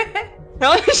 No,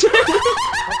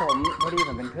 เพราะผมพอดีผ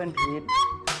มเป็นเพื่อนพีท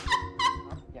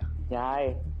ยาย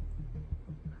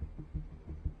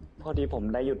พอดีผม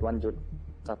ได้หยุดวันหยุด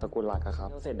จากตระกูลหลักอะครับ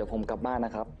เสร็จเดี๋ยวผมกลับบ้านน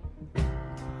ะครับ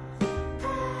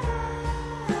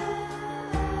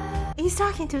He's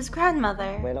talking to his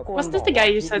grandmother. Was this the guy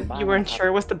you said you weren't sure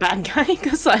was the bad guy?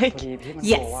 Because like...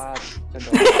 Yes.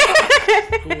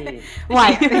 Why?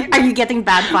 Are you getting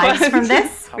bad vibes from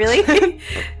this? Really?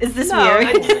 Is this weird?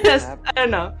 I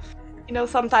don't know. You know,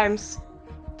 sometimes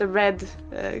the red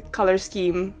color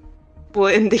scheme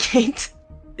will indicate...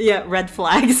 Yeah, red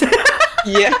flags.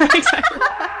 Yeah, exactly.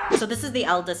 So this is the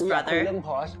eldest brother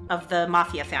of the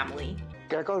mafia family.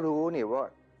 แกก็รู้นี่ว่า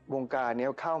วงการนี้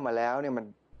เข้ามาแล้วเนี่ยมัน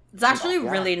It's actually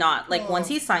really not. Like, once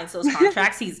he signs those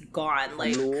contracts, he's gone.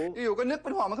 Like, อยู่ก็นึกเป็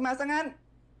นหัวมันขึ้นมาซะงั้น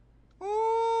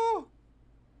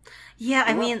yeah,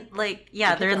 I mean, like,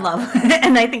 yeah, they're in love.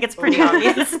 And I think it's pretty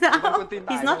obvious now.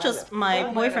 He's not just my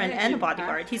boyfriend and a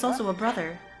bodyguard. He's also a brother.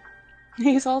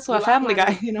 He's also a family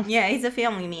guy, you know. Yeah, he's a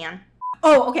family man.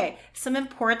 Oh, okay. Some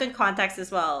important context as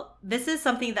well. This is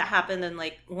something that happened in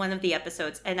like one of the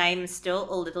episodes, and I'm still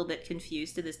a little bit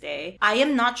confused to this day. I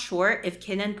am not sure if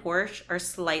Kinn and Porsche are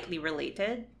slightly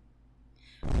related.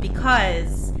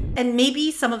 Because, and maybe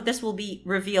some of this will be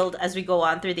revealed as we go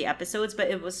on through the episodes,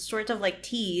 but it was sort of like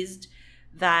teased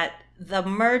that the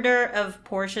murder of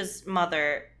Porsche's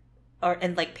mother,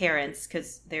 and like parents,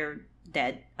 because they're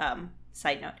dead,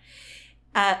 side note.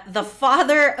 The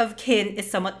father of Kinn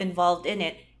is somewhat involved in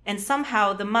it, and somehow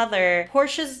the mother,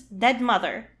 Porsche's dead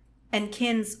mother, and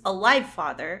Kinn's alive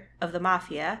father of the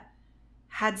mafia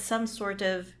had some sort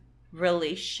of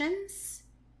relations.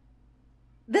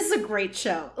 This is a great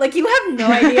show. Like, you have no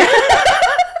idea.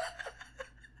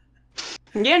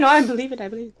 Yeah, no, I believe it. I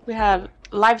believe it. We have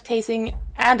live tasting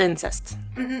and incest.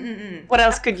 What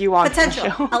else could you want?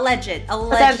 Potential, alleged,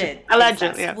 alleged.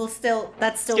 Yeah. Will still,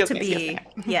 that's still to be,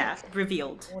 yeah,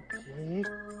 revealed.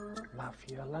 มาเ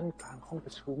ฟียลั่นกลางห้องป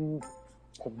ระชุม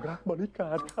ผมรักบริกา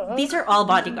รครับ These are all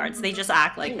bodyguards. They just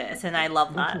act like this, and I love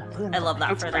that. I love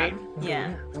that for them. Yeah.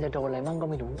 มันจะโดนอะไรมั่งก็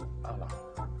ไม่รู้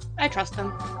I trust them.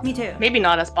 Me too. Maybe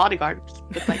not as bodyguards,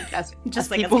 but like as just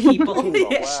as like people. as people.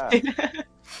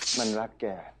 มันรักแก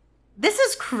This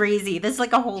is crazy. This is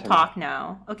like a whole talk now.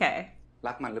 Okay.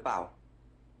 รักมันหรือเปล่า I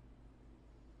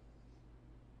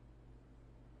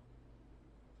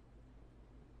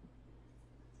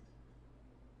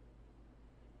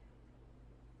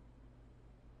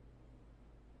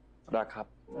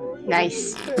Nice.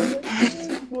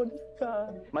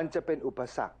 มันจะเป็นอุป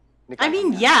สรรค I mean,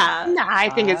 yeah. Nah, I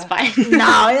think it's fine.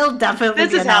 No, it'll definitely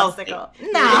be an obstacle.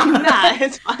 No, nah,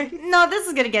 it's fine. No, this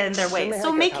is gonna get in their way. So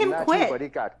make him quit. บ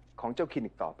ริการของเจ้าคิน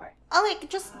อีกต่อไป I'll like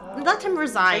just let him Are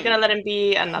resign. you gonna let him be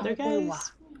another guy's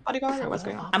bodyguard or what's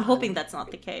going on? I'm hoping that's not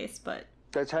the case, but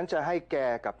แต่ฉันจะให้แก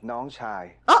กับน้องชาย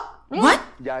oh, what?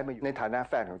 ย้ายมาอยู่ในฐานะ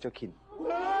แฟนของเจ้าคิน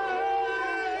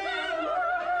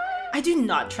I do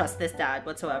not trust this dad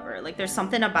whatsoever. Like, there's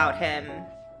something about him.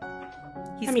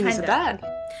 He's he's a dad.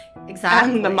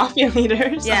 Exactly. And the mafia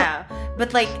leaders. Yeah, but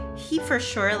like he for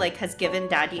sure like has given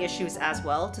daddy issues as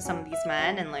well to some of these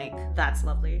men, and like that's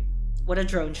lovely. What a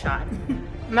drone shot.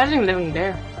 Imagine living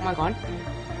there. Oh my god.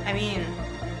 I mean,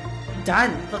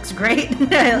 done. Looks great.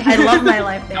 I love my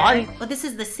life there. Done. Well, this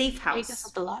is the safe house. Vegas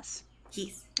of the last.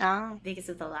 Yes. Vegas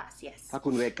of the last. Yes. ถ้าคุ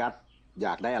ณเวกัสอย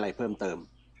ากได้อะไรเพิ่มเติม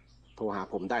โทรหา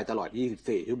ผมได้ตลอด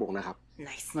 24 ชั่วโมงนะครับ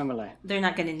Nice. ไม่เป็นไร They're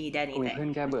not gonna need คุย anything. เพื่อ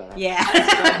นแก้เบื่อแล้ว Yeah.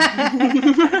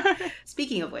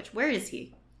 Speaking of which, where is he?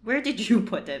 Where did you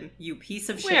put him, you piece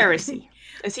of shit? Where is he?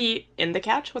 Is he in the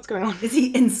couch? What's going on? Is he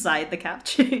inside the couch?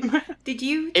 Did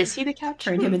you? Is he the couch?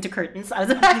 Turn him into curtains. I was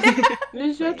This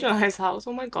is such a nice house.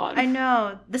 Oh my god. I know.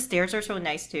 The stairs are so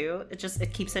nice too. It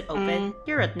keeps it open.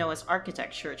 You're at Noah's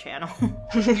architecture channel.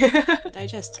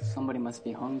 Digest. Somebody must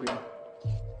be hungry.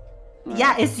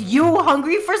 Yeah, is you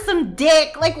hungry for some dick?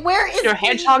 Like, where is your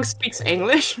hedgehog speaks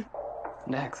English?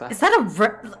 Is that a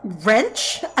wrench?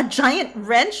 A giant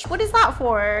wrench? What is that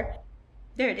for?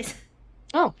 There it is.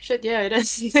 Oh shit! Yeah, it is.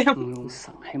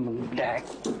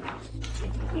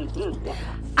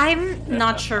 I'm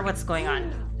not sure what's going on.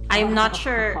 I'm not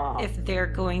sure if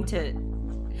they're going to.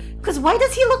 Because why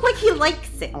does he look like he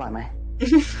likes it?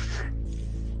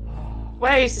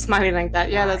 Why is he smiling like that?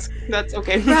 Yeah, that's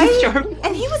okay. Right? Sure.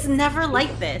 And he was never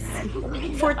like this.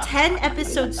 For 10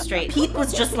 episodes straight, Pete was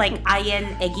just like, Ayen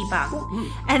Egibang.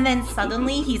 And then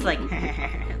suddenly he's like,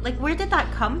 like, where did that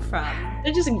come from?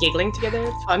 They're just giggling together.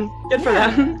 It's fun. Good for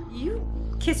them. You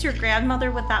kiss your grandmother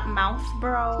with that mouth,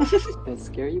 bro. That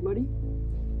scare you, buddy?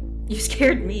 You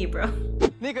scared me, bro.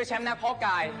 นี่คือแชมป์นักเพาะก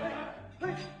าย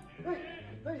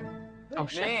Oh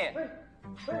shit.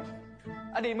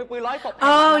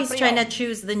 Oh, he's trying to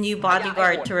choose the new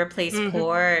bodyguard to replace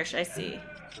Porsche. I see.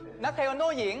 นักเทควันโด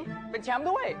หญิงเป็นแชมป์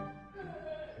ด้วย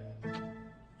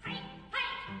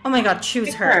Oh my god,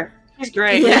 choose her. She's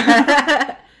great.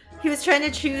 Yeah. He was trying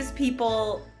to choose people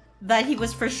that he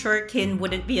was for sure Kinn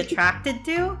wouldn't be attracted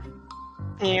to.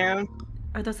 Yeah.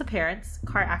 Are those the parents?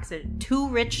 Car accident. 2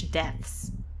 rich deaths.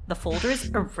 The folder is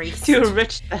erased. 2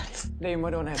 rich deaths.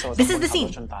 This is the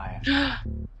scene.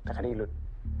 แต่คดีหลุด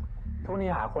ทุกวันนี้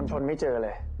หาคนชนไม่เจอเล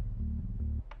ย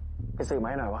ไปสืบมา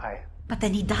ให้หน่อยว่าใคร But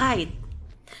then he died.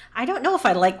 I don't know if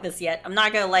I like this yet. I'm not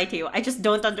gonna lie to you. I just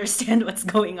don't understand what's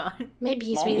going on. Maybe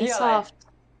he's really soft.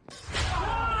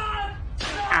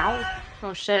 Ow.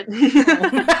 Oh shit.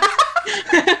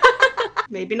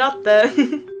 Maybe not the...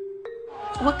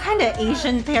 What kind of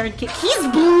Asian parent kid? He's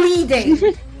bleeding!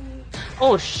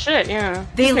 Oh shit, yeah.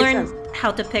 They learned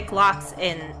how to pick locks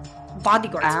in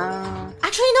bodyguards.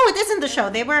 Actually, no, it isn't the show.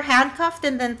 They were handcuffed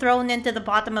and then thrown into the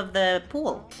bottom of the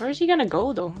pool. Where is he gonna go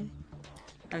though?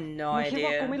 I have no idea.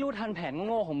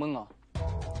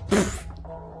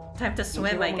 Time to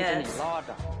swim, I guess.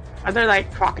 Are there like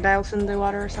crocodiles in the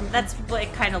water or something? That's what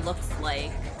it kind of looks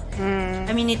like.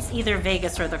 I mean, it's either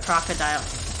Vegas or the crocodile.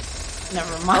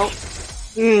 Never mind.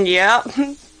 Yeah.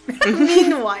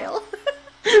 Meanwhile.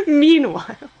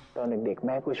 Meanwhile. ตอนเด็กๆแ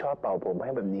ม่กูชอบเป่าผมใ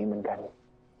ห้แบบนี้เหมือนกัน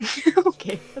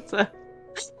Okay, that's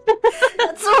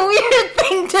a weird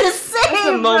thing to say. That's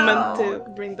a moment to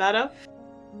bring that up.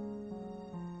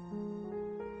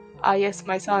 Ah yes,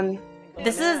 my son.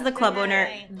 This is the club owner,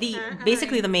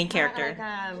 basically the main character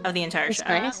of the entire show.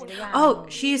 Nice. Oh,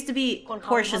 she used to be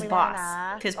Porsche's boss,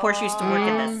 because Porsche used to work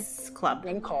in this club.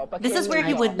 This is where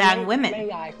he would bang women.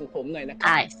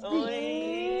 I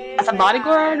see. As a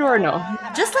bodyguard or no?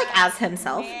 Just like as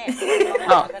himself.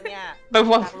 Oh. But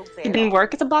what? He didn't work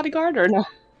as a bodyguard or no?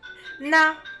 Nah.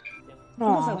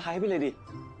 เซอร์ไพรส์ไปเลยดิ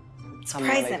ทำอะไ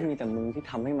รที่มีแต่มึงที่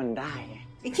ทำให้มันได้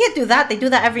You can't do that. They do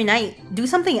that every night. Do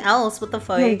something else with the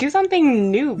fight. Do something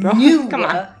new, bro. Come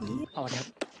on.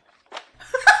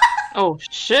 Oh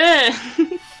shit.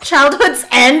 Childhood's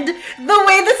End. The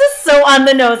way this is so on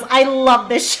the nose. I love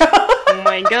this show. Oh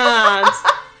my god.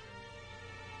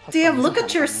 Damn, look at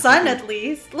your son at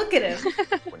least. Look at him.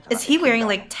 Is he wearing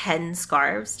like 10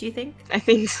 scarves, do you think? I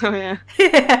think so, yeah.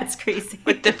 That's crazy.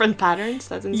 With different patterns?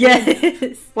 That's insane.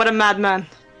 Yes. What a madman.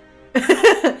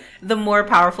 The more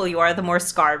powerful you are, the more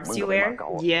scarves you wear.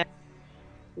 Yeah.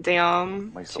 Damn.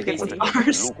 She gets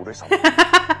scars.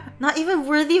 Not even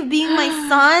worthy of being my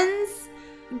sons?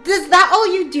 Is that all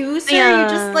you do, sir? Yeah. You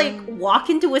just like walk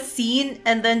into a scene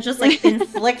and then just like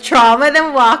inflict trauma and then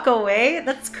walk away?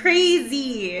 That's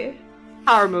crazy.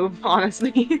 Power move,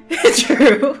 honestly.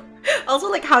 True. Also,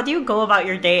 like, how do you go about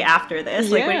your day after this?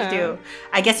 Like, what do you do?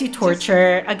 I guess you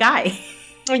torture a guy.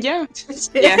 Oh, yeah.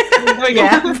 Yeah.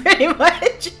 Yeah, pretty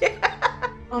much.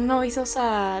 Oh no, he's so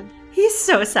sad. He's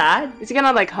so sad. Is he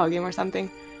gonna like hug him or something?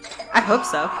 I hope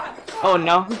so. Oh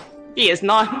no, he is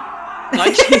not. Not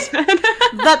Jason.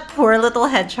 That poor little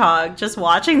hedgehog just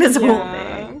watching this whole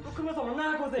thing.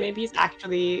 Maybe he's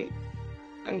actually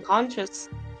unconscious.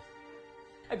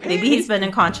 Maybe he's been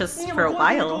unconscious for a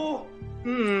while.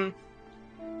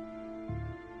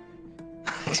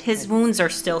 His wounds are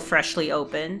still freshly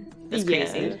open. That's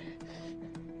crazy.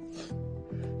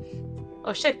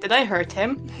 Oh shit, did I hurt him?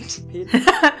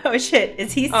 Oh shit,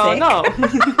 is he sick? Oh no.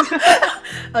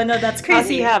 Oh no, that's crazy. Does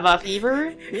he have a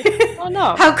fever? Oh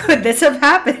no. How could this have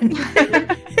happened?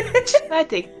 I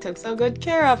think took so good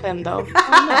care of him though. Oh,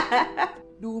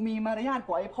 no.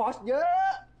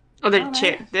 Oh,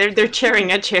 they're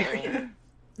cheering Ed Sheeran.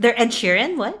 They're Ed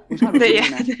Sheeran? What? Yeah.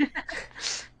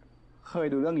 เคย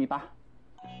ดูเรื่องนี้ปะ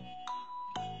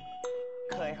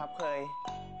เคยครับเคย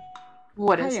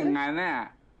What is ถ้า it? อย่างนั้นน่ะ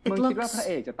มึงคิดว่าพระเ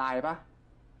อกจะตายปะ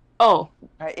Oh.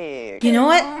 You know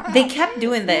what? They kept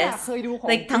doing this.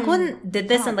 Like, Tangkun did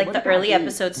this in like the early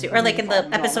episodes too, or like in the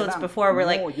episodes before where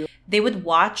like they would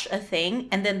watch a thing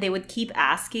and then they would keep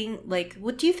asking like,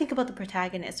 what do you think about the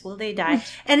protagonist? Will they die?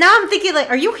 And now I'm thinking like,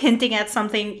 are you hinting at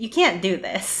something? You can't do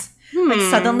this. Like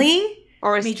suddenly,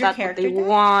 or is major that character what they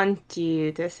want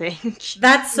you to think?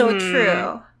 That's so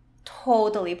true.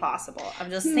 Totally possible. I'm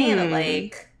just saying that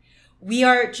like, we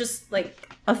are just like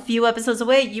a few episodes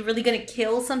away. You really gonna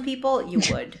kill some people? You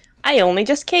would. I only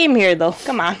just came here though.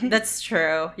 Come on. That's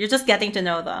true. You're just getting to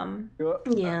know them.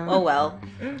 Yeah. Oh well.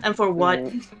 And for what?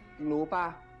 รู้ป่ะ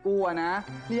กูอะนะ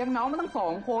เลี้ยงน้องมาตั้ง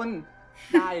2 คน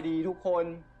ได้ดีทุกคน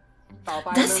ต่อไป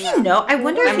Does he know? I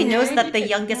wonder if he knows that the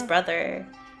youngest brother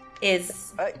is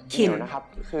Kinn,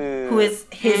 who is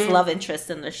his love interest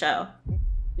in the show.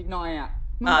 อีกหน่อยอ่ะ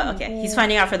Okay, he's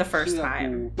finding out for the first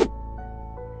time.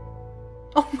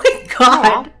 Oh my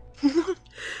god!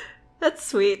 That's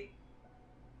sweet.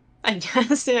 I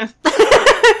guess, yeah.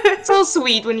 It's so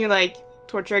sweet when you like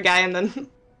torture a guy and then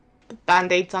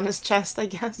band-aids on his chest, I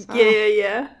guess.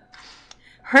 Yeah.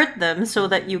 Hurt them so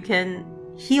that you can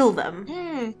heal them.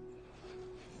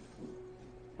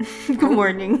 Good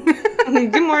morning.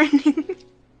 Good morning.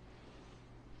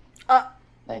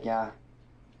 แตกยา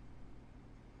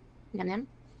Yum yum.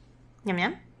 Yum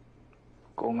yum.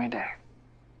 กูไม่แดก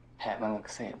แผลมันอัก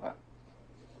เสบอะ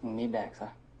มึงนี่แดกซะ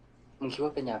มึงคิดว่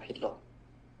าเป็นยาพิษหรอ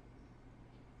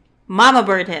Mama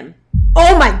bird him.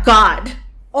 Oh my god.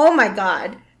 Oh my god.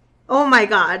 Oh my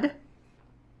god.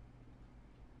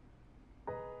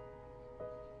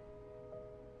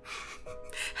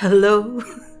 Hello.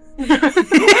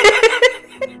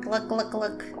 Look.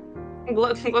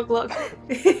 Look.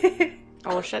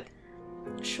 Oh shit.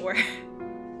 Sure.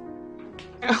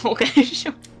 Okay,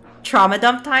 sure. Trauma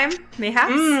dump time,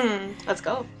 mayhaps? Let's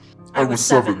go. I was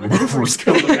 7 when I first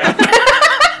killed a man.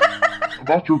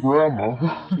 About your grandma.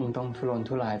 มึงต้องทุรน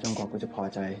ทุรายจนกว่ากูจะพอ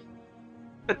ใจ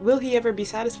But will he ever be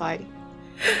satisfied?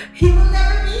 He will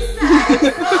never be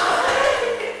satisfied!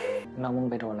 น้องมึง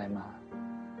ไปโดนอะไรมา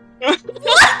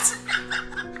What?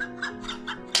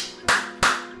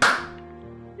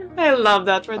 I love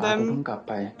that for ป้ากู them. เพิ่งกลับไ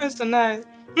ป That's so nice.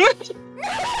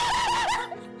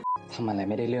 ทำอะไร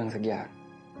ไม่ได้เรื่องสักอย่าง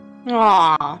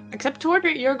Aww. Except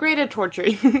torture, you're great at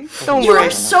torturing. Don't You worry.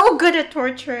 are so good at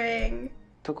torturing.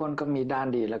 ทุกคนก็มีด้าน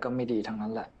ดีแล้วก็ไม่ดีทั้งนั้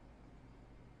นแหละ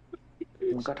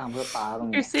มันก็ทำเพื่อป้าตรง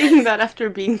นี้ You're saying that after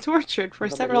being tortured for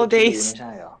several ไม่ days. ใ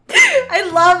ช่หรอ I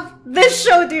love this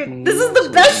show, dude. This is the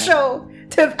best show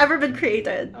to have ever been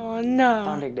created. Oh ต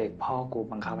อน no. เด็กๆพ่อกู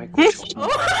บังคับให้กูช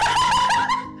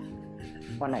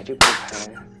กวันไหนที่กูแพ้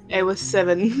I was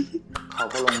 7 เขา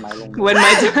ก็ลงไม้ลงมือ when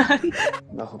my dad.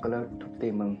 แล้วเขาก็เลิกทุบตี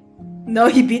มึง No,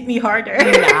 he beat me harder.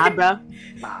 Nah, bro.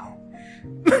 เปล่า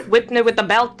With the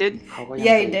belt, dude. เขาก็ยัง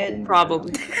Yeah, he ตี did. กู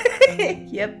Probably.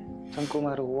 Yep. จนกูม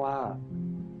ารู้ว่า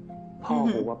พ่อ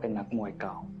กูว่าเป็นนักมวยเ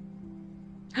ก่า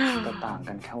ก็ต่าง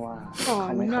กันแค่ว่าเข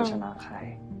าไม่เคยชนะใคร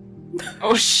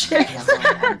Oh shit. แล้วก็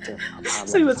ความเจ็บพาลง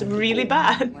So it was really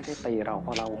bad. ไม่ได้ตีเราเพร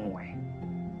าะเรามวย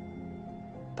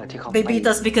แต่ที่เขา They beat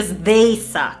us because they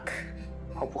suck.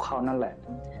 เพราะพวกเขานั่นแหละ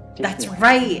That's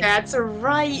right. That's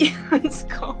right. Let's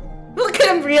go. Look at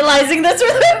him realizing this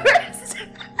for the first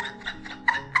time.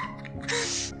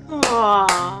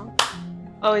 Aww.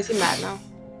 Oh, is he mad now?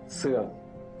 เสื่อม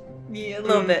Yeah, a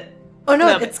little bit. Oh no,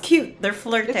 it's cute. They're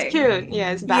flirting. It's cute.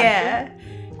 Yeah, it's bad. Yeah.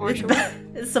 For sure.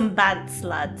 It's some bad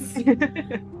sluts.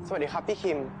 สวัสดีครับพี่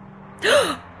คิม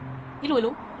พี่ลุยลู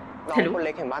ก น้องคนเ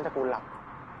ล็กแห่งบ้านตระกูลหลัก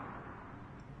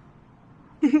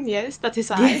Yes, that is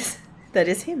I. Yes, that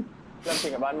is him. เริ่มชิ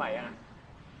นกับบ้านใหม่อ่ะ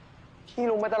พี่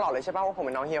รู้มาตลอดเลยใช่ป่ะว่าผมเ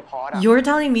ป็นน้องเฮียพอสอ่ะ You're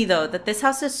telling me though that this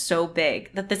house is so big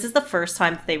that this is the first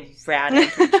time that they ran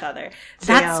into each other.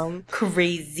 That's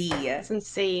crazy. It's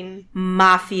insane.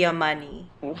 Mafia money.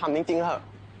 ผมทำจริงๆเหรอ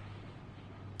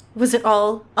Was it all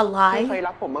a lie? เคย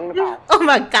รักผมบ้างหรือเปล่า Oh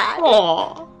my god. Aww.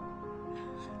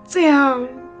 Damn.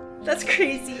 That's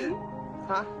crazy.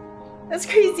 ฮะ That's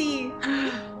crazy.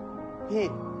 พี่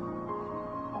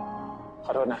ข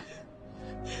อโทษนะ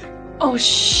Oh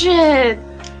shit.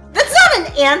 That's not an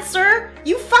answer.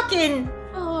 You fucking.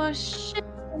 Oh shit.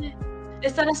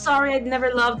 Is that a sorry I'd never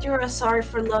loved you or a sorry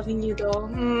for loving you though?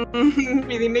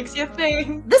 Really makes you think.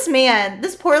 This man,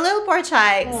 this poor little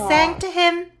Porsche, sang to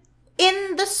him in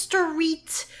the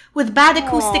street with bad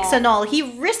acoustics and all. He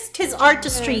risked his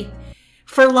artistry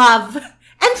for love.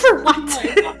 And for what?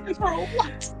 For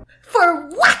what? For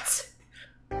what?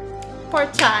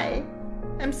 Porsche.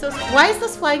 I'm so. Why is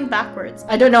this flying backwards?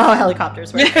 I don't know how helicopters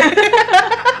work.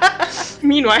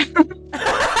 Meanwhile.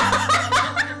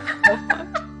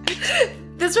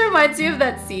 This reminds me of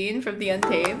that scene from The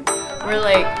Untamed where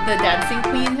like the dancing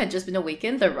queen had just been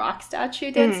awakened, the rock statue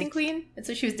dancing queen, and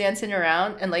so she was dancing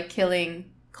around and like killing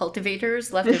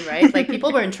cultivators left and right. Like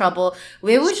people were in trouble.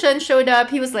 Wei Wuxian showed up.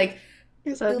 He was like he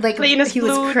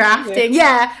was crafting,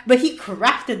 but he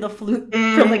crafted the flute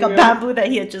from like a bamboo that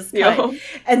he had just cut,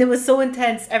 and it was so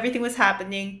intense. Everything was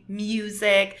happening,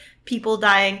 music, people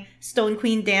dying, Stone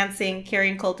Queen dancing,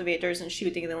 carrying cultivators and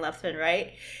shooting them left and right,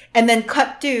 and then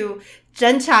cut to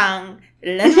Zhen Chang,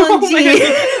 Len Wenji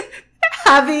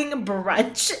having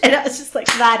brunch, and I was just like,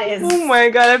 that is. Oh my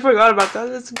god, I forgot about that.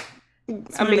 That's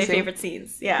It's one of my favorite scenes.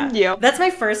 Yeah. That's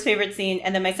my first favorite scene.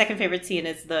 And then my second favorite scene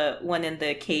is the one in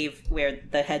the cave where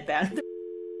the headband.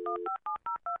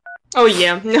 Oh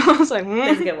yeah. No, I was like,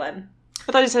 That's a good one.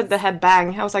 I thought you said the head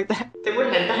bang. I was like, they were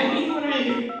head banging. What are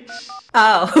you?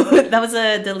 Oh, that was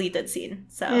a deleted scene.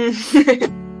 So.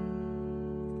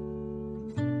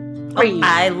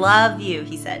 I love you,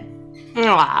 he said.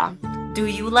 Aww. Do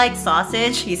you like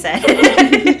sausage? He said.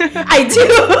 I do.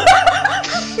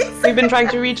 We've been trying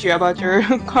to reach you about your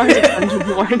car's extension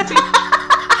warranty.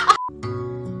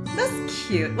 That's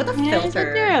cute. What a filter. It's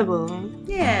adorable.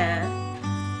 Yeah.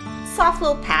 Soft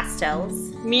little pastels.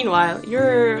 Meanwhile,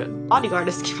 your bodyguard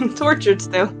is getting tortured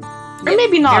still. Or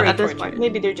maybe not at this point.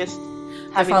 Maybe they're just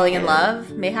falling in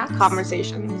love, mayhaps?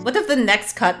 Conversations. What if the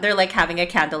next cut they're like having a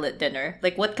candlelit dinner?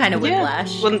 Like what kind of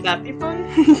whiplash? Wouldn't that be fun?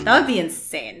 That would be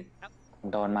insane.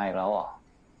 โดนมาอีกแล้วเหรอ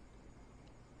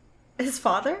His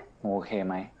father? โอเค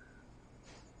ไหม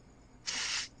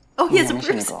Oh, he has a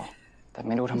bruise. แต่ไ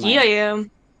ม่รู้ทำไม Yeah.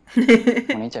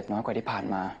 วันนี้เจ็บน้อยกว่าที่ผ่าน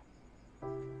มา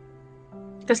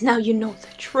Because now you know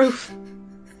the truth.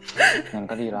 งั้น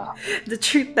ก็ดีละ The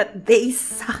truth that they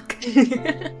suck.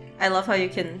 I love how you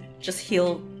can just heal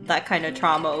that kind of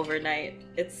trauma overnight.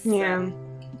 It's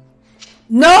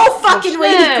no fucking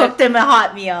way he cooked him a hot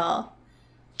meal.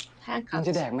 มันจ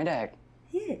ะแดกไม่แดก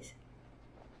Yes.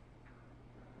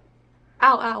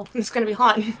 Ow. It's gonna be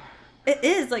hot. It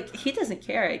is, like, he doesn't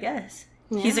care, I guess.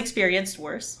 Yeah. He's experienced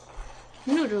worse.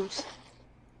 Noodles.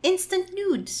 Instant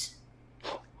nudes.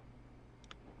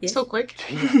 Yes. So quick.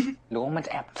 หรือว่ามันจ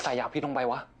ะแอบใส่ยาพิษลงไป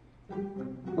วะ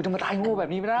กูจะมาตายโง่แบบ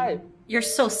นี้ไม่ได้ You're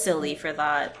so silly for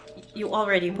that. You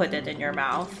already put it in your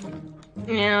mouth.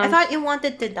 Yeah. I thought you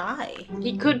wanted to die.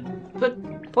 He could put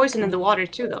poison in the water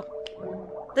too, though.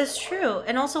 That's true.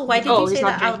 And also, why did you say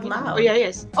that out loud? Oh, yeah,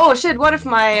 yes. Oh, shit, what if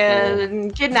my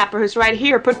kidnapper who's right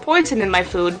here put poison in my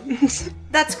food?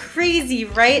 That's crazy,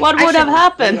 right? What would have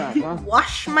happened?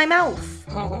 Wash my mouth.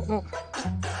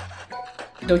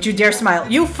 Don't you dare smile.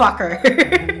 You fucker.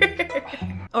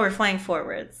 Oh, we're flying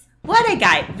forwards. What a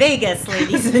guy. Vegas,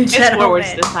 ladies and gentlemen. It's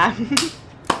forwards this time.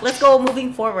 Let's go moving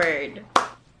forward.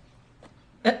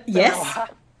 Yes?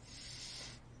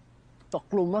 ตก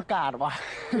กลุ่มอากาศว่ะ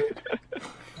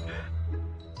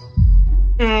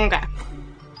Okay.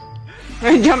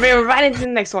 We're jumping right into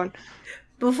the next one.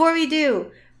 Before we do,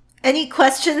 any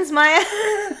questions, Maya?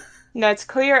 No, it's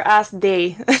clear as day.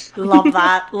 Love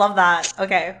that. Love that.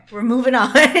 Okay, we're moving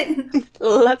on.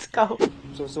 Let's go.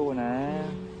 สู้ๆนะ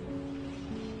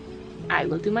I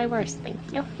will do my worst, thank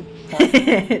you.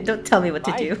 Don't tell me what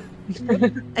to do.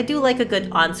 I do like a good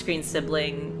on-screen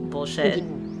sibling bullshit.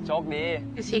 โชคดี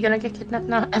Is he gonna get kidnapped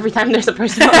now? Every time there's a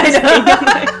person on the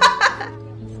screen.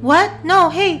 What? No,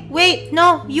 hey, wait, no,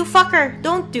 you fucker,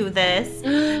 don't do this.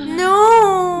 No.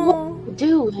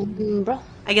 doing, bro?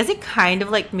 I guess it kind of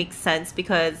like makes sense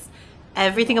because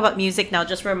everything about music now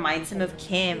just reminds him of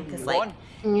Kim because like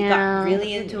he got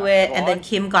really into it and then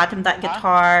Kim got him that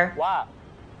guitar.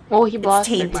 Oh, he bought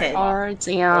the guitars,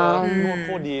 yeah.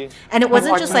 And it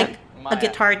wasn't just like a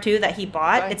guitar too that he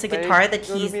bought. It's a guitar that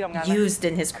he's used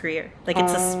in his career. Like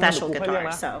it's a special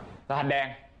guitar.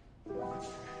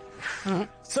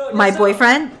 So my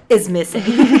boyfriend is missing.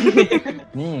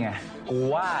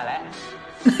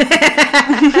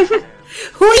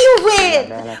 Who you with?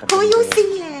 Who you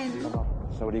seeing?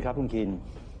 สวัสดีครับคุณคิน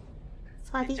ส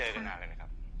วัสดี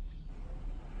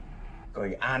ก็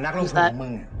นักลงทุนของมึ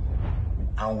ง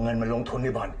เอาเงินมาลงทุนใน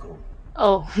บอลกู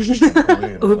Oh.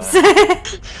 Oops.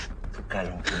 ทุกการ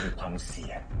ลงทุนมีความเสี่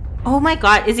ยง Oh my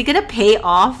god, is he gonna pay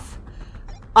off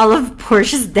all of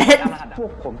Porsche's debt? พว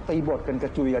กผมตีบทกันกร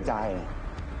ะจุยกระจาย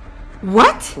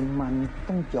What? คุณมัน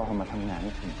ต้องยอมมาทำงานใ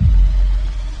ห้คุณ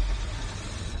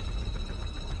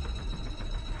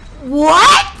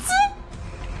What?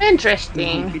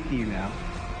 Interesting.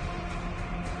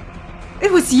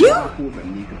 It was you?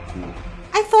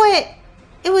 I thought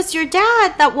it was your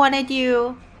dad that wanted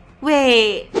you.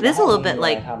 Wait, this is a little bit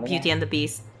like Beauty and the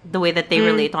Beast, the way that they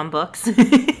relate on books.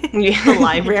 The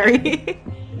library.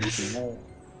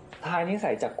 ทายนิ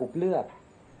สัยจากกรุ๊ปเลือด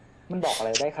มันบอกอะไร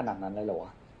ได้ขนาดนั้นเลยเหรอว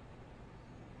ะ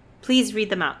Please read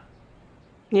them out.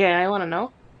 Yeah, I want to know.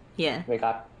 Yeah. เว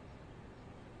กัส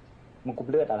มึงกรุ๊ป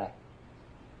เลือดอะไร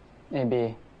AB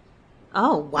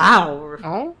Oh, wow.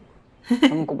 Oh?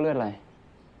 มึงกรุ๊ปเลือดอะไร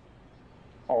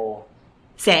O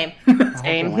Same.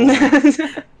 Same.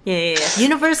 Yeah.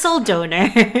 Universal donor.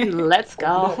 Let's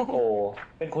go. O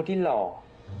เป็นคนที่หล่อ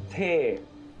เท่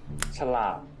ฉลา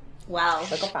ด Wow.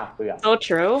 แล้วก็ปากเปลือก So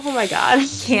true. Oh my god.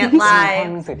 Can't lie.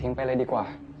 หนังสือทิ้งไปเลยดีกว่า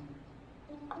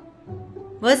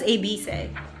What does AB say?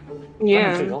 หนัง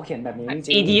Yeah. สือเขาเขียนแบบนี้จ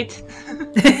ริง Idiot.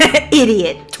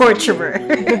 Idiot. Torturer.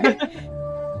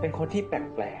 เป็นคนที่แ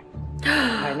ปลก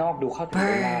ๆภายนอกดูเข้าถึงไ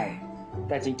ด้ง่ายแ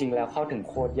ต่จริงๆแล้วเข้าถึง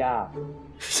โคตรยาก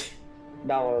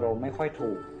เดาอารมณ์ไม่ค่อยถู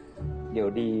กเดี๋ยว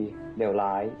ดีเดี๋ยว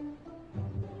ร้าย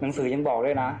หนังสือยังบอกด้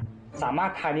วยนะสามาร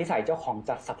ถทายนิสัยเจ้าของ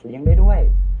จากสัตว์เลี้ยงได้ด้วย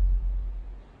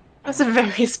That's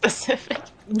very specific.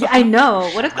 Yeah, I know.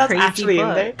 What a That's crazy actually in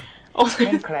book. there. แ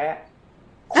ม่งแคระ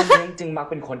คนเลี้ยงจึงมัก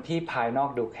เป็นคนที่ภายนอก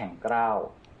ดูแข็งกร้าว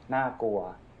น่ากลัว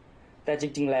แต่จ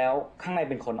ริงๆแล้วข้างใน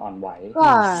เป็นคนอ่อนไหว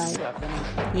Why?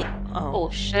 Yeah. Oh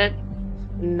shit.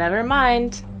 Never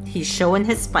mind. He's showing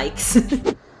his spikes.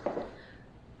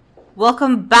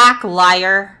 Welcome back,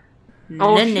 liar.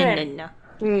 Oh, no, shit. no.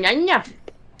 Nya.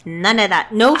 None of that.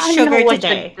 No I sugar know what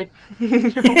today.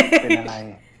 เป็นอะไร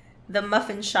The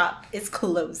muffin shop is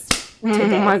closed Oh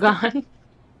today. my god.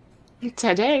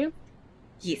 Today?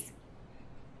 Yes.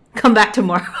 Come back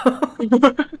tomorrow.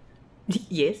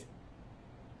 Yes.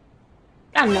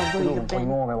 I know where ลูก you've คน been.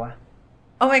 โง่ไหมวะ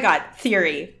Oh my god,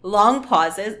 theory. Long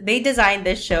pauses. They designed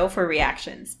this show for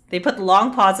reactions. They put long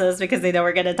pauses because they know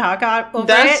we're gonna talk over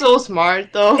That's it. so smart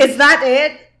though. Is that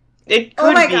it? It Oh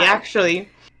could my be God. actually.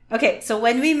 Okay, so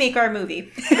when we make our movie,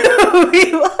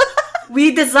 we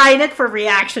design it for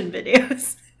reaction videos.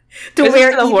 Is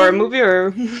it a horror movie or?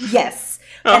 Yes.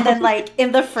 And then like in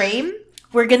the frame,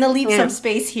 we're gonna leave some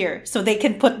space here so they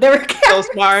can put their So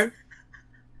smart.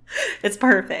 It's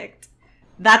perfect.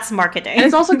 That's marketing. And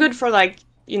it's also good for like,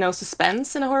 you know, suspense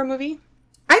in a horror movie.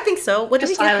 I think so. What if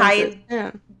we can hide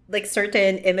Yeah. like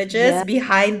certain images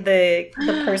behind the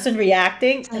person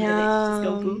reacting and then they just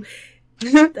go boo.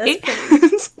 That's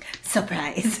pretty.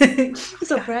 Surprise.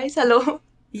 Surprise, hello.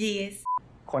 Yes.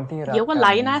 คนที่รัก You were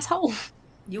lying asshole.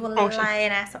 You will Oh, lie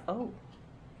and ask. Oh.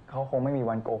 เขาคงไม่มี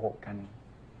วันโกหกกัน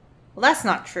Well, that's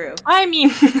not true. I mean,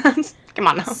 come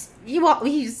on now.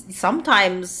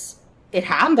 Sometimes it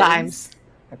happens. Sometimes.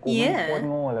 แต่กูมันโคตร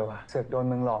โง่เลยว่ะเสือกโดน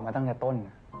มึงหลอกมาตั้งแต่ต้น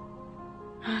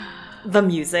The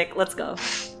music. Let's go.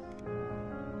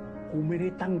 กูไม่ได้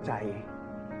ตั้งใจ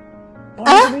ตอน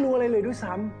นี้ไม่รู้อะไรเลยด้วย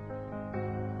ซ้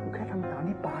ำกูแค่ทำตาม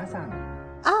ที่ป้าสั่ง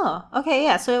Oh, okay,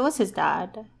 yeah. So it was his dad.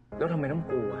 แล้วทำไมต้อง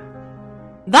กูอ่ะ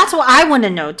That's what I want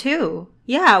to know too.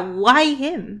 Yeah, why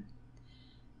him?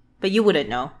 But you wouldn't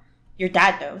know. Your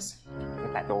dad knows.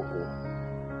 แต่ตัวกู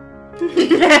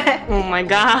Oh my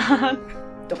god.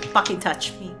 Don't fucking touch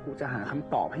me. กูจะหาค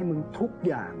ำตอบให้มึงทุก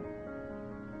อย่าง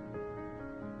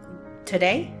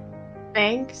Today?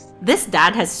 Thanks. This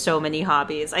dad has so many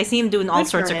hobbies. I see him doing all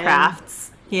Good sorts for of him. crafts.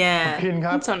 Yeah. คินค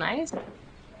รับ That's so nice.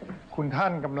 คุณท่า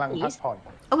นกำลังพักผ่อน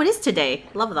Oh, it is today.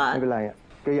 Love ไม่เป็น that. ไรอ่ะ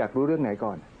แกอยากรู้เรื่องไหนก่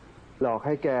อน หลอกใ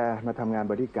ห้แกมาทำงาน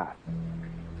บอดี้การ์ด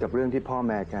กับเรื่องที่พ่อแ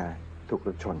ม่แกถูกร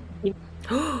ถชน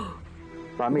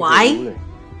ป้าไม่เคย Why? รู้เลย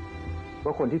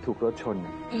ว่าคนที่ถูกรถชนเ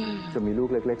นี่ยจะมีลูก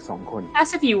เล็กๆ2 คน As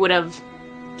if you would have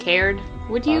cared.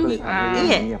 Would you?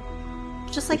 Yeah.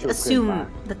 Just like assume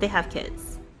that they have kids.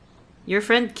 Your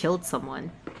friend killed someone.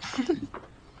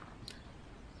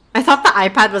 I thought the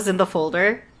iPad was in the folder.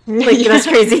 Like, that's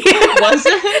crazy. Was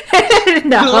it?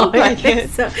 No, It looked like I think it.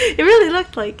 so. It really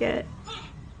looked like it.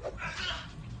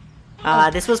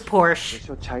 This was Porsche. ช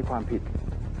ดใช้ความผิด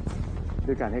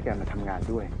ด้วยการให้แกมาทำงาน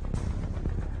ด้วย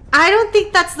I don't think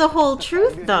that's the whole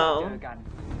truth, though.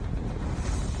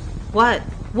 What?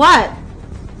 What?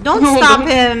 Don't stop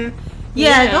him.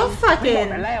 Yeah, don't fucking.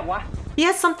 He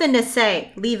has something to say.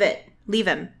 Leave it. Leave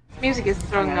him. Music is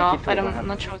throwing me off. I'm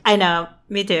not sure. I know.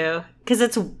 Me too. Because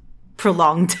it's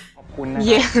prolonged.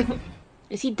 Yeah.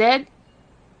 Is he dead?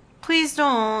 Please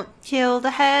don't kill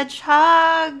the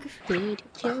hedgehog. Did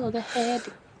kill the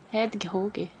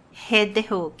hedgehog.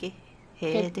 Hedgehog.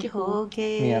 Hedgehog.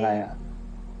 มีอะไรอ่ะ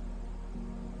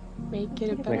Make it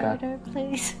a better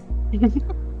place.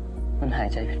 มันหาย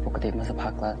ใจผิดปกติมาสักพั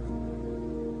กแล้ว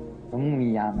มึงมี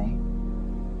ยาไหม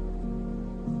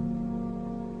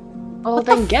Oh,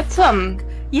 then get some.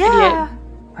 Yeah.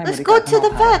 Let's go to the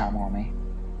vet. หาหมอไหม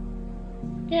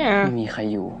Yeah. ไม่มีใคร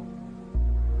อยู่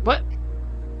What?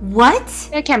 What?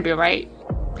 That can't be right.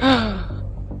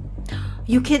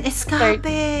 You can escape.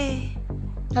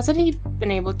 Hasn't he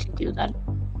been able to do that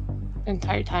the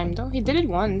entire time though? He did it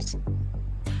once.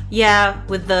 Yeah,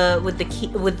 with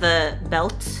the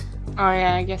belt. Oh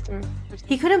yeah, I guess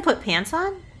He couldn't put pants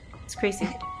on? It's crazy.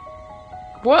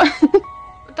 What?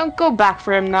 Don't go back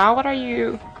for him now. What are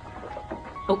you?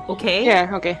 Oh, okay.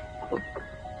 Yeah, okay.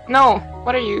 No,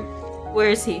 what are you? Where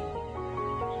is he?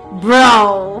 Bro!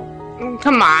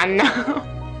 Come on.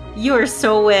 You are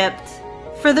so whipped.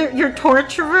 For your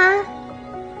torturer?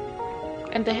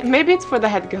 And maybe it's for the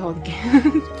head girl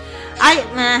again.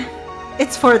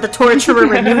 It's for the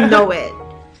torturer and you know it.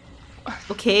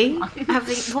 Okay?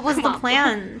 What was the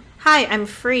plan? Hi, I'm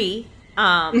free.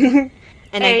 And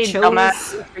Hey, I chose dumbass.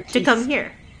 to come here.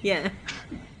 Yeah.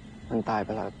 มันตายไป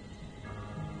แล้ว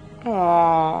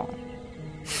Aww.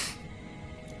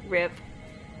 Rip.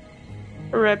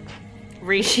 Rip.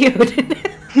 Ratioed.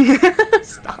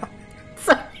 Stop.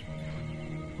 Sorry.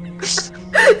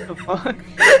 The fuck?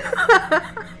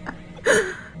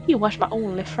 You was my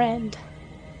only friend.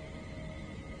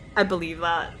 I believe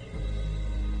that.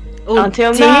 Oh,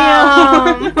 Until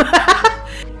damn. now.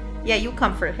 Yeah, you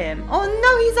comfort him. Oh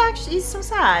no, he's so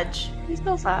sad. He's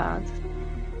so sad.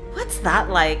 What's that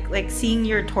like? Like seeing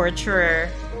your torturer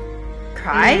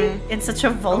cry in such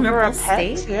a vulnerable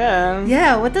state? Yeah.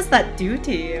 Yeah, what does that do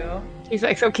to you? He's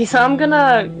like, okay, so I'm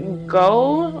gonna go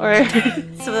or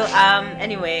So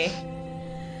anyway.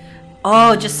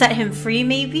 Oh, just set him free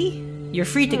maybe? You're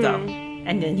free to go.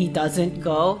 And then he doesn't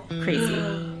go? Crazy.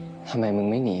 ทำไมมึง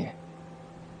ไม่หนี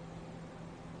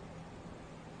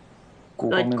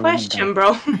Good question, bro.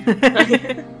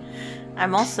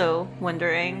 I'm also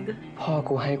wondering. พ่อ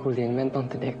กูให้กูเลี้ยงแม่นตั้ง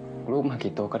แต่เด็กลูกมา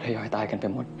กี่ตัวก็ทยอยตายกันไป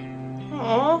หมด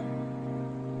Aww.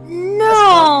 No,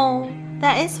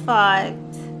 that is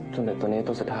fucked. จนแต่ตัวนี้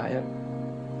ตัวสุดท้ายอะ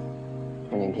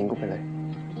มันยังทิ้งกูไปเลย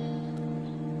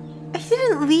I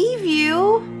didn't leave you.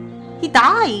 He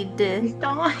died. He's ข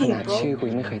dying, นาด bro. ชื่อกู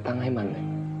ยังไม่เคยตั้งให้มันเลย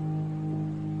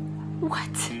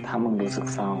What? ถ้ามึงรู้สึก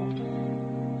เศร้า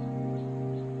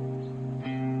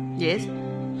Yes.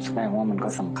 แสดงว่ามันก็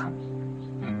สำคัญ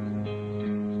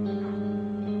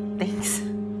Thanks.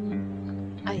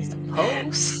 I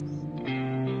suppose.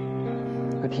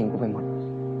 ก็ทิ้งกูไปหมด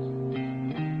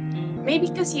Maybe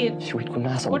because you ชีวิตกู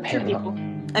น่าสมเพ torture ชแล้ว people.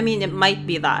 I mean, it might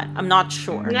be that. I'm not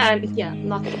sure. Yeah,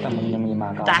 not แต่มึงยังมีมา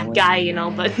เรา that guy, you know,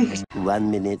 but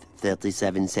 1 minute,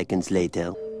 37 seconds later.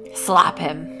 Slap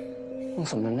him. มึง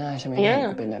สมน้ำหน้าใช่ไหม Yeah.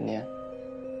 กูเป็นแบบเนี้ย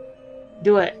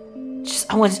do it.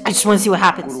 I just want to see what กู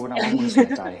happens. รู้นะว่ามึงเสีย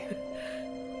ใจ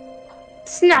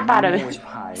Snap out of มึ it. งชิบ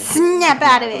หาย Snap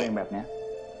out of ตัวเอ it. งแบบเนี้ย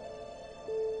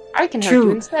I can hurt you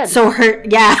True. instead. So hurt,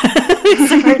 yeah.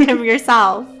 So hurt him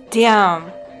yourself. Damn.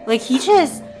 Like he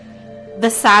just,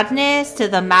 the sadness to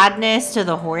the madness to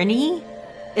the horny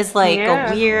is like a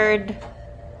Yeah. weird.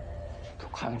 ทุ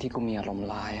กครั้งที่กูมีอารมณ์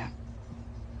ร้ายอะ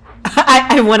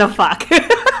I wanna fuck.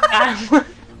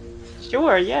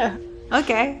 Sure, yeah.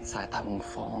 Okay. สายตามึง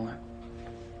ฟ้องอะ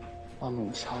ว่ามึง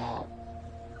ชอบ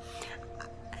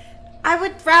I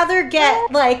would rather get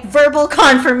like verbal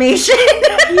confirmation.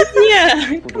 Yeah,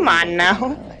 come on now.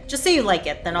 Just say you like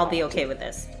it, then I'll be okay with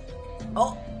this.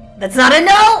 Oh, that's not a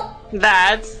no.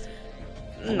 That's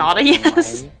not a yes.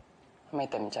 ไม่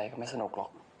เต็มใจก็ไม่สนุกหรอก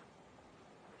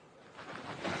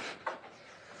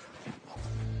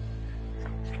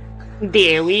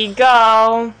There we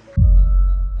go.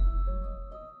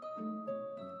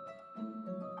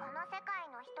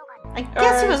 I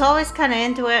guess he was always kind of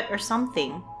into it or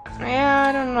something. Yeah,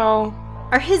 I don't know.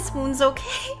 Are his wounds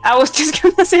okay? I was just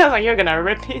gonna say, I was like, you're gonna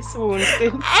rip his wounds,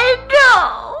 dude. I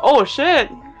know! Oh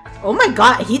shit. Oh my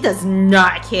god, he does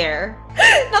not care.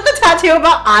 Not the tattoo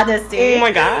about honesty. Oh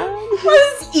my god.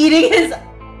 Was eating his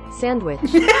sandwich.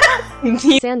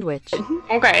 Sandwich.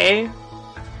 Okay.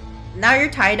 Now you're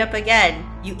tied up again.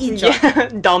 You eat junk. Yeah,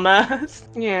 dumbass.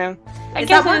 Yeah. I Is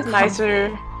guess that it's more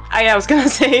nicer. I was gonna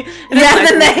say. Yeah,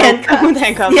 than the handcuffs. With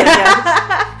handcuffs, Yeah.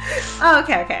 Oh,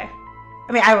 okay, okay.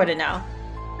 I mean, I wouldn't know.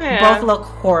 Yeah. Both look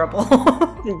horrible.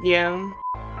 Yeah.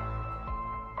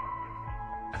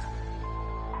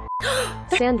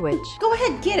 Sandwich. Go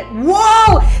ahead, get it.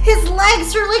 Whoa! His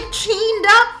legs are like chained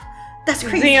up. That's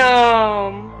crazy.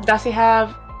 Does he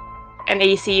have an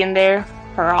AC in there?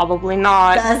 Probably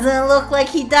not. Doesn't look like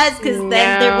he does, because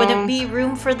then there wouldn't be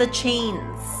room for the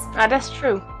chains. Ah, that's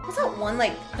true. What's that one,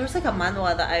 like, there's like a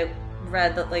manhwa that I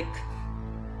read that like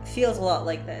feels a lot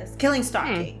like this. Killing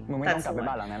Stalking. That's the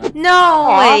one. No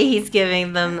way he's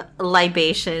giving them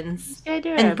libations.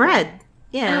 And bread.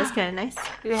 Yeah, that's kind of nice.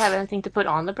 Do they have anything to put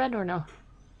on the bread or no?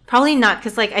 Probably not,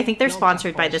 because like I think they're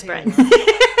sponsored by this bread.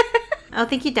 Oh,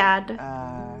 thank you, Dad.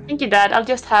 Thank you, Dad. I'll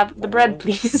just have the bread,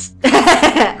 please.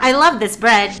 I love this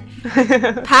bread.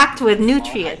 Packed with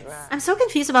nutrients. I'm so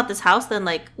confused about this house then,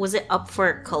 like, was it up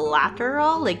for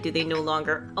collateral? Like, do they no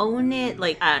longer own it?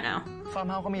 Like, I don't know.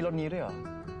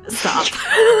 Stop.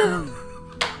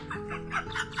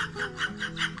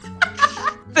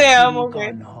 Damn,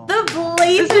 okay. The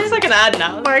blatant This looks like an ad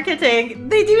now. marketing.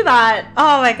 They do that.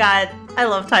 Oh my god. I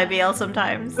love Thai BL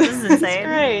sometimes. This is insane. It's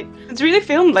great. It's really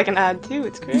filmed like an ad too.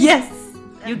 It's great. Yes.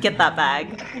 You get that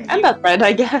bag. And that bread,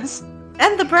 I guess.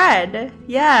 And the bread.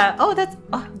 Yeah. Oh, that's...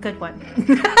 Oh, good one.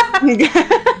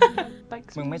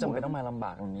 มึงไม่จำเป็นต้องมาลำบ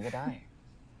ากแบบนี้ก็ได้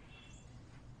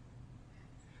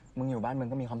มึงอยู่บ้านมึง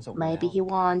ก็มีความสุข Maybe he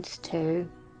wants to.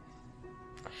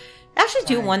 I actually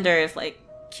do wonder if, like,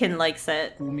 Kinn likes it.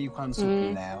 กูมีความสุขอ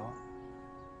ยู่แล้ว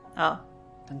Oh.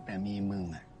 ตั้งแต่มีมึง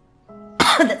อะ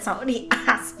That's not what he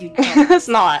asked you. It's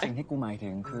not. สิ่งที่กูหมายถึ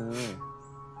งคือ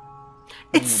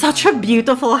It's such a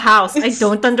beautiful house. I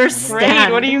don't understand.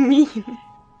 Great. What do you mean?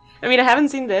 I mean, I haven't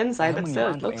seen the inside, but still,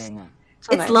 it looks so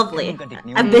It's nice. lovely.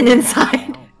 I've been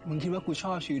inside. มึงคิดว่ากูช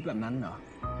อบชีวิตแบบนั้นเหรอ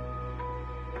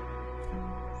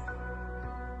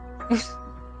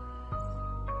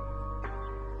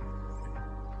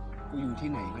กูอยู่ที่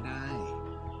ไหนก็ได้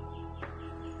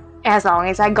As long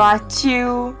as I got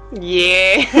you.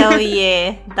 Yeah. Hell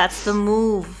yeah. That's the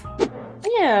move.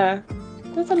 Yeah.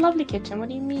 That's a lovely kitchen. What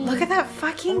do you mean? Look at that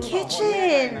fucking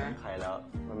kitchen. ใครแล้ว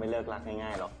มันไม่เลิกรักง่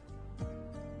ายๆหรอก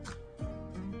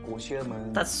กูเชื่อมึง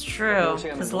That's true.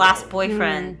 His last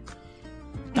boyfriend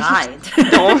died.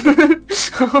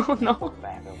 Oh no.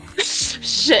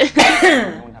 Shit.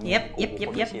 Yep.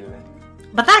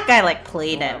 But that guy like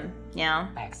played him. Yeah.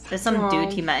 There's some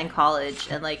dude he met in college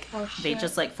and like they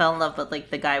just like fell in love, but like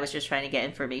the guy was just trying to get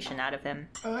information out of him.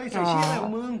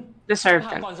 Deserved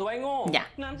him. Yeah.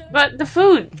 But the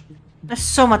food. There's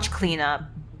so much cleanup.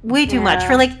 Way too much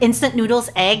for like instant noodles,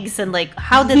 eggs, and like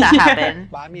how did that happen?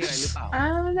 บ้านมีอะไรหรือเปล่า I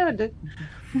don't know.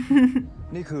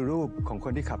 นี่คือรูปของค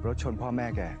นที่ขับรถชนพ่อแม่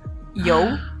แก Yo.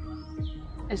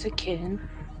 As a kid.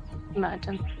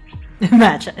 Imagine.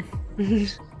 Imagine.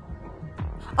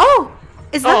 Oh!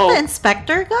 Is that Oh. the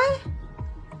inspector guy?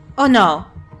 Oh no.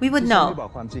 We would ที่ฉัน know. ไม่บอ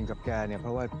กความจริงกับแกเนี่ยเพร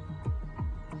าะว่า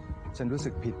ฉันรู้สึ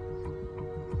กผิด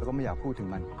แล้วก็ไม่อยากพูดถึง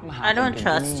มัน I don't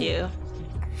trust you.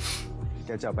 แก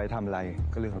จะเอาไปทำอะไร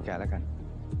ก็เรื่องของแกแล้วกัน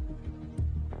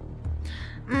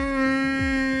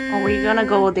Are we gonna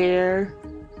go there?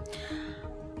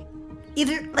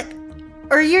 Either like,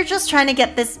 or you're just trying to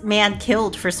get this man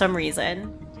killed for some reason.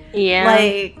 Yeah.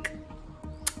 Like,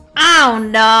 I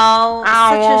don't know.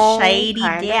 Such a shady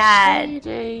dad.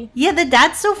 Shady. Yeah, the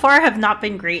dads so far have not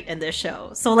been great in this show.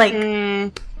 So like, I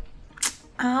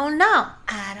don't know.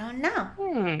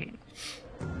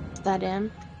 Is that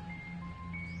him?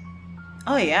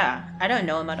 Oh yeah, I don't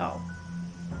know him at all.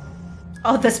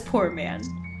 Oh, this poor man.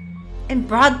 In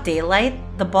broad daylight,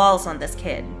 the balls on this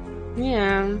kid.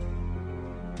 Yeah.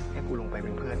 ให้กูลงไปเป็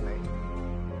นเพื่อนไหม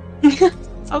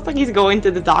Sounds like he's going to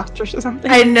the doctors or something.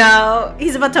 I know.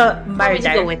 He's about to murder.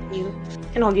 I'll go with you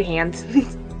and hold your hand.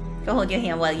 Go hold your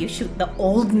hand while you shoot the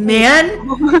old man.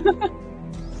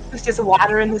 There's just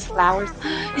water in his flowers.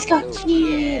 He's got kids.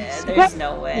 Yeah, there's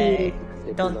no way.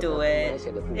 Don't do it.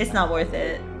 It's not worth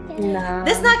it. No.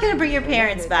 This is not gonna bring your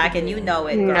parents back, and you know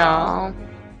it, girl. No.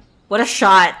 What a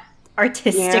shot.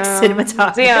 Artistic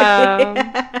cinematography.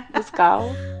 Yeah. Let's go.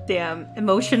 Damn.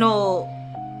 Emotional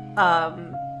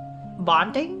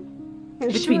bonding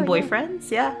between boyfriends.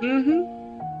 Yeah.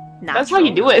 That's how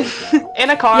you do it. In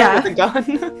a car with a gun.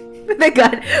 With a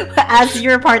gun, as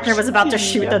your partner was about to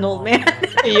shoot an old man.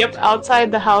 Yep,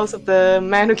 outside the house of the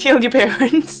man who killed your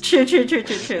parents. True.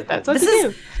 That's what this you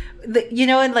is, you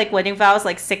know, in like wedding vows,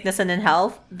 like sickness and in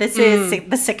health. This is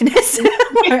the sickness.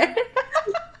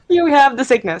 You have the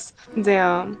sickness.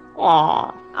 Damn.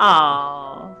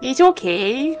 Aww. It's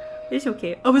okay. It's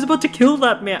okay. I was about to kill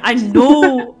that man. I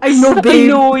know, babe. I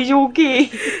know, it's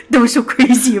okay. That was so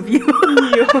crazy of you.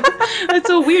 That's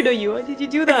so weird of you. Why did you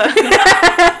do that?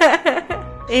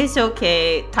 It's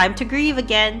okay. Time to grieve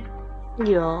again.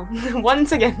 Yeah.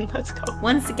 Once again, let's go.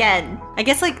 Once again. I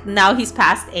guess like now he's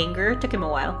past anger. Took him a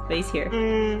while, but he's here.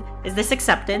 Is this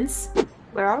acceptance?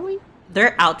 Where are we?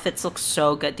 Their outfits look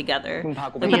so good together.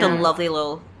 Look at the lovely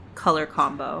little color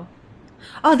combo.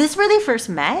 Oh, this is where they first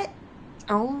met?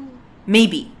 Oh.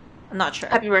 Maybe. I'm not sure.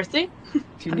 Happy birthday.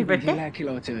 Happy birthday.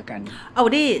 Oh,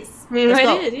 it is. Let's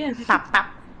go. It is, yeah. Pop.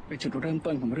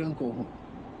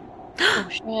 Oh,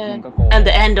 shit. And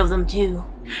the end of them too.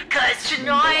 Cause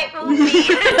tonight will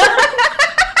be...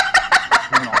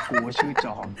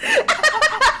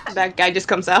 That guy just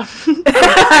comes out. Cause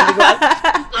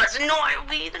tonight will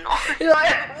be the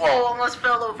night. Whoa, almost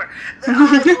fell over.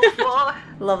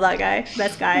 Love that guy.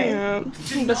 Best guy. Yeah.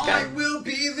 Best guy. Tonight will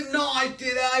be the night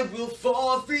that I will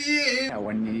fall for you. แต่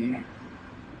วันนี้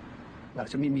เรา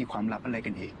จะไม่มีความลับอะไรกั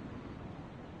นอีก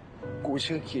กู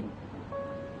ชื่อคิน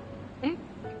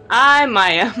I'm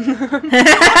Maya.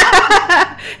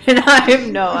 And I'm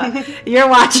Noah. You're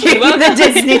watching the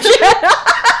Disney Channel.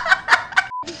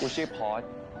 กูชื่อพอร์ช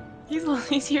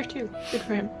He's here too. Good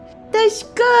for him. That's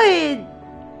good.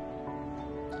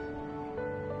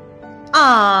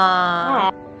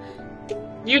 Aww.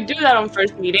 You do that on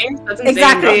first meetings? That's insane.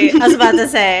 Exactly. Bro. I was about to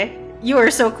say. You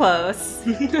were so close.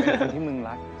 ที่มึง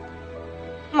รัก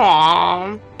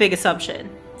Aww. Big assumption.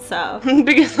 So.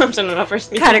 Big assumption on our first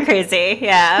meeting. Kind of crazy,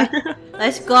 yeah.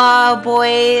 Let's go,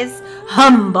 boys.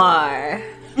 Humbar.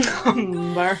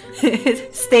 Humbar.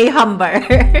 Stay humber.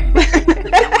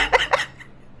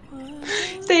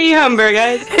 Stay humber,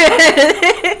 guys.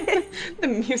 The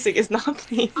music is not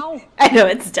playing. I know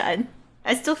it's done.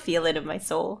 I still feel it in my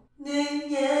soul.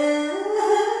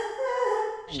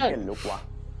 เห็นลุกวะ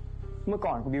เมื่อ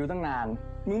ก่อนกูบิวตั้งนาน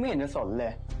มึงไม่เห็นจะสนเล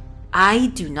ย I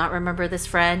do not remember this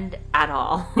friend at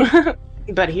all.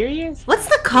 But here he is. What's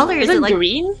the color? Is it like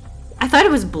green? I thought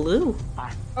it was blue.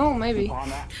 Oh, maybe.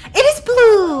 It is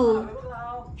blue.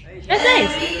 That's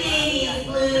nice.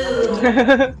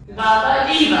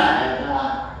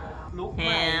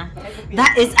 Yeah.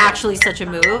 That is actually such a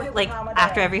move. Like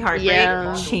after every heartbreak,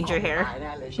 change your hair.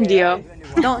 Yeah.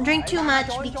 Don't drink too much.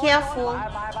 Be careful.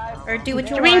 Or do what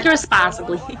you Drink want.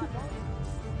 responsibly.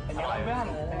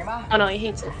 Oh no, he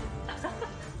hates it.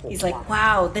 He's like,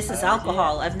 wow, this is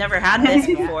alcohol. I've never had this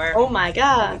before. Oh my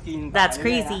god. That's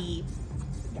crazy.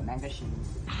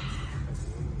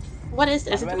 What is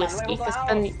this? Is it whiskey?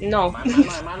 No.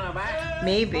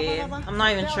 Maybe. I'm not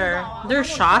even sure. There's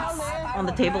shots on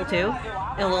the table too.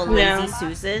 And a little lazy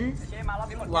Susan.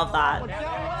 Love that.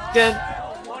 Good.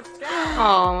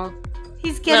 Oh.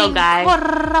 He's getting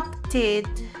corrupted.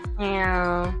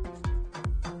 Yeah.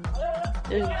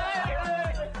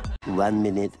 1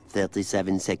 minute,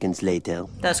 37 seconds later.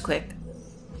 That's quick.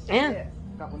 Yeah.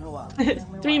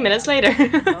 3 minutes later.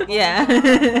 Yeah.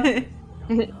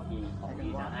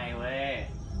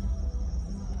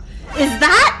 Is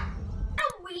that a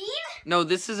weed? No,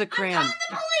 this is a crayon. Call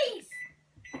the police.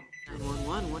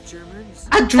 911, what's your emergency?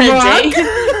 A drug?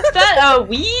 Is that a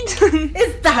weed?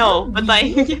 Is that no, but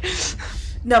like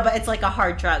no, but it's like a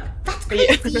hard drug. That's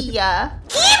crazy.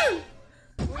 Kim!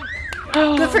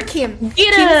 Good for Kim.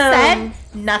 Get Kim him. said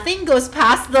nothing goes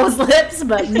past those lips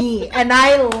but me, and I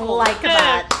like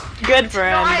that. Good for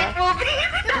him.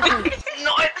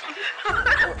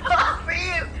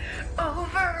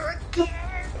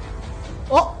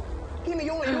 Oh, พี่ไม่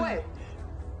ยุ่งเลยด้วย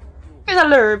Because I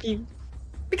love you.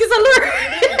 because I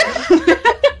learned.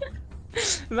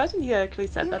 Imagine he actually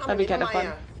said that. That'd be kind of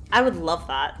fun. I would love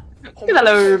that. Because I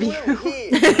love you.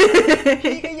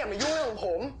 พี่ก็อย่ามายุ่งเรื่องของผ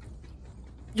ม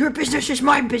Your business is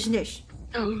my business.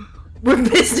 We're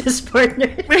business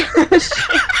partners.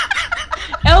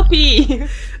 LP.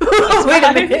 Wait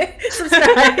a minute.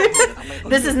 Subscribe.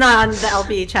 This is not on the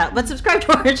LP chat, but subscribe to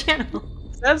our channel.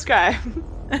 Subscribe.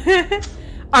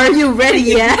 Are you ready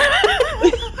yet?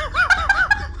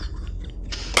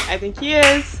 I think he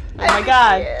is. Oh my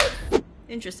god.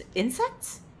 Interesting. Insects?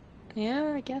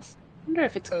 Yeah, I guess. I wonder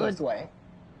if it's good. สวย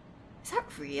Is that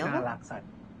real? น่ารักสัตว์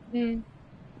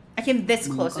I came this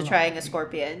close to trying a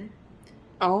scorpion.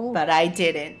 Oh. But I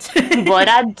didn't. But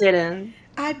I didn't.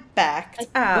 I backed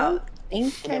out.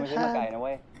 think I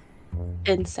have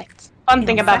insects. Fun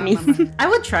thing about me. I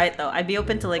would try it though. I'd be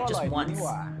open to like just once.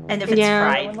 And if it's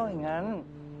fried.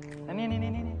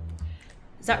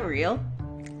 Is that real?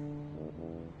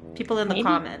 People in the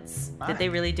comments. Did they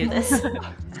really do this?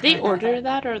 Did they order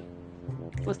that or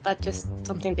was that just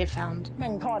something they found?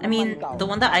 I mean, the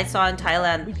one that I saw in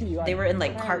Thailand, they were in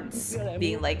like carts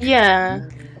being like... Yeah.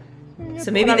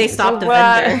 So maybe they stopped the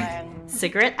vendor.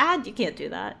 Cigarette ad? You can't do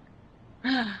that.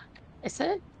 Is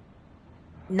it?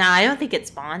 Nah, I don't think it's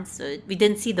sponsored. We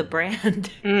didn't see the brand.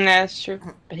 That's true.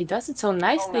 But he does it so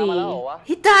nicely.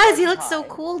 He does. He looks so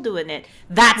cool doing it.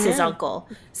 That's his uncle.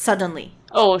 Suddenly.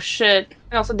 Oh shit.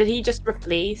 And also, did he just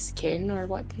replace Kinn or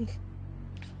what?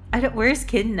 I don't. Where's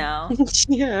Kinn now?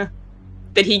 Yeah.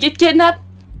 Did he get kidnapped?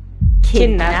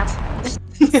 Kidnapped.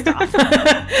 Stop.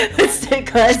 It's the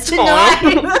question.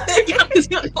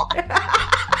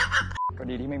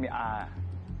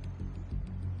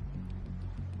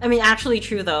 I mean, actually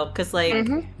true though, because like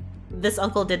this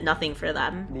uncle did nothing for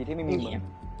them.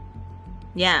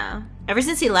 Yeah. Ever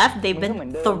since he left, they've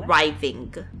been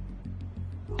thriving.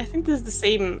 I think this is the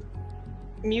same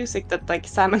music that like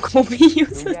Sam and Colby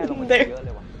uses in their...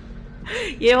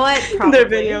 You know what? Probably. Their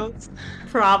videos.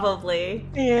 Probably.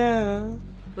 Yeah.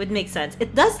 Would make sense.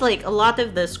 It does, like, a lot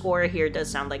of the score here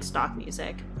does sound like stock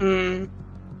music. But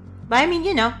I mean,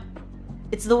 you know,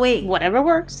 it's the way. Whatever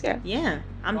works, yeah. Yeah,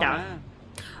 I'm down.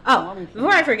 Oh,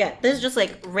 before I forget, this is just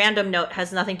like random note,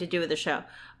 has nothing to do with the show.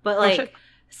 But like,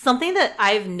 something that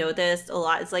I've noticed a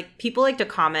lot is like people like to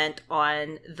comment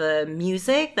on the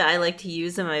music that I like to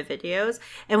use in my videos.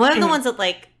 And one of the ones that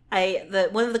like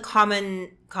one of the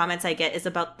common comments I get is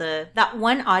about that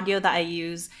one audio that I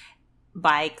use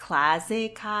by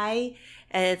Classic High,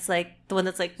 and it's like the one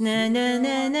that's like na na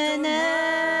na na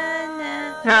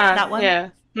na. That one. Yeah.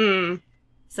 So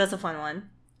that's a fun one.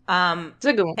 It's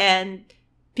a good one. And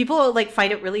people like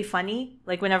find it really funny,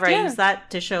 like whenever I use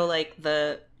that to show like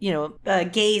the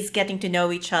gays getting to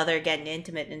know each other, getting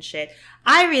intimate and shit.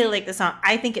 I really like the song.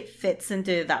 I think it fits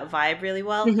into that vibe really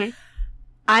well.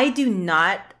 I do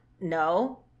not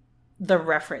know the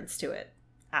reference to it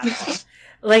at all.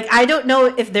 Like, I don't know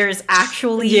if there's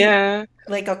actually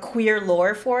like a queer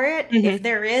lore for it. If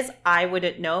there is, I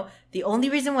wouldn't know. The only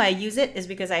reason why I use it is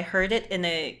because I heard it in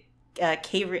a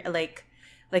K like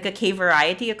a K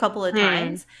variety a couple of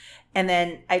times, and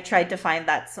then I tried to find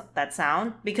that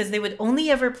sound because they would only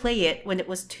ever play it when it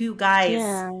was two guys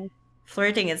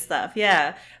flirting and stuff.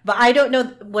 Yeah, but I don't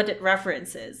know what it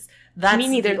references. That's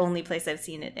the only place I've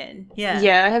seen it in.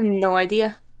 Yeah, I have no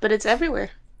idea, but it's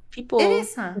everywhere. People. It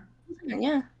is, huh?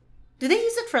 Yeah. Do they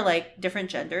use it for like different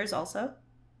genders also?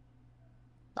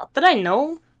 Not that I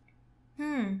know.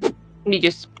 Me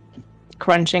just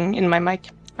crunching in my mic.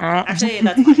 Actually,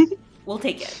 that's fine. We'll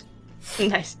take it.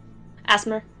 Nice.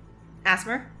 Asthma?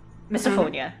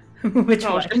 Misophonia. Which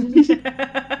one?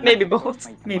 Maybe both.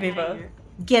 Maybe both.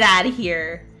 Get out of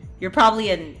here. You're probably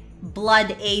in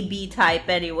blood AB type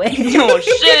anyway. Oh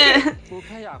shit!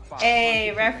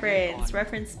 Hey,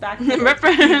 reference back to the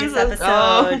previous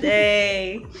episode.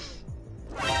 Hey.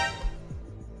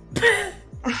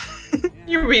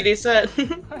 You really said. He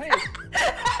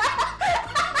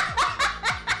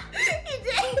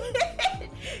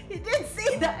did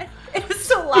say that. It was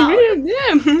so loud.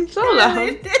 Yeah, so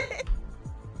loud.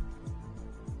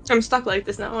 I'm stuck like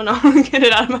this now. I'll get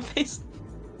it out of my face.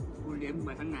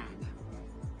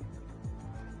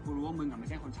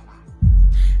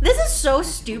 This is so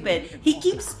stupid. He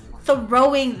keeps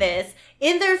throwing this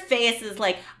in their faces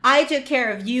like, I took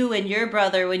care of you and your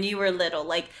brother when you were little,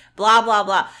 like blah blah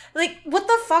blah. Like, what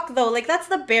the fuck though? Like, that's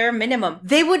the bare minimum.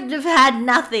 They would have had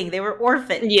nothing. They were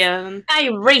orphans. Yeah, I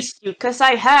raised you because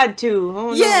I had to.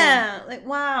 Oh, yeah, like,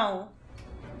 wow.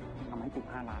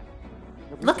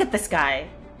 Look at this guy.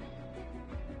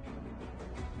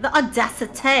 The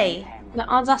audacity.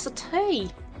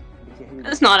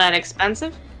 It's not that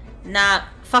expensive. Nah,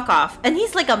 fuck off. And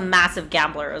he's like a massive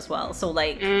gambler as well, so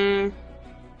like...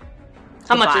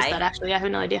 How much is that actually? I have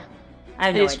no idea. I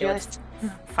have no idea. It's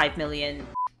 5 million.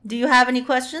 Do you have any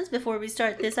questions before we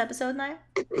start this episode, Naya?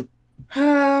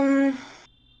 How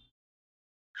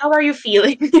are you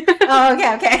feeling? Oh,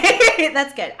 okay.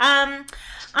 That's good.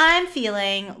 I'm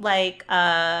feeling like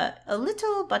a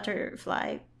little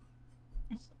butterfly.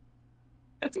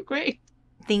 That's great.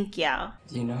 Thank you.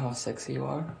 Do you know how sexy you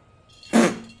are?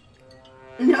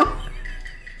 No.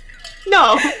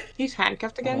 No. He's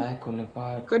handcuffed again.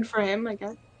 Good for him, I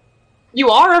guess. You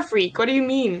are a freak. What do you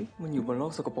mean? มันอยู่บนโล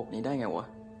กสกปรกนี้ได้ไงวะ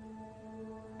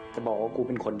จะบอกว่ากูเ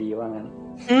ป็นคนดีว่างั้น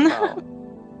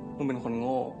มึงเป็นคนโ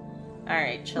ง่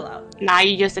Alright, chill out. Nah,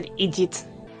 you're just an idiot.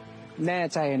 แน่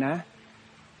ใจนะ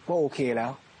ก็โอเคแล้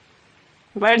ว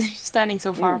Why are they standing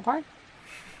so far apart?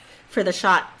 For the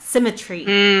shot symmetry.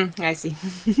 I see.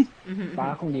 ป้า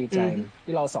คงดีใจ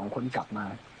ที่เราสองคนกลับมา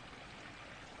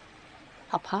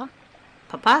Papa?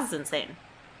 Papa's insane.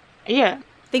 Yeah.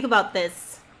 Think about this,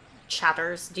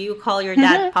 chatters. Do you call your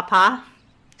dad Papa?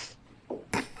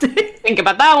 Think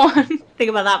about that one. Think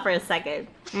about that for a second.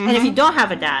 And if you don't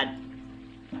have a dad,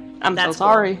 I'm so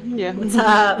sorry. Cool. Yeah. What's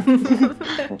up?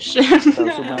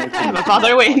 I have a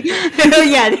father. Wait.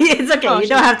 Yeah, it's okay. You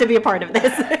don't have to be a part of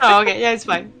this. Oh, okay. Yeah, it's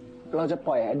fine. เราจะป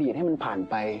ล่อยอดีตให้มันผ่าน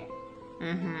ไป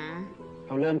เ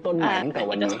ราเริ่มต้นใหม่ตั้งแต่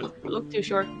วันนี้ Look too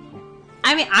short.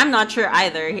 I mean, I'm not sure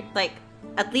either. Like,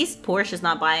 at least Porsche is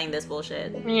not buying this bullshit.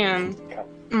 Yeah.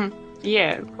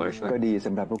 Yeah, for sure. ก็ดีส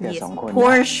ำหรับพวกแกสองคน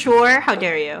Porsche, how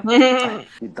dare you?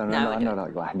 ตอนร้อนๆอร่อ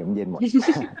ยกว่าเดี๋ยวมันเย็นหมด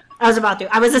I was about to.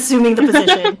 I was assuming the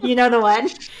position. You know the one?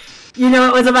 You know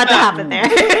what was about to happen there.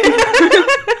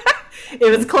 It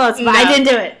was close, but I didn't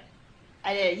do it.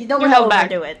 I did. You don't want to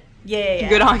overdo it. Yeah.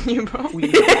 Good on you, bro.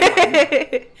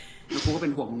 กูก็เป็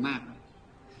นห่วงมึงมาก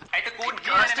ไอ้ตระกูลเ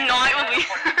กิร์สน้อยมึง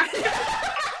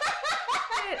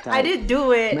I didn't do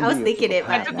it. I was thinking it.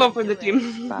 I took one for the team.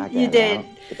 You did.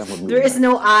 There is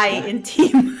no I in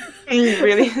team.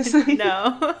 Really? No.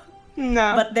 No.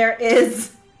 But there is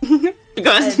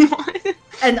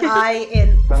an I in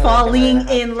falling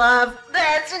in love.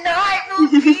 That's not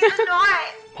movie.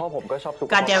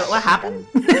 God damn it! What happened?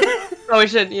 Oh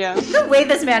shit! Yeah. No way.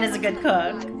 This man is a good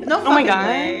cook. No fucking Oh my god.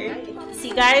 way.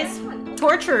 See, guys,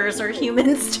 torturers are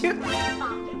humans too.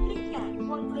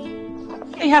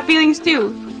 They have feelings too.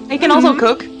 They can also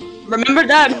cook. Remember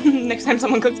that. Next time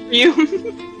someone cooks for you,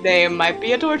 they might be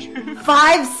a torturer.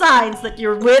 5 signs that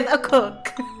you're with a cook.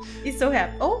 He's so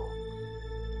happy. Oh.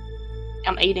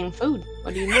 I'm eating food.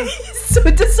 What do you mean? He's so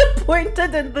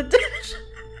disappointed in the dish.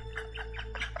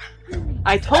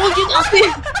 I told you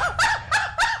nothing.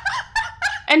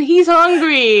 And he's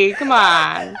hungry. Come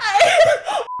on.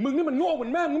 มึงนี่มันโง่เหมือ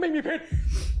นแม่มึงไม่มีเพชร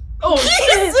Oh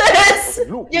Jesus!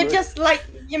 You're just like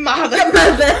your mother.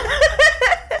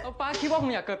 ป้าคิดว่าผ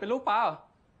มอยากเกิดเป็นลูกป้า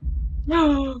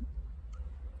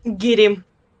Get him.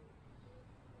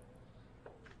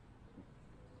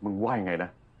 มึงว่ายังไงนะ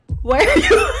Why are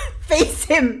you face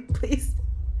him, please?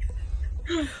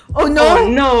 Oh no! Oh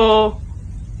no!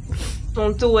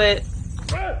 Don't do it.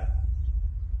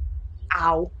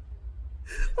 Ow.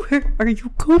 Where are you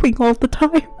going all the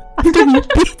time? After you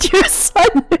beat your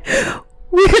son,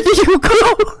 where did you go?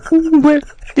 Where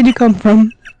did you come from?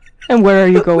 And where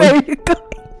are you going? Where are you going?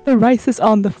 The rice is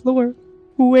on the floor.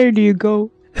 Where do you go?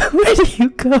 Where do you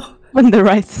go? When the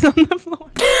rice is on the floor.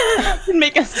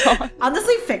 Make a song.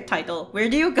 Honestly, fic title. Where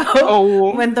do you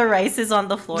go when the rice is on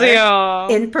the floor?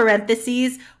 Yeah. In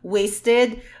parentheses,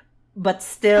 wasted, but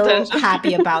still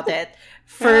happy about it.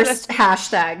 First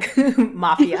hashtag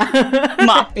mafia.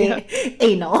 Mafia.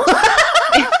 Anal.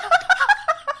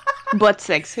 Butt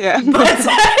sex, yeah. Butt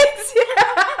sex,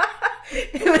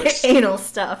 yeah. Anal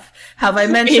stuff. Have I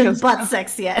mentioned butt sex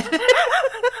yet?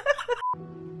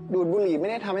 ดูดบุหรี่ไม่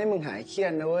ได้ทำให้มึงหายเครีย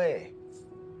ดนะเว้ย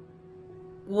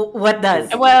What does?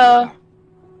 Well,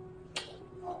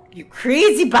 you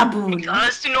crazy baboon.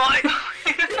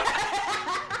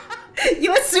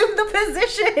 You assume the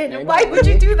position. Why would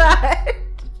you do that?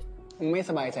 มึงไม่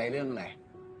สบายใจเรื่องอะไร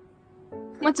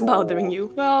What's bothering you?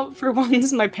 Well, for once,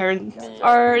 my parents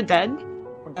are dead.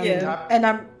 Yeah, and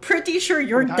I'm pretty sure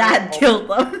your dad killed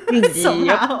them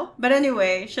somehow. But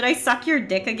anyway, should I suck your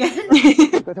dick again?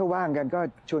 ก็ถ้าว่างกันก็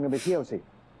ชวนกันไปเที่ยวสิ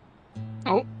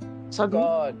Oh, so ก็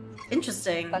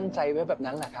Interesting. ตั้งใจไว้แบบ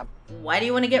นั้นแหละครับ Why do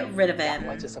you want to get rid of him?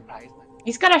 ว่าจะเซอร์ไพรส์มัน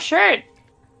he's got a shirt.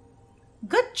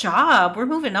 Good job.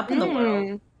 We're moving up in the world.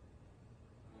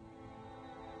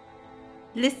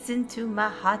 Listen to my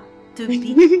heart to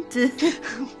beat.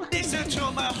 Listen to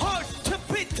my heart to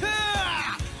beat.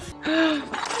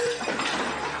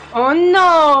 Oh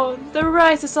no! The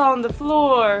rice is on the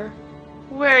floor.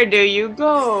 Where do you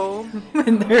go?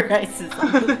 When the rice is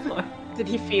on the floor. Did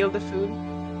he feel the food?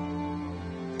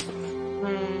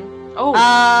 Oh.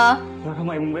 แล้วทำไ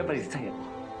มมึงไม่ปฏิเสธ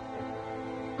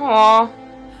Aw.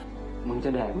 มึงจะ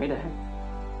แดกไม่แดก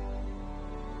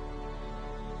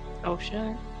Oh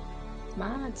shit.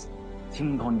 Mad. ที่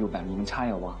มึงทนอยู่แบบนี้มันใช่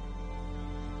เหรอวะ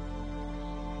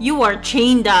You are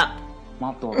chained up. ม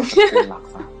อบตัวกับตระกูลหลัก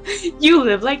ซะ You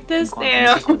live like this?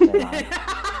 Damn.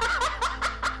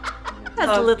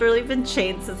 Has literally been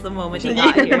chained since the moment he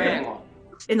got here.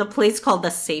 In a place called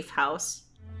the safe house.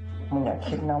 มึงอย่า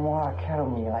คิดนะว่าแค่เรา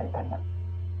มีอะไรกันนะ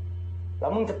แล้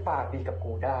วมึงจะปากดีกับ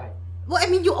กูได้ Well, I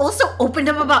mean, you also opened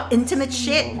up about intimate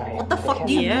shit. What the fuck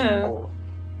do you mean?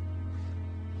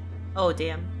 Oh,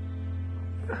 damn.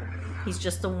 He's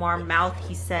just a warm mouth,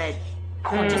 he said.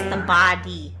 Or just a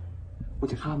body. กู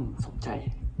จะฆ่ามึงสมใจ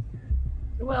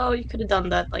Well, you could have done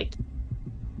that like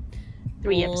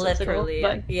 3 episodes Literally, ago.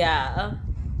 But... yeah.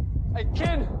 ไอ้เค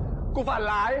นกูฝัน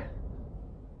ร้าย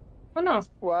Oh no.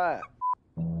 ว่า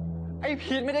ไอ้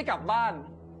พีทไม่ได้กลับบ้าน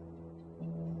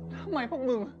ทำไมพวก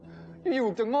มึงอยู่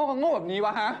ๆจะโง่แบบนี้ว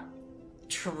ะฮะ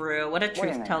True, what a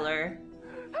truth teller.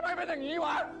 ทำไมเป็นอย่างนี้ว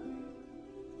ะ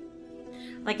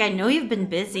Like, I know you've been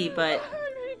busy, but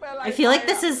I feel like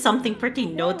this is something pretty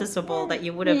noticeable that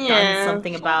you would have done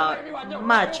something about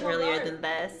much earlier than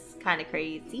this. Kind of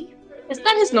crazy. Is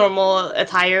that his normal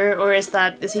attire, or is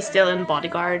he still in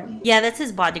bodyguard? Yeah, that's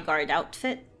his bodyguard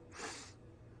outfit.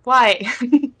 Why?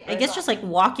 I guess just like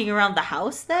walking around the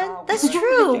house then? That's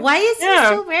true. Why is he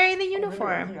still wearing the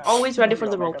uniform? Always ready for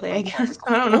the roleplay, I guess.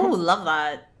 I don't know. Oh, love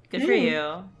that. Good for you.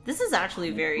 This is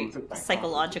actually very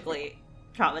psychologically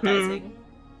traumatizing.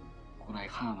 กูไร้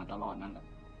ค่ามาตลอดนั่นแหละ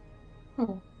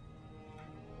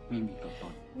ไม่มีตัวต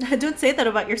น Don't say that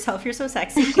about yourself. You're so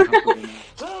sexy.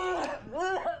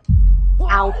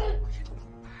 Ow.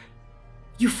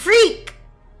 You freak!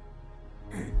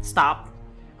 Stop.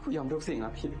 กูยอมทุกสิ่งอ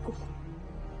ะพี่กู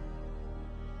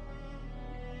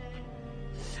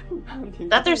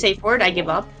That's their safe word. I give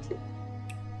up.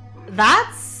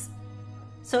 That's...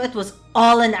 So it was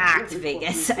all an act,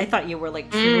 Vegas. I thought you were like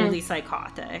truly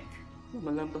psychotic.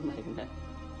 มันเริ่มต้นใหม่กันได้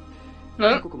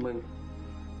Huh? กูกับมึง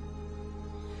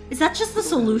Is that just the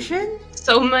solution?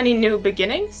 So many new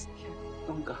beginnings?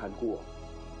 ต้องการกู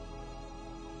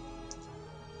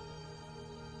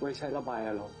ไว้ใช้ระบาย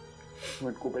อารมณ์เหมื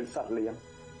อนกูเป็นสัตว์เลี้ยง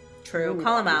True,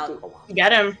 call him out.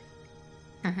 Get him.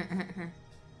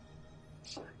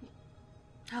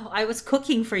 Oh, I was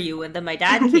cooking for you and then my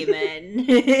dad came in.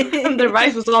 And the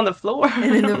rice was on the floor.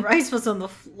 And then the rice was on the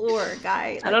floor,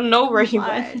 guys. I don't know where he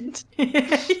went.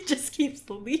 He just keeps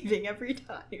leaving every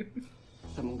time.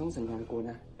 แต่มึงต้องสัญญากู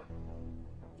นะ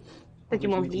That you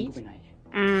won't leave?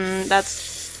 That's...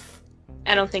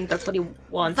 I don't think that's what he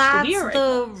wants to hear right That's the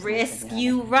now. risk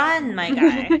you run, my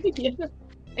guy.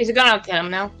 Yeah. Is he gonna kill him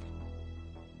now?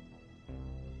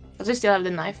 Does he still have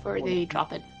the knife or did he drop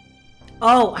it?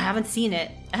 Oh, I haven't seen it.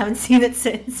 I haven't seen it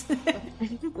since.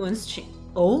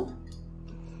 Oh?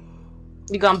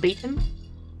 You gonna beat him?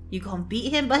 You gonna beat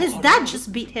him? But his dad just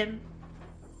beat him.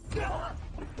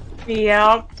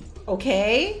 Yeah.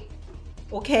 Okay.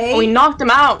 Okay. Oh, he knocked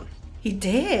him out. He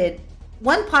did.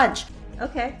 One punch.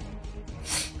 Okay.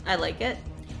 I like it.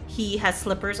 He has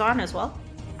slippers on as well,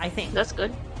 I think. That's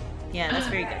good. Yeah, that's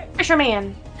very good.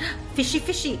 Fisherman. Fishy,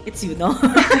 fishy. It's you, no?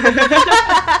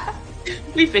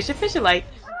 We fishy like.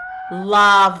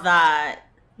 Love that.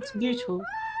 It's beautiful.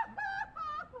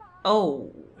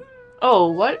 Oh.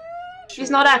 Oh, what? She's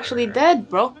not actually dead,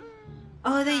 bro.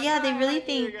 Oh, they really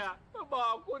think...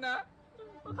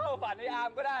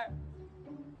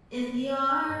 In the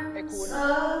arms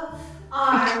of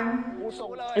arm.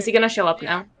 Is he gonna show up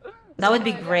now? That would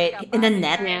be great. In the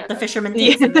net, Yeah. the fisherman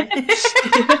takes in there.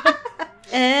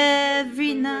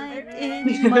 Every night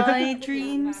in my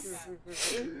dreams.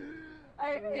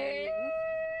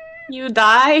 You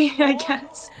die, I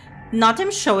guess. Not him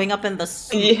showing up in the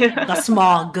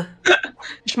smog.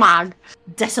 Schmog.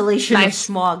 Desolation of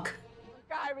smog.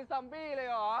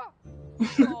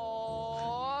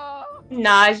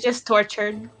 Nah, it's just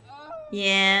tortured.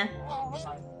 Yeah.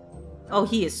 Oh,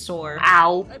 he is sore.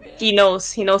 Ow. He knows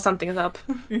something's up.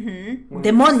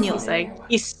 Demonio. He's like,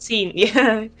 he's seen,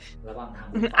 yeah.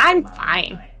 I'm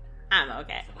fine. I'm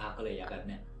okay.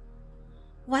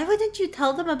 Why wouldn't you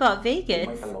tell them about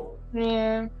Vegas?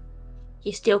 Yeah.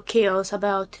 He still cares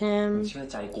about him.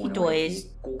 He does.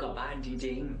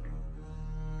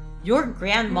 Your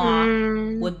grandma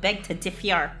would beg to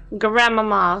differ.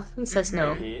 Grandmama says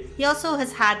no. He also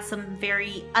has had some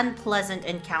very unpleasant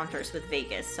encounters with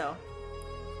Vegas, so...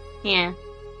 Yeah.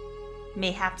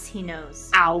 Mayhaps he knows.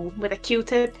 Ow, with a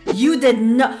Q-tip. You did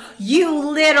not... You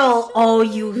little... Oh,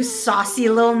 you saucy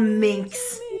little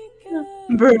minx.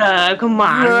 Bruh, come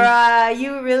on. Bruh,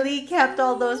 you really kept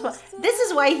all those... This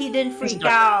is why he didn't freak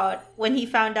out when he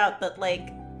found out that, like,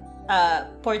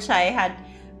 Porsche had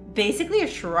basically a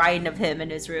shrine of him in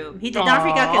his room. He did not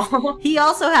freak out because he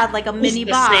also had, like, a mini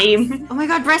box. Same. Oh my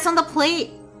god, rice on the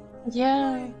plate!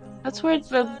 Yeah, that's where it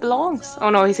belongs. Oh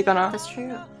no, he's gonna... That's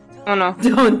true. Oh no.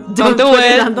 Don't do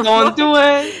it. Don't do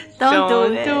it.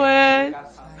 Don't do it.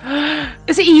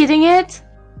 Is he eating it?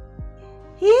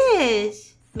 He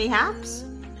is. Mayhaps.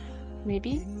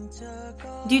 Maybe.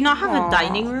 Do you not have a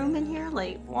dining room in here?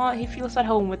 Like, well, he feels at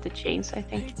home with the chains, I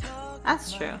think.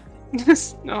 That's true.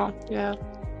 Oh, yeah.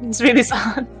 It's really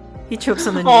sad. He chokes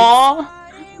on the Aww.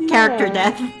 Character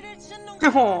death.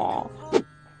 Aww.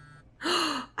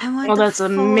 I want Oh, the that's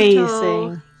photo.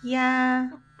 amazing. Yeah.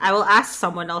 I will ask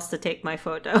someone else to take my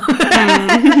photo. No.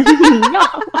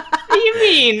 What do you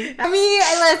mean? I mean,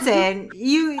 listen,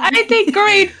 I take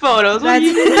great photos. What do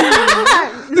you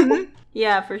mean?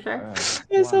 Yeah, for sure.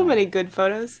 There's so many good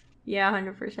photos. Yeah,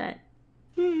 100%.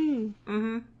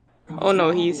 Oh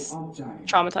no, he's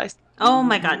traumatized. Oh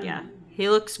my god, yeah. He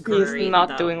looks great. He's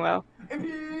not doing well.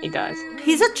 He dies.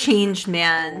 He's a changed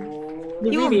man.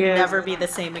 He will really is. never be the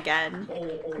same again.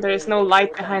 There's no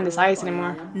light behind his eyes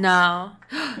anymore. No.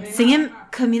 Sing him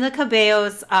Camila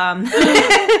Cabello's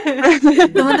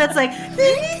the one that's like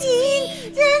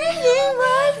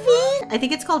I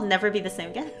think it's called Never Be the Same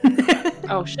Again.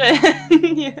 Oh shit.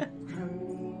 Yeah.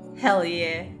 Hell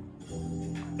yeah.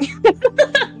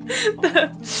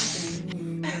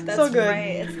 That's so good.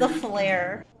 Right. It's the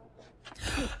flair.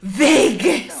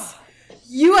 Vegas!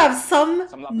 You have some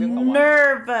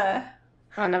nerve.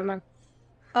 Oh, never mind.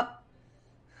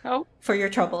 Oh. For your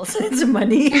troubles. It's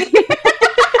money.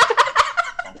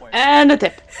 And a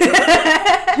tip.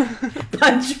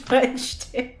 Punch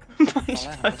tip. Punch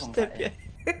tip, yeah.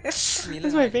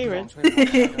 That's my favorite.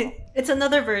 It's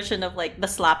another version of like the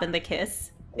slap and the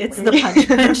kiss. It's the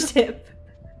punch tip.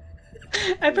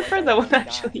 I prefer that one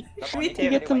actually. Me too. You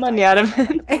get the money out of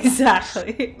it.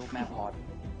 Exactly.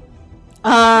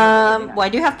 Why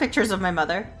do you have pictures of my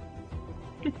mother?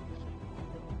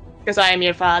 Because I am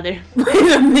your father.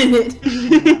 Wait a minute.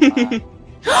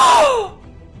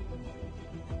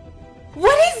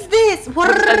 What is this?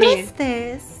 What is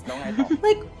this?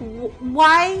 Like,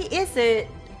 why is it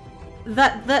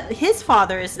that his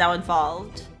father is now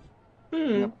involved?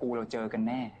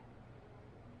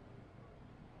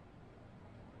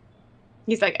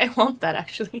 He's like, I want that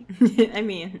actually. I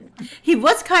mean, he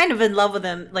was kind of in love with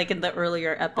him like in the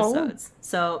earlier episodes.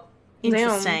 So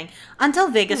interesting. Until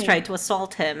Vegas tried to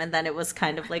assault him, and then it was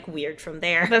kind of like weird from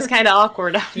there. That's kind of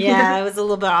awkward. Yeah, it was a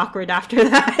little bit awkward after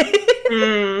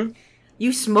that.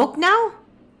 You smoke now?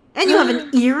 And you have an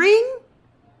earring?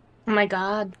 Oh my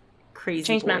god. Crazy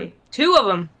Change boy. man. 2 of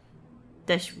them.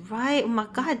 That's right. Oh my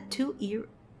god, 2 ear.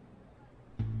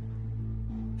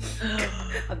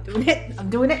 I'm doing it. I'm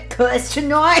doing it. Cause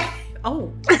tonight.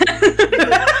 Oh.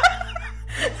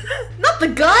 Not the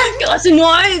gun. Cause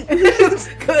tonight.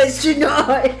 Cause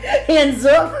tonight. Hands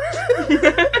up.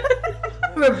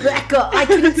 Rebecca, I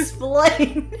can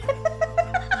explain.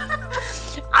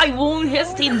 I won't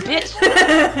hesitate, bitch.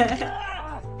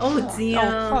 Oh damn.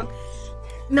 Oh fuck.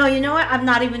 No, you know what? I'm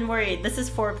not even worried. This is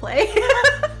foreplay.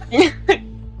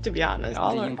 To be honest.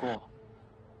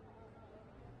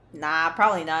 Nah,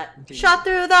 probably not. Shot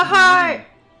through the heart.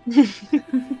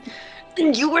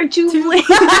 You were too late.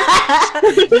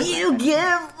 You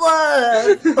give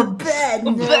love a bad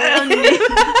name.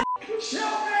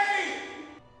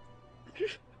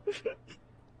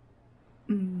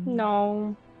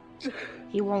 No.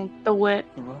 He won't do it.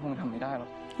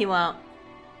 He won't.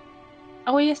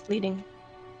 Oh, he is bleeding.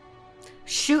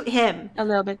 Shoot him. A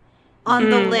little bit. On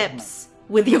the lips.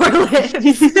 With your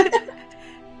lips.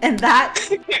 And that.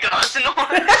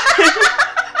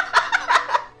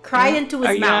 Cry into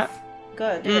his mouth.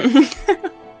 Good.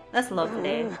 That's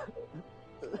lovely.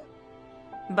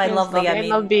 By lovely, I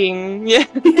mean. I love being. Yeah.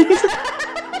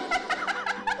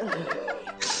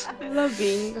 I love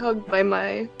being hugged by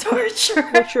my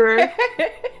torturer.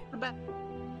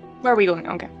 Where are we going?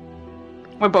 Okay.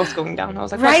 We're both going down. I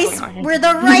was like, Rice! what's going on here? Where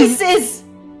the rice is!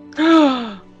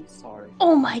 Sorry.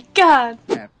 Oh my god!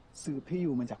 สืบที่อ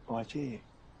ยู่มาจาก Porsche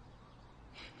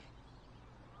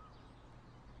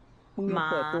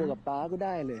Mom,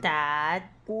 Dad,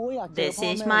 this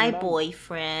is my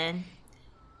boyfriend.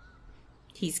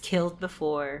 He's killed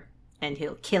before, and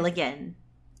he'll kill again.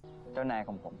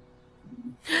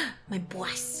 My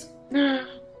boss.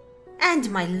 And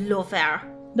my lover.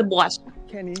 The boss.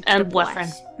 And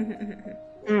boyfriend.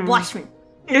 Bossman.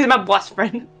 He's my boss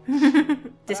friend.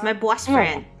 This is my boss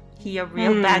friend. He a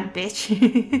real bad bitch.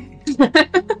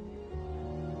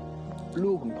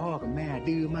 ลูกของพ่อกับแม่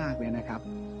ดื้อมากเลยนะครับ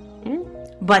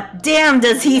But damn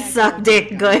does he suck dick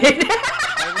good.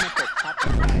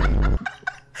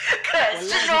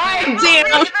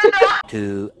 Damn.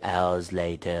 2 hours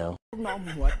later. ลูกน้องผ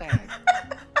มหัวแตก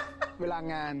เวลา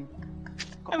งาน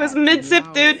I was mid-sip,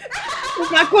 dude.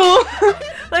 It's not cool.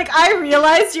 Like, I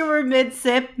realized you were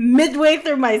mid-sip midway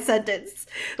through my sentence.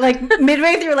 Like,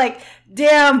 midway through, like,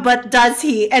 damn, but does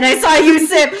he? And I saw you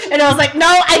sip, and I was like, no,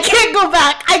 I can't go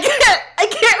back. I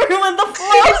can't ruin the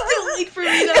flow. It's too late for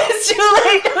me now. It's too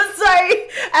late. I'm sorry.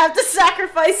 I have to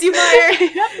sacrifice you, Meyer.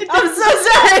 I'm so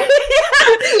sorry.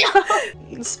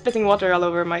 spitting water all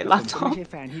over my laptop.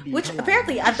 Which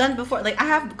apparently I've done before. Like I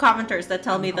have commenters that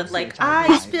tell me that like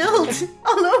I spilled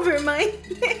all over my.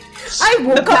 I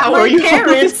woke up my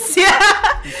parents. Yeah.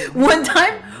 One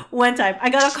time I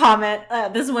got a comment.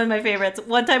 This is one of my favorites.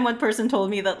 One time, one person told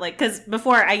me that like, because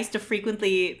before I used to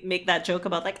frequently make that joke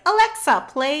about like Alexa,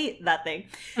 play that thing,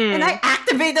 and I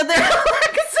activated their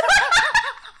Alexa.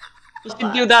 You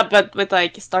should do that, but with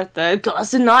like start the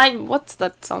tonight. What's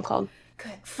that song called?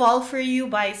 Fall for You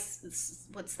by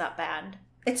what's that band?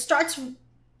 It starts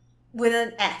with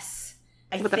an S.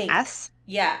 I think. With an S?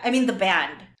 Yeah, I mean the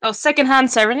band. Oh,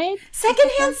 Secondhand Serenade?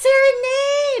 Secondhand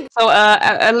Serenade! So,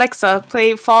 Alexa,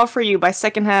 play Fall For You by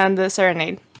Secondhand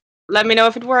Serenade. Let me know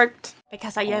if it worked.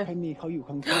 Because I am.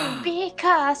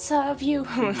 Because of you.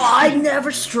 I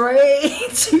never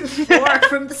strayed too far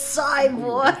from the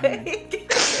sidewalk.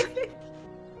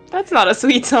 That's not a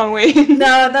sweet song, wait.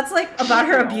 No, that's like about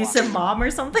her abusive mom or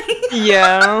something.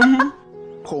 Yeah.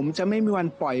 ผมจะไม่มีวัน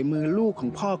ปล่อยมือลูกของ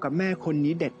พ่อกับแม่คน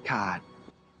นี้เด็ดขาด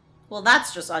Well, that's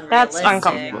just unrealistic. That's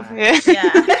uncomfortable. Yeah.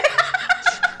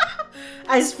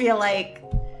 I just feel like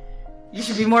you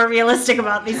should be more realistic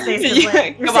about these things.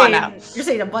 Like, you're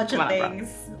saying a bunch of things.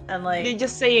 And like... You're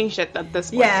just saying shit at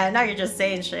this point. Yeah, now you're just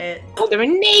saying shit. Oh, they're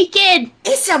naked!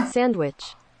 It's a sandwich.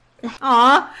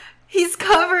 Aw, he's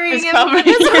covering him.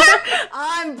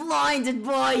 I'm blinded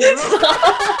by you.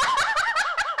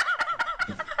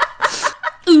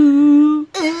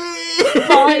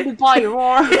 Blinded by your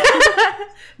roar.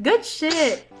 Good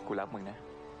shit. กูรักมึงนะ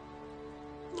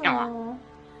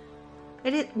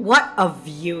What a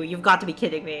view. You've got to be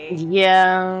kidding me.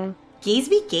 Yeah. Gays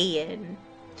be gayin'.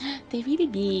 They really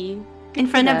be. In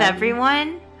front of everyone?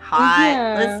 Hot.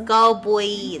 Yeah. Let's go,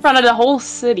 boys. In front of the whole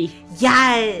city.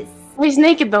 Yes. Oh, he's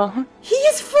naked though. He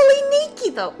is fully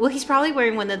naked though. Well, he's probably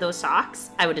wearing one of those socks,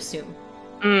 I would assume.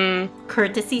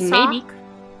 Courtesy sock?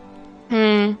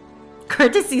 Maybe.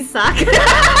 Courtesy sock.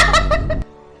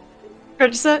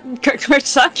 Kurt sock?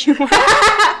 You a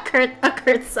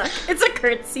Kurt sock. It's a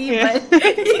curtsy, but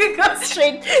you go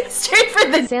straight for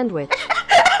the sandwich.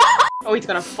 Oh, he's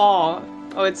gonna fall.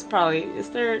 Oh, it's probably... Is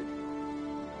there...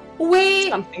 Wait,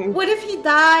 something? What if he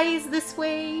dies this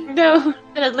way? No,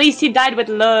 but at least he died with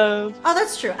love. Oh,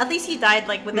 that's true. At least he died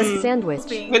like with this sandwich.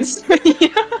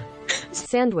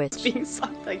 Sandwich. Being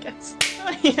sucked, I guess.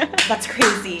 Yeah. That's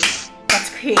crazy. That's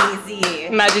crazy.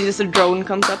 Imagine just a drone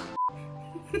comes up.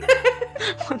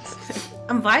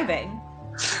 I'm vibing.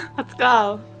 Let's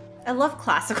go. I love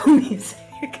classical music.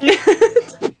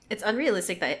 It's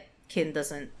unrealistic that Kinn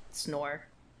doesn't snore.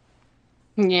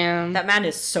 Yeah. That man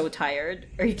is so tired.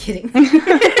 Are you kidding?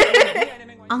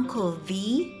 Uncle V?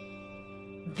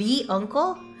 The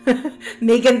uncle?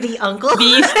 Megan the uncle?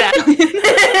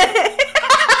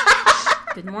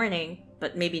 Good morning,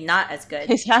 but maybe not as good.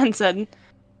 His hand said...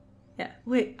 Yeah.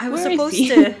 Wait, I was supposed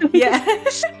to... Yeah.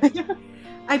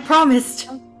 I promised.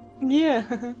 Yeah.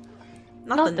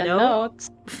 Not the note.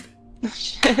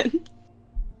 Shit.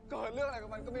 เกิดเรื่องอะไรกับ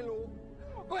มันก็ไม่รู้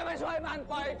กูไม่ช่วยมัน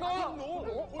ปล่อยกู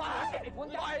ไป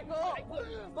ปล่อย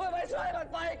กูไม่ช่วยมัน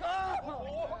ปล่อยกู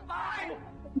ไป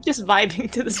Just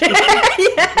vibing to this. Yeah.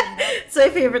 It's my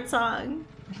favorite song.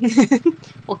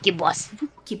 Okay, boss.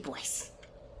 Okay, boys.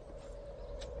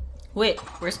 Wait,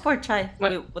 where's Poor Chai?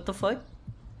 Wait, what the fuck?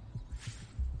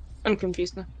 I'm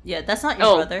confused now. Yeah, that's not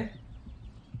your brother.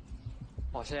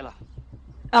 Porsche ล่ะ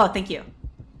Oh, thank you.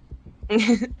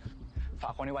 ฝา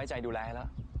กคนที่ไว้ใจดูแลแล้ว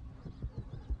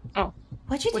Oh.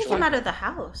 Why'd you take him out of the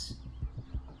house?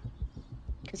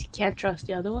 Because he can't trust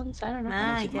the other ones? I don't know.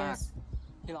 I guess.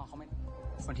 ที่รอเขาไม่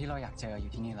คนที่เราอยากเจออ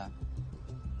ยู่ที่นี่แล้ว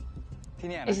ที่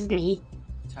เนี่ย Is it me?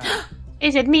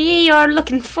 Is it me you're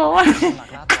looking for?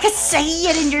 I can see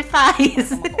it in your thighs.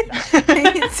 I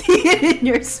can see it in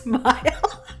your smile.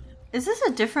 Is this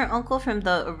a different uncle from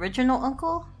the original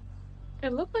uncle? They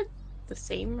look like the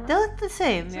same, right? They look the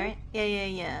same, right?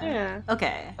 Yeah.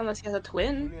 Okay. Unless he has a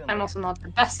twin. I'm also not the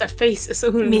best at faces, so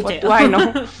Me what too. do I know?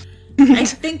 I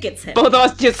think it's him. Both of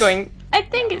us just going, I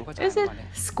think it is it.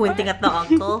 Squinting at the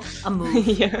uncle. A move.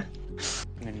 Yeah.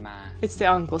 It's the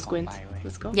uncle squint.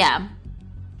 Let's go. Yeah.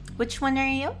 Which one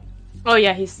are you? Oh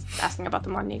yeah, he's asking about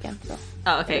the money again. So.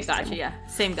 Oh, okay, gotcha. Yeah,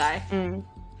 same guy.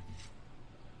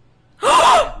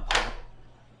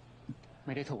 ไ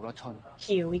ม่ได้ถูกรถชน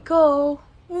Here we go.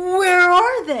 Where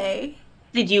are they?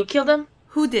 Did you kill them?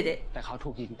 Who did it? แต่เขาถู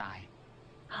กยิงตาย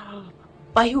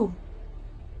By who?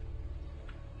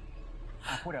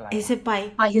 Is it by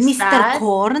his Mr. dad?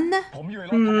 Korn? ผมอยู่ใน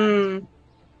รถคันนั้น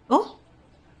Oh?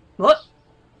 What?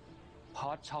 พอ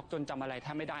ช็อกจนจำอะไรแท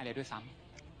บไม่ได้เลยด้วยซ้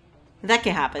That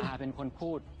can happen. พาเป็นคน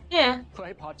พูด Yeah. เพื่อใ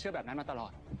ห้พอเชื่อแบบนั้นมาตลอ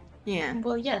ด Yeah.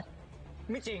 Well, yeah.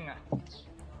 ไม่จริงอ่ะ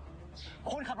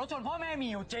คนขับรถชนพ่อแม่มี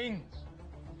อยู่จริง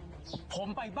ผม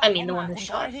ไปบ้าน I mean, the one who คุณ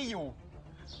shot. ที่อยู่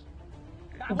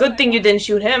Good thing you didn't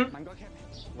shoot him. มันก็แค่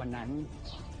วันนั้น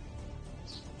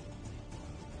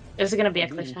Is it gonna be a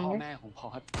พ่อ cliffhanger? แม่ของพอ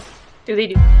ด Do they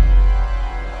do?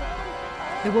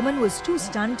 The woman was too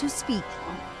stunned to speak.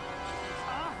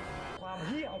 ความเ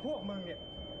หี้ยของพวกมึงเนี่ย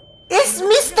It's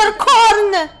Mr. Korn!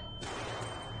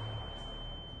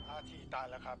 อาทีตาย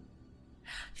แล้วครับ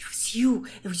It was you.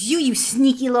 It was you, you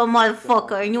sneaky little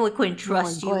motherfucker. I knew I couldn't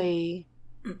trust you.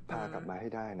 พากลับมาให้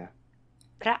ได้นะ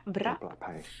ปลอด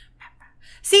ภัย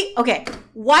See, okay,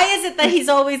 why is it that he's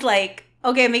always like,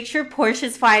 okay, make sure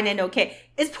Porsche's fine and okay.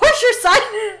 Is Porsche your son?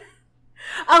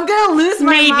 I'm gonna lose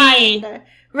my mind.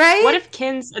 Right? What if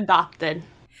Kinn's adopted?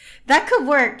 That could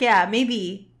work, yeah, maybe.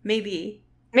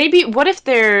 Maybe, what if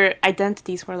their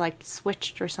identities were like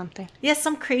switched or something? Yeah,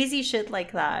 some crazy shit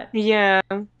like that. Yeah.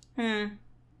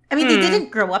 I mean, they didn't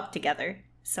grow up together,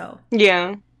 so. Yeah.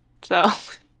 So,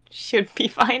 should be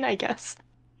fine, I guess.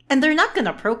 And they're not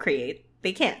gonna procreate.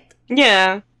 They can't.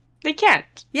 Yeah. They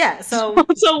can't. Yeah, so.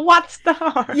 So what's the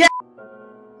harm? Yeah.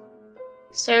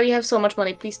 Sir, you have so much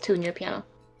money. Please tune your piano.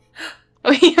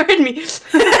 Oh, he heard me.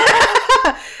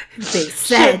 They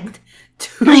said,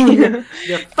 tune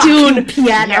your fucking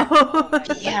piano.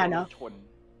 Piano.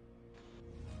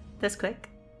 This quick?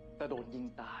 แต่โดนยิง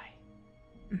ตาย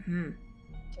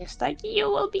Just like you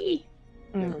will be.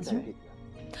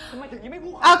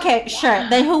 Okay, sure.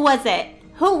 Then who was it?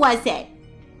 Who was it?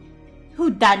 Who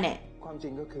done it? ความจริ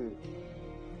งก็คือ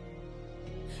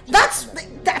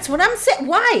That's what I'm saying.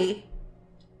 Why?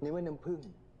 นี่ว่าน้ำผึ้ง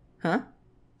Huh?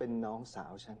 เป็นน้องสา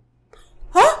วฉัน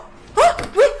Huh?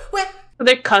 Wait.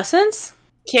 They're cousins?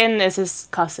 Kinn is his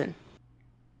cousin.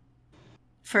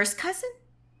 First cousin?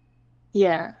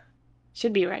 Yeah.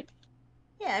 Should be right.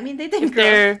 Yeah, I mean, they didn't If grow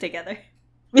they're- up together.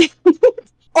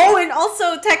 Oh, and also,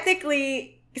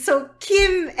 technically, so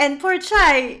Kim and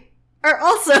Porsche are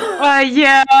also...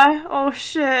 Yeah. Oh,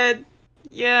 shit.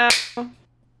 Yeah.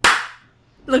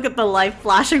 Look at the light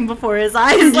flashing before his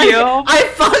eyes. Like, Yo. I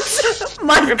fucked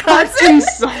my cousin.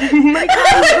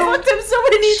 I fucked him so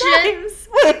many times.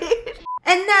 Wait.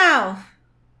 And now,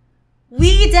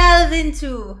 we delve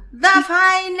into the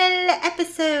final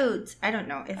episode. I don't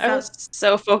know. I was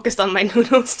so focused on my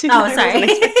noodles too. Oh, I sorry.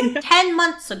 wasn't expecting that. 10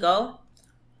 months ago,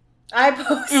 I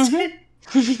posted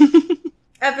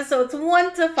episodes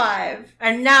 1 to 5.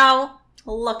 And now,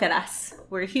 look at us.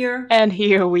 We're here. And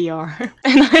here we are.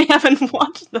 And I haven't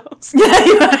watched those. Yeah,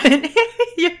 you haven't.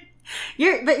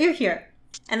 But you're here.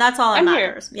 And that's all that I'm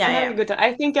matters. here. Yeah, I'm having a good time.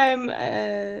 I think I'm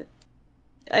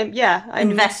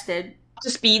invested. To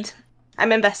speed.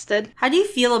 I'm invested. How do you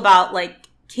feel about, like,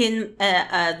 Kinn,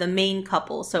 the main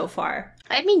couple so far?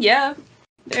 I mean, yeah.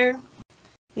 They're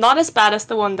not as bad as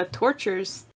the one that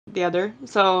tortures the other.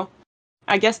 So,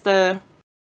 I guess the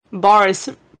bar is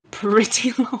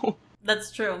pretty low.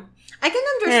 That's true. I can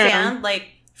understand, like,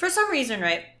 for some reason,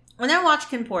 right? When I watch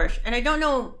KinnPorsche, and I don't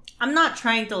know, I'm not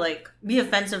trying to, like, be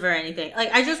offensive or anything.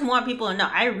 Like, I just want people to know,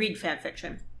 I read fan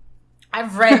fiction.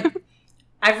 I've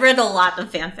read a lot of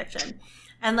fan fiction.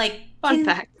 And, like, Fun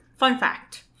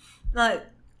fact. Like,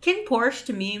 KinnPorsche,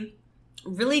 to me,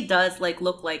 really does, like,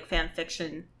 look like fan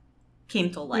fiction came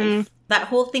to life. That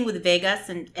whole thing with Vegas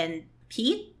and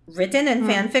Pete, written in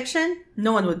fan fiction,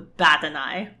 no one would bat an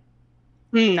eye.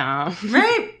 No.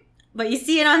 Right? But you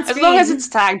see it on screen. As long as it's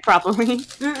tagged properly.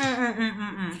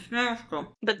 That's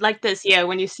cool. But like this, yeah,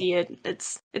 when you see it,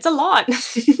 it's a lot.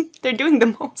 They're doing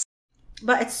the most.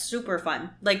 But it's super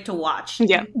fun, like, to watch.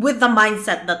 Yeah. With the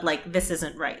mindset that, like, this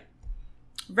isn't right.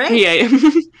 Right? Yeah.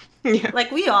 Yeah.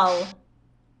 Like, we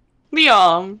agree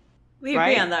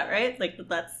right? on that, right? Like,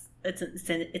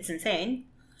 it's insane.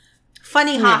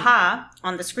 Funny haha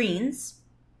on the screens.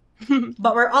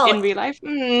 But we're all in real life?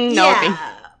 No.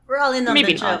 Yeah. We're all in on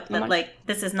Maybe the joke not. that, like,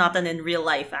 this is not an in real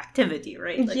life activity,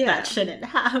 right? Like, that shouldn't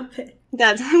happen.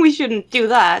 We shouldn't do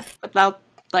that without,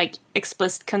 like,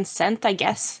 explicit consent, I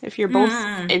guess. If you're both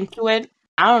into it.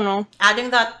 I don't know. Adding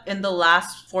that in the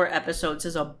last 4 episodes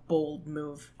is a bold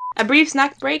move. A brief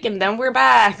snack break and then we're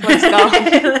back. Let's go.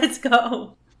 Let's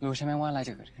go. รู้ใช่ไหมว่าอะไรจ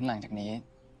ะเกิดขึ้นหลังจากนี้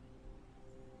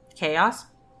Chaos?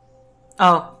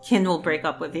 Oh, Kinn will break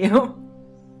up with you.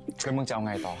 แล้วมึงจะเอา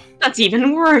ไงต่อ That's even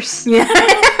worse. Yeah.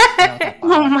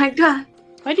 Oh my god.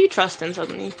 Why do you trust him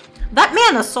suddenly? That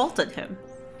man assaulted him.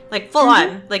 Like, full on.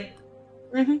 Like,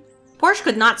 Porsche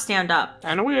could not stand up.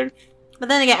 Kinda weird. But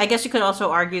then again, I guess you could also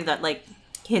argue that, like,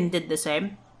 Kinn did the same.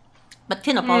 But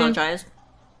Kinn apologized.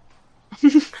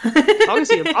 As long as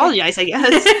you apologize, I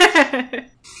guess.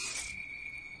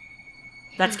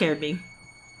 That scared me.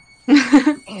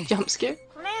 Jump scare?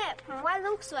 แม่ผมว่า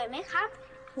ลูกสวยไหมครับ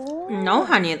No,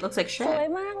 honey, it looks like ส shit. วย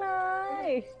มากเลย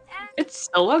It's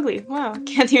so ugly. Wow,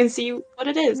 can't even see what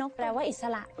it is. นกแปลว่าอิส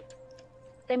ระ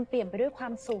เต็มเปี่ยมไปด้วยควา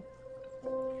มสุข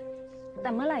แต่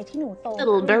เมื่อไหร่ที่หนูโต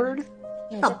Little bird.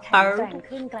 หนูจะแข็งแกร่ง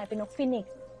ขึ้นกลายเป็นนกฟีนิก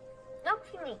ซ์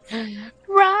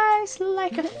Rise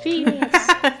like a phoenix.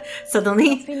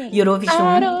 Suddenly, Eurovision.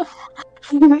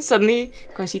 Suddenly,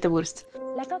 Conchita Wurst.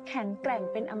 และก็แข็งแกร่ง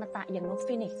เป็นอมตะอย่างนก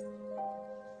ฟีนิกซ์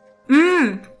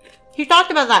He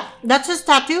talked about that. That's his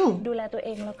tattoo. ดูแลตัวเอ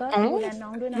งแล้วก็ดูแลน้อ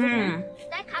งด้วยนะลูกนะ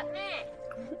ได้ครับแม่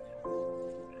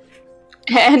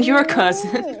And your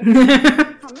cousin.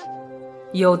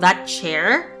 Yo, that chair.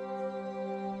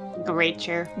 Great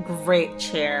chair. Great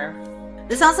chair.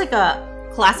 This sounds like a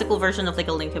classical version of like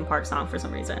a Linkin Park song for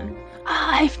some reason.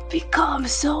 I've become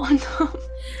so numb.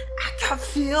 I can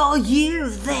feel you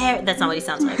there. That's not what he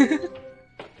sounds like.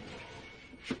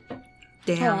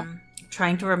 Damn.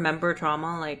 Trying to remember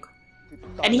trauma, like.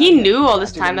 And he knew all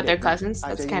this time that they're cousins.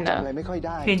 That's kind of.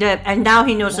 He did, and now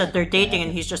he knows that they're dating,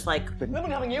 and he's just like.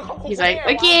 He's like,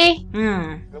 okay.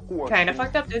 Kind of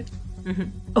fucked up, dude.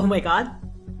 Oh my god.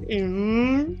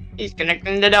 He's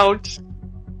connecting the dots.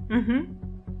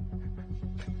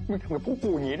 มึงทำกับพวก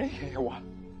กูอย่างนี้ได้ไงวะ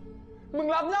มึง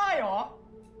รับได้เหรอ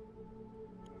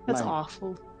That's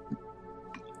awful.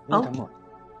 นี่ทั้งหมด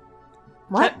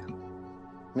What?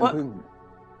 น้ำผึ้ง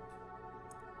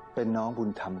เป็นน้องบุญ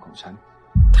ธรรมของฉัน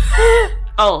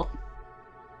Oh.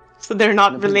 So they're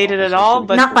not related at all,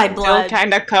 but not by still blood.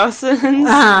 kind of cousins.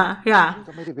 Yeah.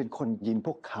 ก็ไม่ได้เป็นคนยิงพ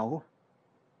วกเขา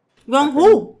Wrong who?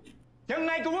 ยังไ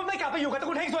งกูก็ไม่กลับไปอยู่กับตระ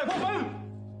กูลเฮงซวยพวกมึง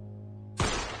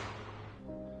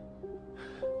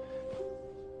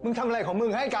มึงทำอะไรของมึง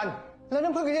ให้กัน แล้วน้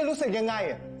ำผึ้งจะรู้สึกยังไง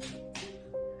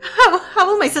How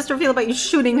will my sister feel about you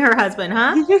shooting her husband,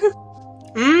 huh?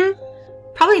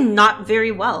 Probably not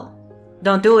very well.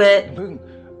 Don't do it.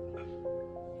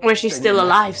 Or she's still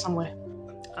alive somewhere.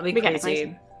 That'd be crazy.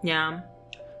 Yeah.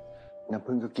 น้ำ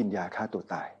ผึ้งก็กินยาฆ่าตัว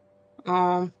ตาย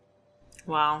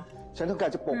Wow. ฉันต้องการ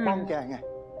จะปกป้องแกไง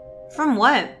From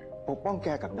what? ปกป้องแก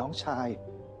กับน้องชาย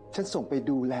ฉันส่งไป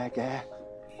ดูแลแก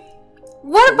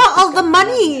What about all the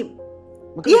money?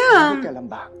 มันก็ทำให้แกล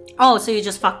ำบาก Oh, so you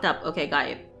just fucked up. Okay, got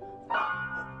it.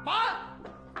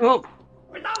 Oh,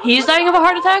 he's dying of a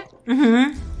heart attack?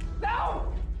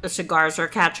 The cigars are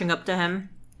catching up to him.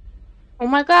 Oh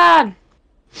my god.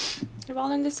 They're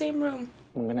all in the same room.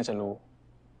 มึงก็น่าจะรู้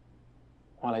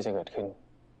ว่าอะไรจะเกิดขึ้น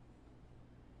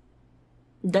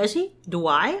Does he? Do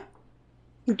I?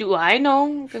 Do I know?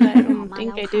 Because I don't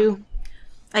think I do.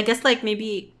 I guess like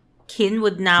maybe Kinn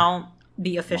would now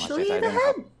be officially the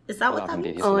head? Is that what that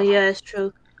means? Oh yeah, it's true.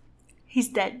 He's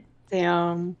dead.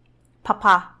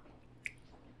 Papa.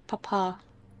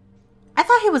 I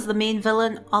thought he was the main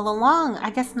villain all along. I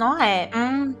guess not.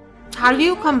 How do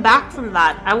you come back from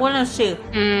that? I want to see.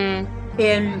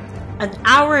 In an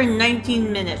hour and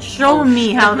 19 minutes. Show me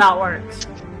how that works.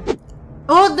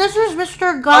 Oh, this is Mr.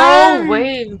 Gunn. Oh,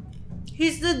 wait.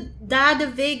 He's the dad of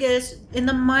Vegas in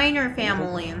the Minor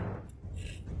family.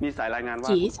 มีสายรายงานว่า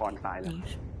ก่อนตายแล้ว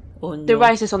Oh, no. The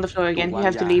rice is on the floor again. You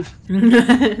have to leave.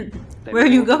 Where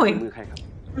are you going?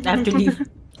 I have to leave.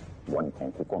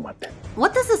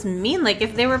 What does this mean? Like,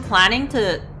 if they were planning to,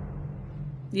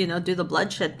 you know, do the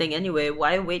bloodshed thing anyway,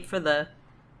 why wait for the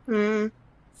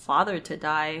father to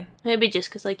die? Maybe just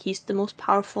because, like, he's the most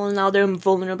powerful and now they're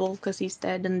vulnerable because he's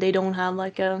dead and they don't have,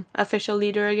 like, a official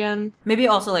leader again. Maybe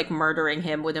also, like, murdering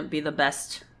him wouldn't be the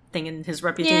best thing in his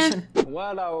reputation. ว่า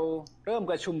เราเริ่ม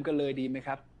ประชุมกันเลยดีไหมค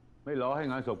รับ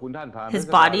His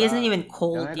body isn't even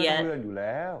cold yet.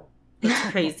 It's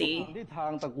crazy. ที่ทา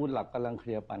งตระกูลหลักกำลังเค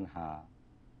ลียร์ปัญหา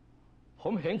ผ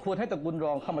มเห็นควรให้ตระกูลร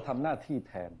องเข้ามาทำหน้าที่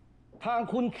แทน ทาง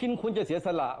คุณคินควรจะเสียส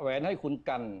ละแหวนให้คุณ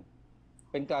กัน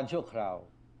เป็นการชั่วคราว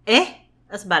Eh?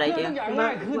 That's a bad idea.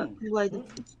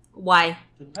 Why?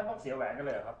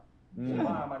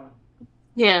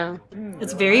 Yeah.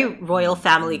 It's very royal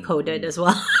family coded as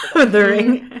well. The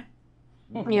ring.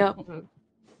 Yep.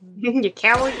 You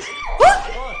cowards.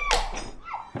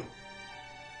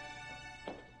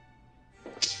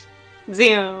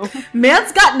 Zio.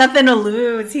 Man's got nothing to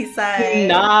lose, he said.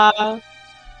 Nah.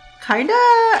 Kinda.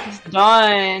 It's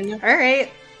done.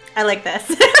 Alright. I like this.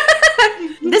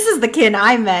 This is the Kinn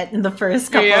I met in the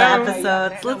first couple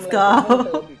episodes. Let's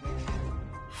go.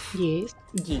 Yes.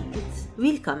 Yes.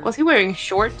 Welcome. Was he wearing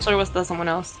shorts or was that someone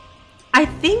else? I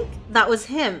think that was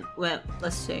him. Well,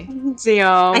 let's see.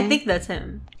 Zio. I think that's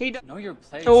him. He know your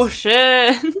place. Oh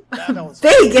shit.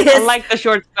 Vegas! I like the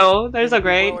shorts though. They're so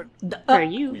great. Where are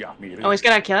you? Oh, he's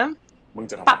gonna kill him?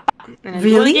 Pop, pop. And then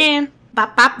Really? Do it again.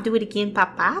 Pop pop, do it again,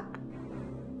 pop pop.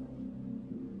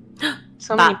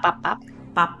 So many pop pop.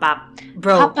 Bop bop.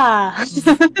 Bro. Papa.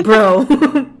 Bro.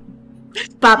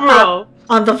 Bop bop.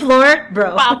 On the floor?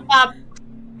 Bro. Bop bop.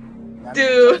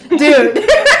 Dude. Dude.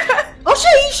 Oh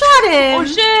shit, he shot him. Oh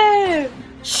shit.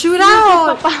 Shoot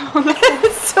out.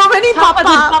 So many Papa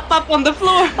pop pop on the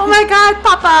floor. Oh my god,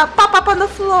 pop up on the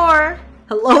floor.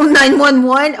 Hello,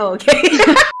 911. Oh, okay.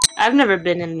 I've never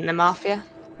been in the mafia.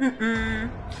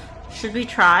 Should we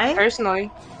try?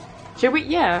 Personally. Should we?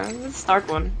 Yeah, let's start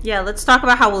one. Yeah, let's talk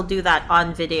about how we'll do that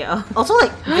on video. Also,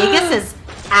 like, Vegas is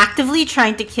actively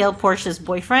trying to kill Porsche's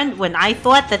boyfriend when I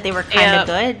thought that they were kind of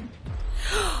good.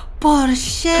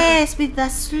 Porsche with the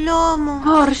slow-mo.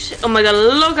 Porsche. Oh my god,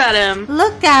 look at him.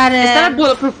 Look at him. Is that a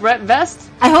bulletproof vest?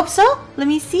 I hope so. Let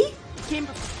me see.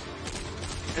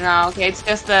 No, okay, it's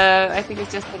just I think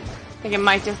it's just I think it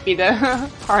might just be the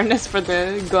harness for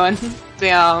the gun.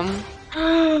 Damn.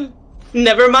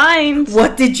 Never mind.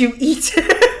 What did you eat?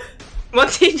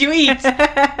 What did you eat?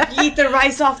 You eat the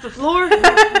rice off the floor?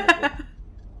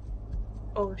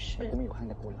 Oh shit.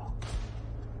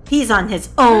 He's on his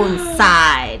own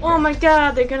side. Oh my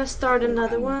god, they're gonna start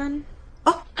another one.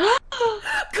 Oh.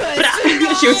 Good.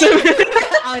 Shoots him.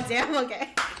 Oh damn, okay.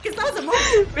 Because that was a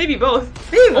move. Maybe both.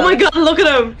 Maybe oh my god, look at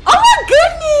him. Oh my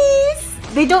goodness.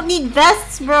 They don't need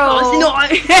vests, bro. Oh, no.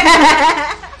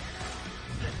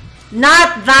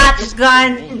 Not that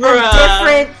gun. Bruh.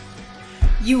 Different.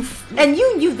 And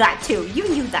you knew that too. You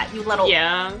knew that, you little.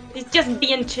 Yeah. He's just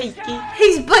being cheeky.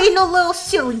 He's being a little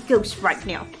silly goose right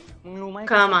now.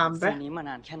 Come on, bro.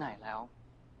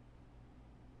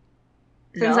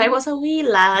 Since I was a wee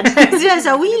lad. Since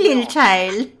a wee little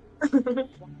child. The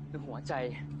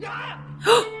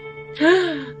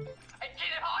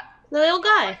little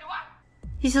guy.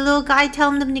 He's a little guy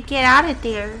telling them to get out of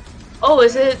there. Oh,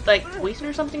 is it like poison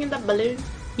or something in that balloon?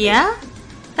 Yeah?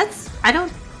 I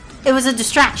don't... It was a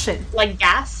distraction. Like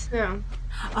gas? Yeah.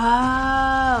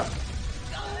 Oh.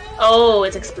 Oh,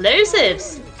 it's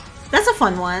explosives. That's a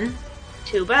fun one.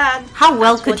 Too bad. How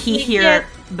well could he hear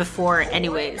before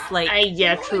anyways? Like,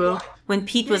 yeah, true. When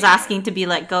Pete was asking to be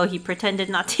let go, he pretended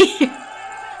not to hear.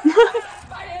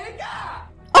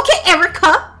 Okay,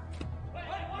 Erica.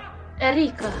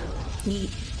 Erica.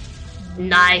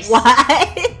 Nice. What?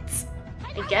 I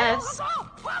guess.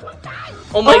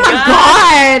 Oh my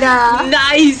god!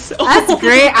 Nice! That's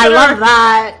great, I love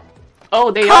that. Oh,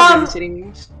 they are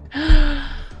sitting.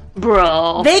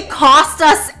 Bro. They cost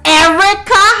us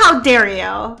Erica? How dare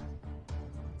you?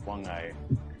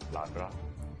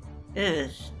 Ugh.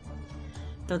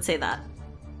 Don't say that.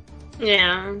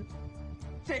 Yeah.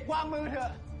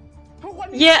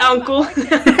 Yeah, uncle.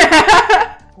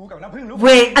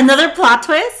 Wait, another plot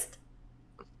twist?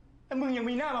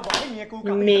 Maybe.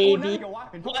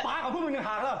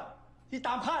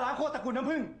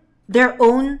 Their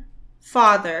own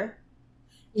father.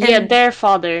 Yeah, their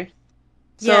father.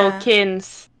 So Yeah.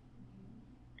 Kinn's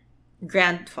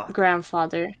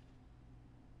grandfather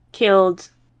killed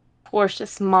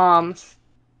Porsche's mom's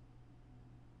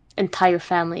entire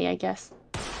family, I guess.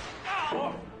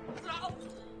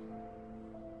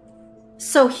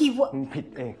 So he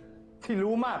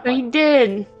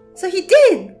did. So he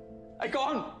did.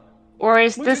 Or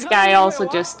is this guy also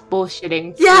just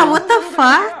bullshitting? Yeah, what the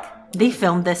fuck? They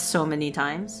filmed this so many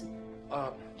times.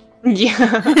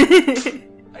 Yeah.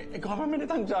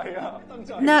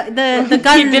 No, the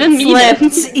gun didn't mean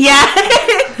slipped. Yeah.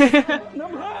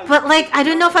 But like, I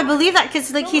don't know if I believe that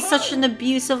because like he's such an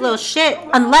abusive little shit.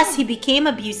 Unless he became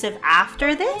abusive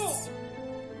after this.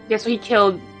 Yeah, so he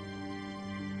killed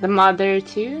the mother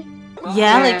too?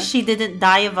 Yeah, like she didn't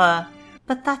die of a...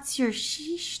 But that's your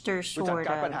sister, sort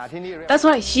of. That's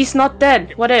why she's not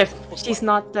dead. What if she's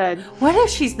not dead? What if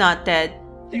she's not dead?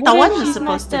 What The if one was she's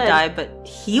supposed to not die, dead? but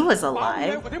he was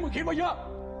alive.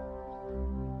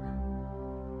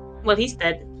 Well, he's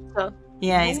dead. So.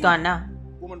 Yeah, he's gone now.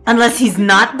 Unless he's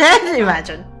not dead?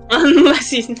 Imagine.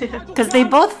 Unless he's dead. Because they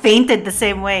both fainted the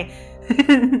same way.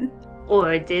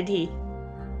 Or did he?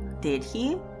 Did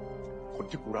he?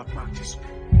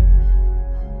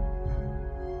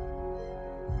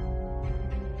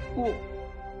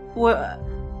 What?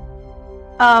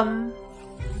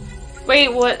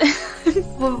 Wait, what?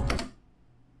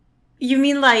 You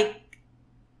mean like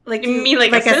You mean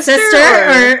like a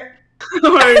sister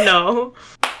or no?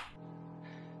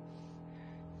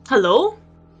 Hello?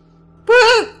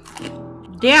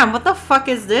 Damn, what the fuck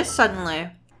is this suddenly?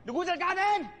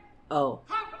 Oh,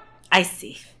 I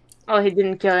see. Oh, he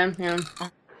didn't kill him. Yeah.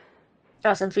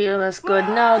 Doesn't feel as good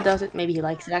now, does it? Maybe he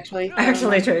likes it actually.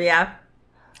 Actually, true, yeah.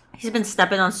 He's been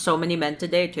stepping on so many men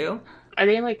today too. Are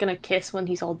they like gonna kiss when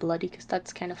he's all bloody? Because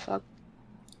that's kind of fucked.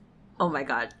 Oh my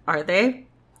god, are they?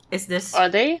 Is this? Are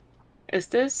they? is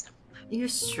this? You're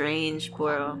strange,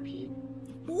 bro.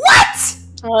 What?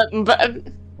 But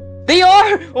they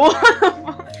are.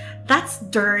 That's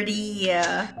dirty.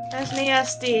 That's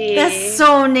nasty. That's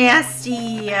so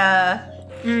nasty.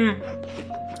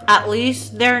 At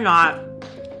least they're not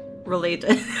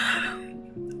related.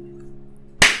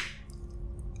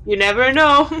 You never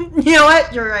know. You know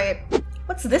what? You're right.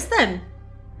 What's this then?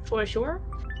 For sure.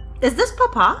 Is this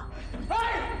Papa?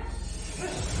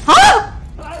 Huh?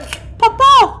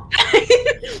 Papa!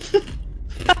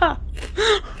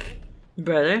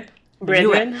 Brother.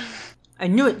 Brethren. I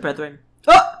knew it, brethren.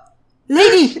 Oh!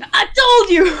 Lady! I told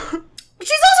you!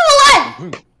 She's also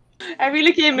alive! I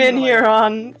really came in here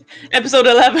on episode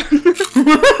 11.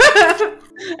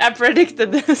 I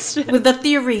predicted this shit. With the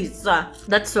theories.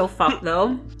 That's so fucked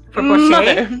though. For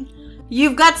Porsche.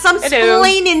 You've got some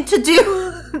explaining to do.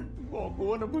 บอกกู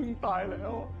ว่าน้ำพึ่งตายแล้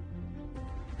ว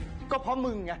ก็เพราะ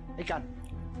มึงไงไอ้กัน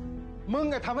มึง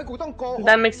อะทำให้กูต้องโกหก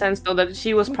That makes sense though, that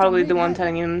she was probably the one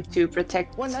telling him to protect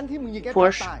วันนั้นที่มึงยิงแก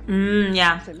Porsche. ตาย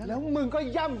Yeah. เสร็จแล้วมึงก็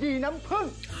ย่ำยีน้ำพึ่ง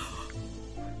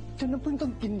จนน้ำพึ่งต้อ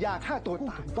งกินยาฆ่าตัว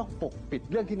ตายต้องปกปิด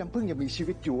เรื่องที่น้ำพึ่งยังมีชี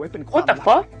วิตอยู่ไว้เป็นความ What the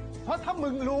fuck? เพราะถ้ามึ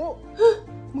งรู้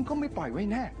มึงก็ไม่ปล่อยไว้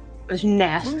แน่ That's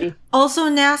nasty. Also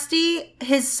nasty,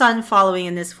 his son following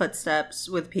in his footsteps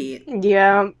with Pete.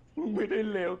 Yeah. ไม่ได้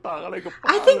เลวต่างอะไรกับ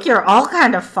I think you're all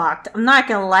kind of fucked. I'm not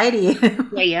gonna lie to you.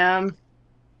 Yeah.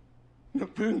 น้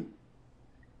ำพึ่ง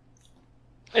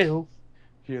Ew.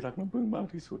 เฮียรักน้ำพึ่งมาก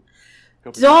ที่สุด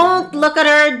Don't look at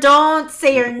her. Don't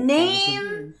say her name.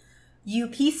 You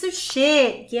piece of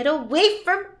shit. Get away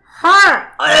from her.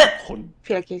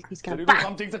 Feel like he's gonna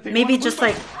Maybe just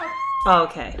like... Oh,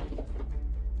 okay.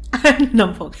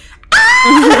 Numpo.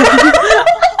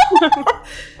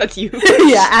 That's you.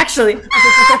 Yeah, actually.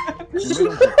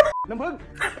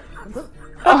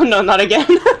 Oh no, not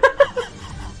again.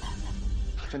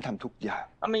 ฉันทำทุกอย่าง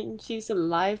I mean, she's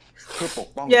alive. เพื่อปก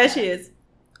ป้อง Yeah, she is.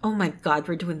 Oh my god,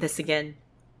 we're doing this again.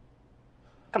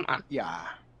 Come on. อย่า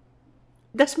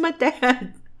That's my dad.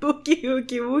 Wookie,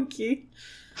 wookie, wookie.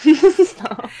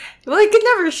 Well, he could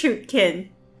never shoot Kinn.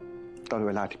 ตอนเ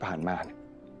วลาที่ผ่านมา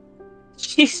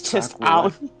She's just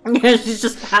out. Yeah, she's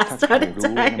just passed out รู้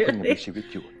ว่าน้ำพึ่งยังมี entirely. ชีวิต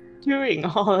อยู่ During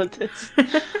all of this.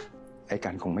 ไอ้กั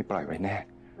นคงไม่ปล่อยไว้แน่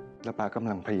และป้ากำ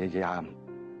ลังพยายาม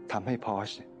ทำให้พอช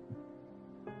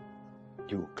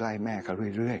อยู่ใกล้แม่เขา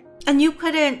เรื่อย And you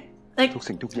couldn't, like, ทุก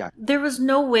สิ่งทุกอย่าง there was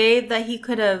no way that he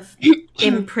could have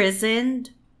imprisoned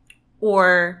or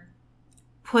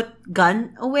put gun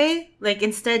away. Like,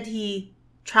 instead he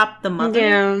trapped the mother.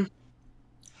 Yeah.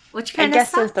 Which I kind of guess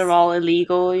sucks. since they're all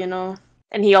illegal, you know.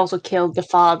 And he also killed the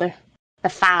father.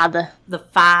 The father. The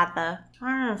father. I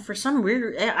don't know, for some weird...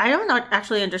 I don't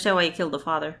actually understand why he killed the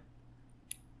father.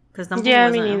 Because yeah,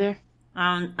 me neither. I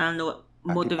don't know what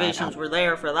motivations were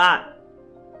there for that.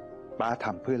 ป้าท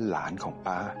ำเพื่อหลานของ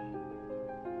ป้า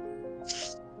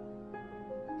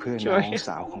เพื่อน้ Sure. องส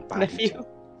าวของป้าจริง Nephew.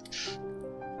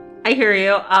 I hear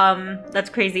you.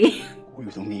 That's crazy. กูอ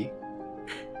ยู่ตรงนี้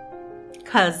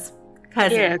Cousin.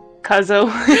 Yeah, Cuzzo.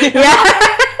 Yeah.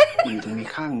 กูอยู่ตรงนี้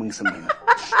ข้างมึงเสมอ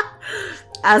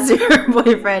As your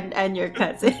boyfriend and your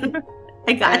cousin.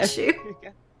 I got you.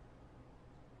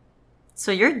 So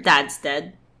your dad's dead.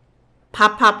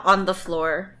 Pop on the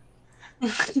floor.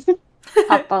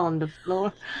 Papa on the floor.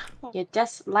 You're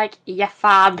just like your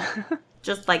father.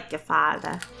 Just like your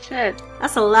father. Shit.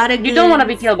 That's a lot of You don't want to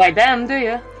be killed by them, do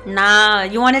you? Nah,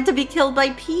 you wanted to be killed by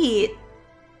Pete.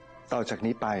 ต่อจาก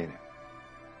นี้ไปเนี่ย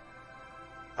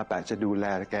อาแปะจะดูแล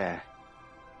แก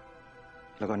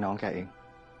แล้วก็น้องแกเอง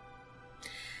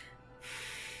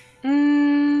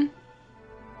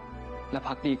และ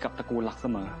พักดีกับตระกูลหลักเส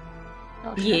มอ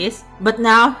Yes, but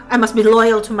now I must be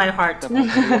loyal to my heart. แต่ผม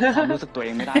ความรู้สึกตัวเอ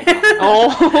งไม่ได้ Oh,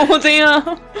 damn.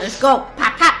 Let's go.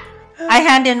 Pop. I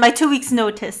hand in my 2 weeks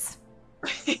notice.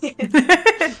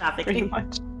 Pretty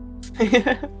much.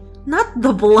 Not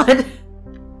the blood.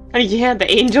 Yeah, the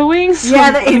angel wings? Yeah,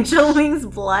 the angel wings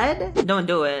blood. Don't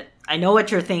do it. I know what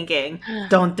you're thinking.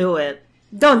 Don't do it.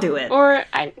 Don't do it. Or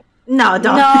No,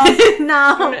 don't. No.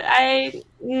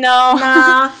 No.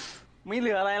 Nah. ไม่เห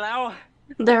ลืออะไรแล้ว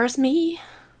There's me.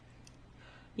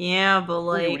 Yeah, but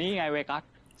กูอยู่ like นี่ไงเวกัส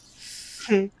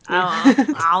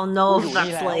I don't know if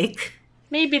that's like...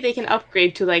 Maybe they can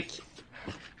upgrade to like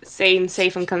same,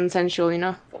 safe and consensual, you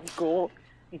know?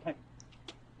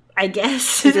 I guess.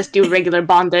 Just do regular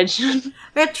bondage.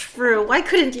 That's true. Why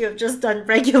couldn't you have just done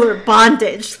regular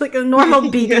bondage? Like a normal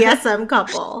BDSM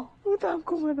couple.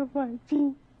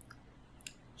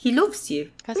 He loves you.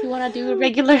 Because he want to do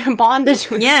regular bondage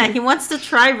with Yeah, you. he wants to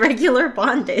try regular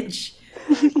bondage.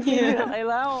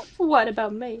 Yeah. What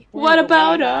about me? What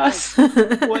about us?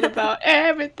 What about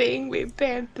everything we've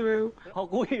been through?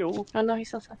 Oh no, he's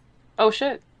still sad. Oh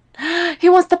shit. He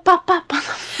wants the pop up on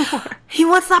the floor. He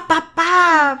wants the pop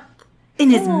up in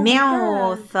his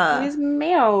mouth. In his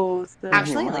mouth.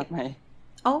 Actually, like,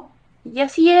 oh.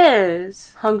 Yes, he is.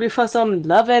 Hungry for some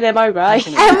loving, am I right?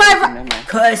 Am I right?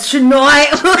 Cause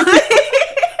tonight.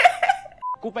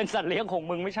 กูเป็นสัตว์เลี้ยงของ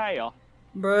มึงไม่ใช่เหรอ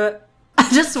Bruh, I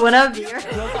just went up here.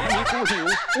 แล้วตอนนี้กูหิว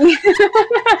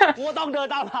กูต้องเดิน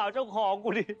ตามหาเจ้าของกู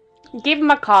ดิ Give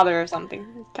him a collar or something.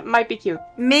 Might be cute.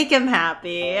 Make him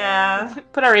happy, yeah.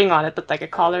 Put a ring on it, but like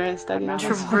a collar instead. You know?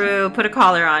 True, put a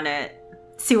collar on it.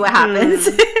 See what happens.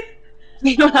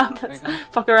 See what happens.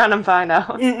 Fuck around and find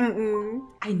out.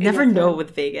 I never know with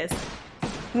Vegas.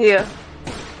 Yeah.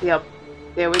 Yep.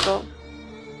 There we go.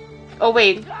 Oh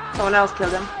wait, someone else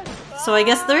killed him. So I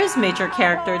guess there is major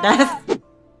character death.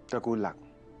 ตระกูลหลัก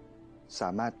สา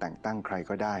มารถแต่งตั้งใคร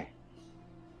ก็ได้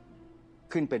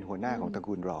ขึ้นเป็นหัวหน้าของตระ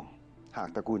กูลรองหาก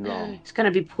ตระกูลรอง It's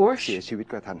gonna be Porsche. เสียชีวิต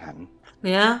กระทันหัน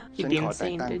Yeah. ฉันขอแต่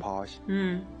งตั้ง Porsche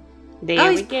There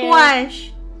we go. Porsche.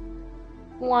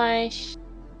 Porsche.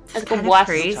 Let's go Kind of Porsche.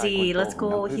 crazy. Let's go.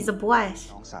 He's a Porsche.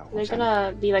 They're gonna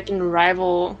be like in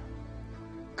rival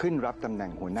ขึ้นรับตำแหน่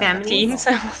งหัวหน้า teams.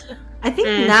 I think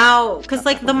now, because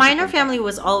like the minor family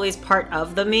was always part of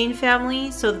the main family,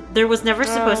 so there was never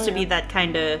supposed to be that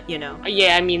kind of, you know.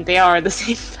 Yeah, I mean they are the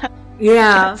same family.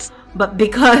 Yeah, but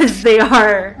because they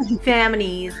are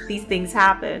families, these things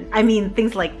happen. I mean,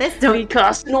 things like this don't.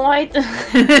 Because night.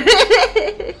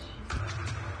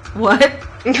 What?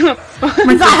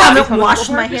 My God, I haven't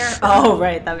washed my hair. Oh,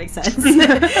 right, that makes sense.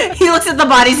 He looks at the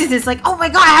bodies, he's just like, oh my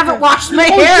God, I haven't washed my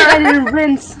hair. Shit, I didn't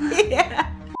rinse. Yeah.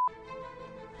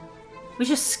 We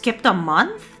just skipped a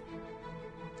month?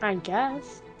 I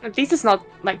guess. At least it's not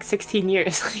like 16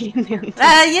 years. You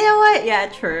know what? Yeah,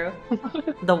 true.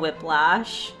 The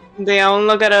whiplash. Damn,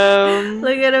 look at him.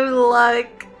 Look at him,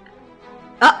 look.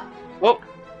 Oh.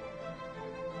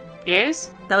 Yes?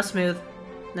 That was smooth.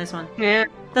 Nice one. Yeah.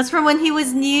 That's from when he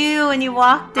was new and he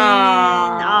walked in.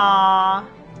 Aww.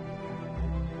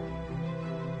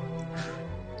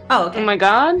 Oh, okay. Oh my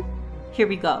God. Here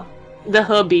we go. The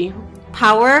hubby.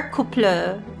 Power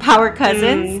couple. Power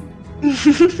cousins.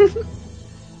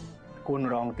 คุณ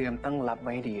ลองเตรียมตั้งรับไ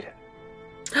ว้ดีเถอะ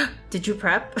Did you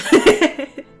prep?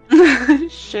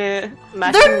 Shit.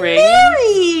 They're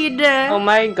married! Oh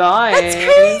my God. That's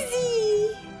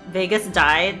crazy! Vegas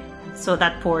died so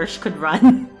that Porsche could run.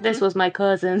 This was my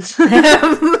cousin's.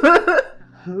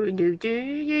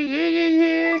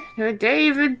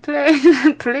 David,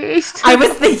 please. I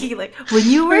was thinking like, when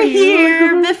you were here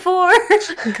before,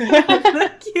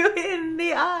 look you in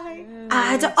the eye.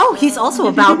 Oh, he's also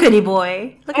a balcony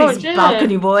boy. Look at these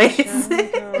balcony boys.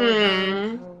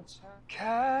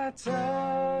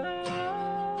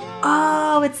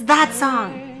 Oh, it's that song.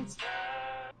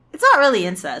 It's not really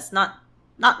incest. Not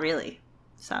really.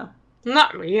 So. Not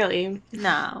really.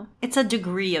 No. It's a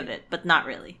degree of it, but not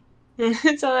really.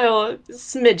 It's a little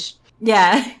smidge.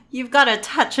 Yeah, you've got a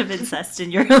touch of incest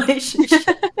in your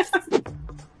relationship.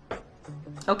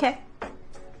 Okay.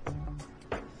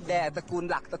 แด่ตระกูล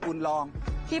หลักตระกูลรอง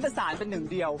ที่ประสานเป็นหนึ่ง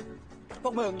เดียวพ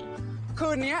วกมึงคื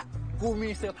นนี้กูมี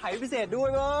เซอร์ไพรส์พิเศษด้วย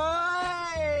เว้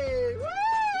ย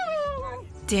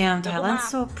Damn, Thailand's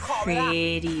so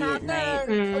pretty at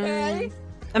night.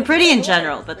 I'm pretty in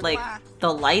general, but like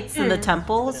the lights in the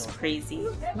temples, crazy.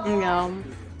 Yeah.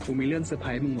 กูมีเรื่องเซอร์ไพร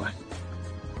ส์มึงว่ะ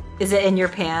Is it in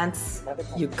your pants?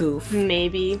 You goof.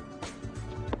 Maybe.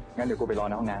 งั้นเดี๋ยวกูไปรอใ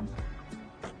นห้องน้ำ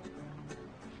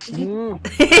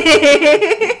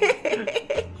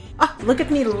Oh, look at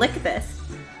me lick this.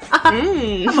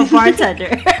 I'm a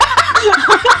bartender.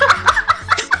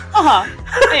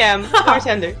 I am a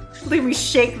bartender. Look at me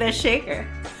shake the shaker.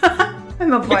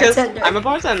 I'm a bartender. Because I'm a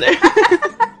bartender.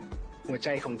 หัวใจ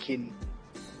ของคิน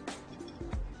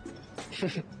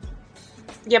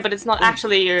Yeah, but it's not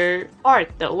actually your art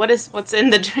though. What's in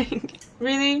the drink?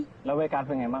 Really? แล้วเวการเ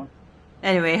ป็นไงบ้าง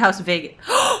Anyway, how's Vegas?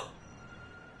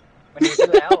 วันนี้ขึ้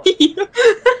นแล้ว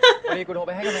วันนี้กูโทรไ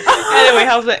ปให้กำลังใจ Anyway,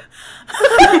 how's it?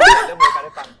 เรื่องเวการไ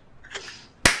ด้ฟัง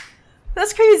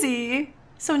That's crazy.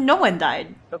 So no one died.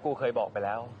 ก็กูเคยบอกไปแ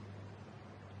ล้ว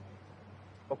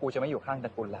ว่ากูจะไม่อยู่ข้างตร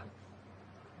ะกูลหลัก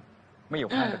ไม่อยู่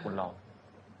ข้างตระกูลรอง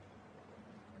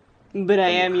But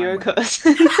I am your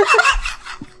cousin.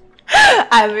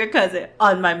 I'm your cousin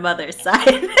on my mother's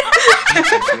side.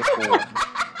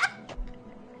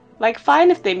 Like, fine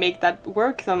if they make that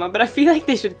work somehow, but I feel like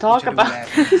they should talk about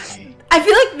this. I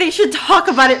feel like they should talk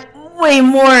about it way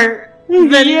more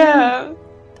than... Yeah.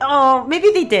 Oh, maybe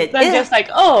they did. They're just like,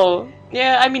 oh,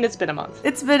 Yeah, I mean, it's been a month.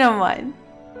 It's been a month.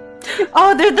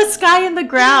 Oh, they're the sky and the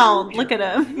ground. Look at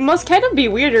him. Must kind of be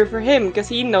weirder for him because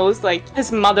he knows like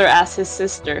his mother as his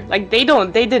sister. Like they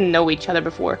didn't know each other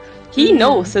before. He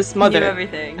knows his mother. He knew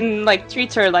everything. And like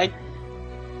treats her like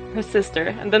her sister.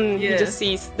 And then he just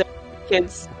sees the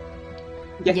kids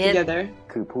get together.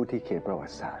 คือผู้ที่เขียนประวั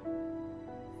ติศาสตร์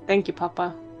Thank you, Papa.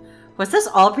 Was this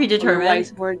all predetermined?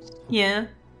 Wise words. Yeah.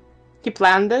 He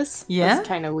planned this? Yeah. That's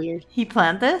kind of weird. He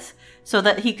planned this so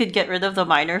that he could get rid of the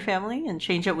minor family and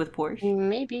change it with Porsche?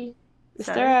 Maybe. Is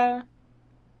there a...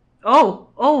 Oh,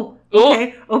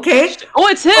 okay, okay. Oh,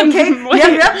 it's him! Okay,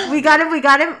 yep, we got him.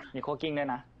 มีโคกิ้งด้วย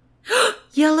นะ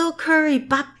Yellow curry,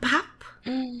 bop bop.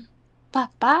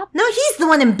 Bop? No, he's the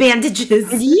one in bandages.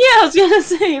 Yeah, I was gonna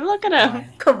say, look at him.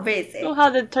 Crazy. Know how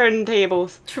to turn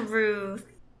tables. Truth.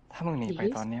 ถ้ามึงหนีไป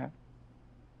ตอนเนี้ย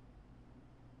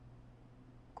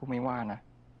กูไม่ว่านะ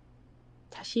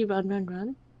Tashi,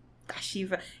 run. Tashi,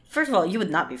 first of all, you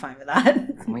would not be fine with that.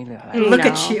 กูไม่เหลืออะไร Look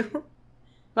at you.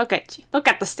 Look at you. Look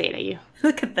at the state of you.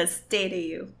 Look at the state of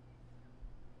you.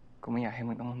 กูไม่อยากให้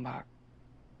มึงต้องลำบาก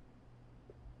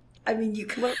I mean, you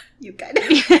kind of.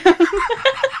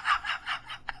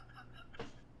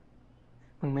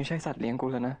 มึงไม่ใช่สัตว์เลี้ยงกู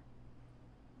แล้วนะ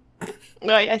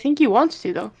I think he wants to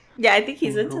though. Yeah, I think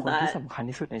he's into คนที่ that. สำคัญ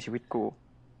ที่สุดในชีวิตกู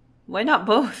Why not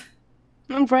both?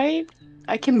 Right?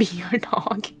 I can be your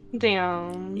dog.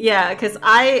 Damn. Yeah, because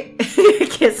I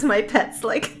kiss my pets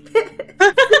like this.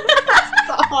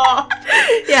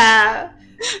 Yeah.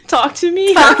 Talk to me?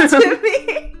 Talk to me.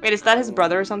 Wait, is that his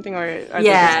brother or something? Or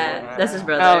that's his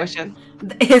brother. Oh, shit.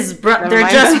 They're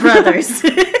just brothers.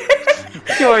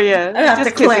 Sure, yeah. I have just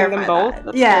to clarify them both.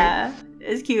 that. Yeah.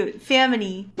 It's cute.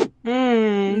 Family.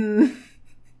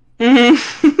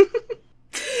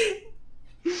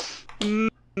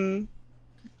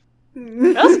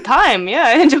 That was time, yeah,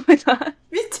 I enjoyed that.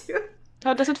 Me too.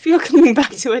 How does it feel coming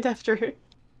back to it after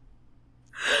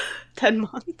 10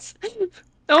 months?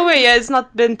 Oh wait, yeah, it's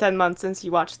not been 10 months since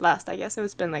you watched last, I guess.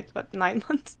 It's been like, what, 9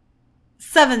 months?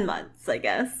 7 months, I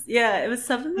guess. Yeah, it was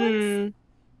 7 months.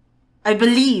 I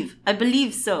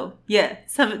believe so. Yeah,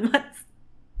 7 months.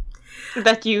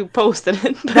 That you posted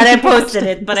it. That I posted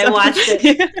it, but I watched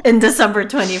it in December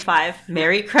 25.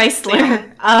 Merry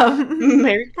Chrysler.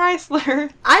 Merry Chrysler.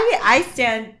 I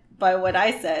stand by what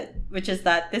I said, which is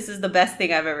that this is the best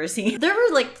thing I've ever seen. There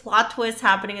were like plot twists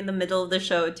happening in the middle of the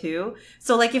show too.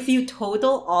 So like if you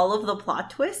total all of the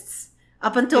plot twists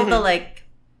up until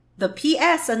the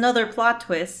PS another plot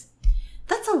twist,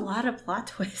 that's a lot of plot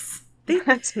twists.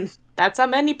 That's how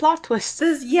many plot twists.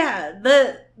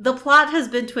 The plot has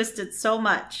been twisted so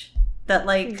much that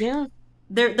like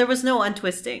there was no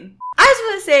untwisting. I just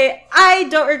want to say I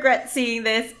don't regret seeing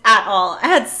this at all. I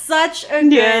had such a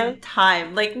good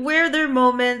time. Like were there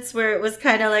moments where it was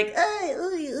kind of like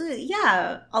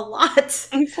yeah, a lot.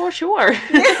 For sure.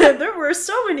 Yeah, there were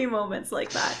so many moments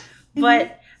like that.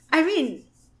 But I mean,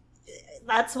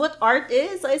 that's what art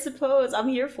is, I suppose. I'm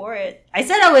here for it. I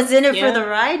said I was in it for the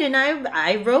ride, and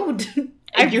I rode.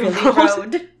 I really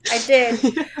rode. I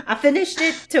did. I finished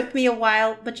it. Took me a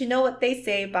while, but you know what they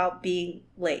say about being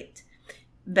late?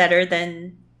 Better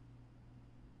than...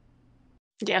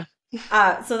 Yeah.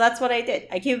 So that's what I did.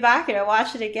 I came back and I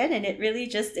watched it again, and it really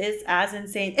just is as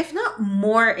insane, if not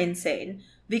more insane.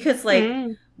 Because, like,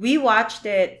 we watched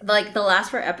it, like, the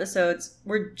last 4 episodes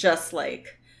were just,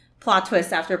 like, plot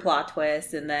twist after plot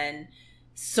twist, and then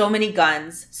so many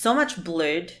guns, so much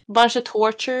blood. Bunch of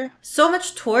torture. So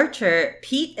much torture.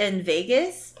 Pete and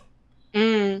Vegas,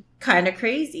 kind of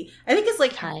crazy. I think it's,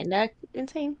 like... Kind of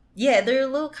insane. Yeah, they're a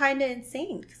little kind of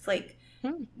insane. Because, like,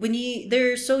 when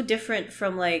they're so different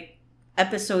from, like,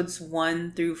 episodes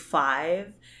 1 through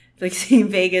 5. Like, seeing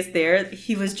Vegas there,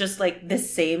 he was just, like, the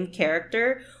same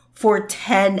character for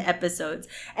 10 episodes.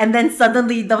 And then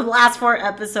suddenly the last 4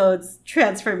 episodes,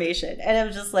 transformation. And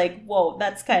I'm just like, whoa,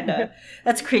 that's kind of,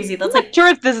 that's crazy. That's I'm not sure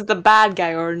if this is the bad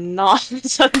guy or not.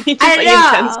 Suddenly just like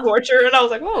intense torture. And I was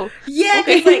like, whoa. Yeah,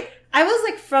 because like, I was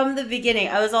like, from the beginning,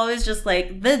 I was always just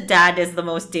like, the dad is the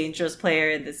most dangerous player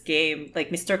in this game. Like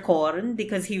Mr. Korn,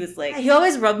 because he was like, he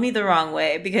always rubbed me the wrong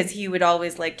way because he would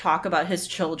always like talk about his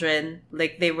children.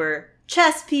 Like they were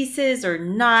chess pieces or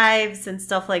knives and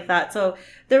stuff like that. So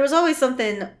there was always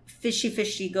something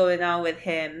fishy going on with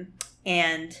him.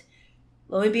 And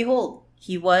lo and behold,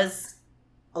 he was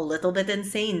a little bit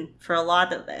insane for a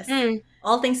lot of this.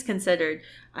 All things considered,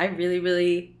 I really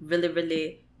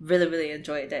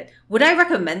enjoyed it. Would I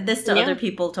recommend this to other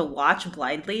people to watch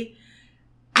blindly?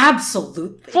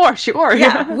 Absolutely. For sure.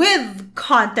 Yeah, with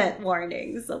content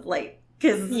warnings of like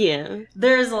Because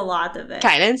there's a lot of it.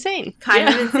 Kind of insane. Kind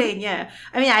of insane, yeah.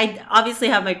 I mean, I obviously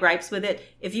have my gripes with it.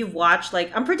 If you've watched,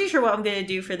 like, I'm pretty sure what I'm going to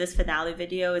do for this finale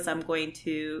video is I'm going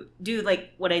to do,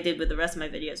 like, what I did with the rest of my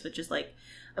videos, which is, like,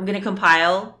 I'm going to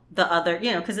compile the other,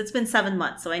 you know, because it's been 7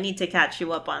 months, so I need to catch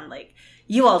you up on, like,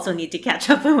 you also need to catch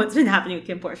up on what's been happening with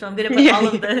KinnPorsche. So I'm going to put all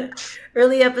of the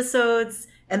early episodes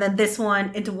and then this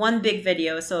one into one big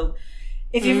video. So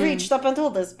if you've reached up until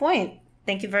this point,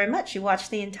 thank you very much. You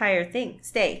watched the entire thing.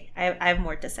 Stay. I have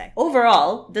more to say.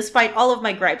 Overall, despite all of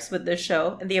my gripes with this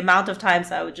show and the amount of times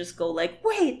I would just go like,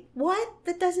 wait, what?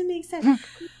 That doesn't make sense.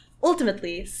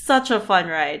 Ultimately, such a fun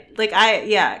ride. Like,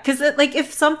 because, like,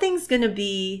 if something's gonna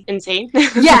be... insane?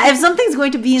 If something's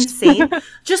going to be insane,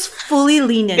 just fully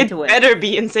lean into it. It better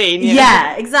be insane.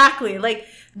 Yeah, exactly. Like,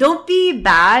 don't be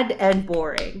bad and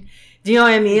boring. Do you know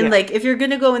what I mean? Like, if you're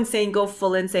gonna go insane, go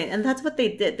full insane. And that's what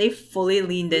they did. They fully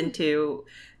leaned into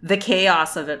the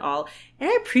chaos of it all. And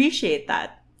I appreciate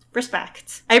that.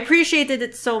 Respect. I appreciated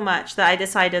it so much that I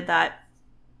decided that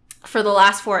for the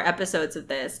last 4 episodes of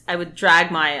this, I would drag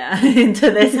Maya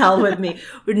into this hell with me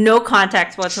with no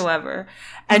context whatsoever.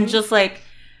 And just like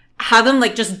have them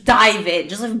like just dive in,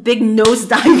 just like big nose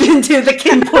dive into the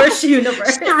KinnPorsche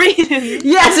universe. Straight in.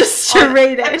 Yeah, just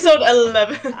straight in. Episode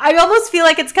 11. I almost feel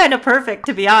like it's kind of perfect,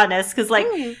 to be honest, because like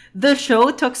the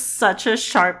show took such a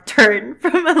sharp turn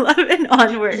from 11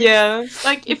 onwards. Yeah,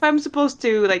 like if I'm supposed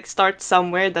to like start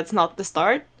somewhere that's not the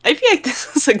start, I feel like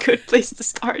this was a good place to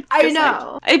start. I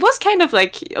know. Like, it was kind of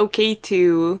like okay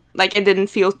to like I didn't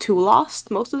feel too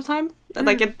lost most of the time.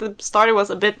 Like at the start it was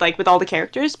a bit like with all the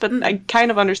characters, but I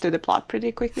kind of understood the plot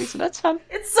pretty quickly, so that's fun.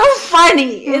 It's so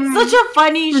funny. It's such a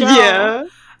funny show. Yeah.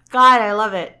 God, I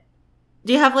love it.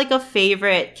 Do you have like a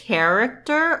favorite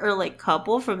character or like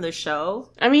couple from the show?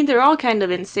 I mean, they're all kind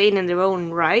of insane in their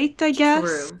own right, I guess.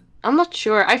 True. I'm not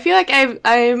sure. I feel like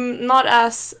I'm not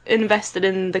as invested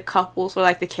in the couples or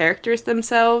like the characters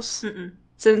themselves.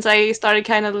 Since I started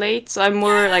kind of late, so I'm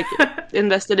more like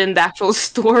invested in the actual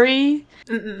story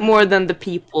more than the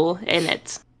people in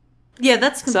it. Yeah,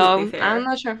 that's completely fair. I'm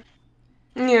not sure.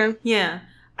 Yeah. Yeah.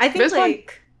 I think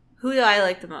like, who do I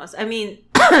like the most? I mean,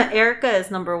 Erica is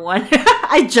number 1.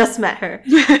 I just met her.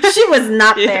 She was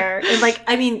not there. And like,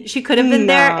 I mean, she could have been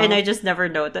there and I just never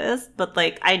noticed. But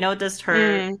like, I noticed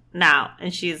her now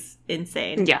and she's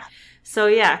insane. Yeah. So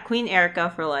yeah, Queen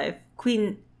Erica for life.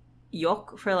 Queen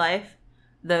Yok for life.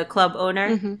 The club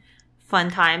owner.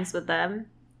 Fun times with them.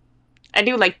 I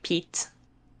do like Pete.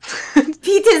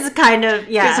 Pete is kind of,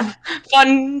 He's a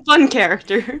fun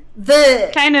character.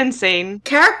 The kind of insane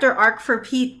character arc for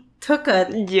Pete took a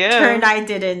turn I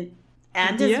didn't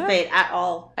anticipate at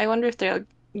all. I wonder if they're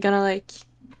gonna like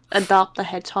adopt a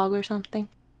hedgehog or something.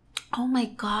 Oh my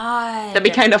god. That'd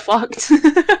be kind of fucked.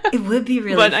 It would be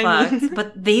really fucked.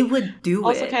 But they would do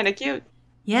also it. kind of cute.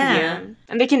 Yeah.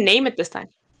 And they can name it this time.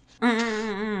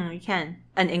 We can.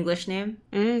 An English name?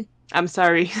 I'm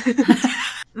sorry.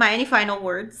 My any final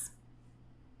words?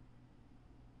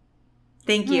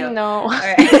 Thank you. No. All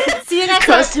right. See you next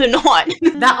time. Cousin night.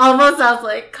 That almost sounds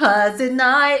like cousin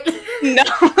night. No,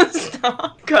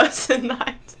 stop. Cousin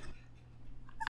night.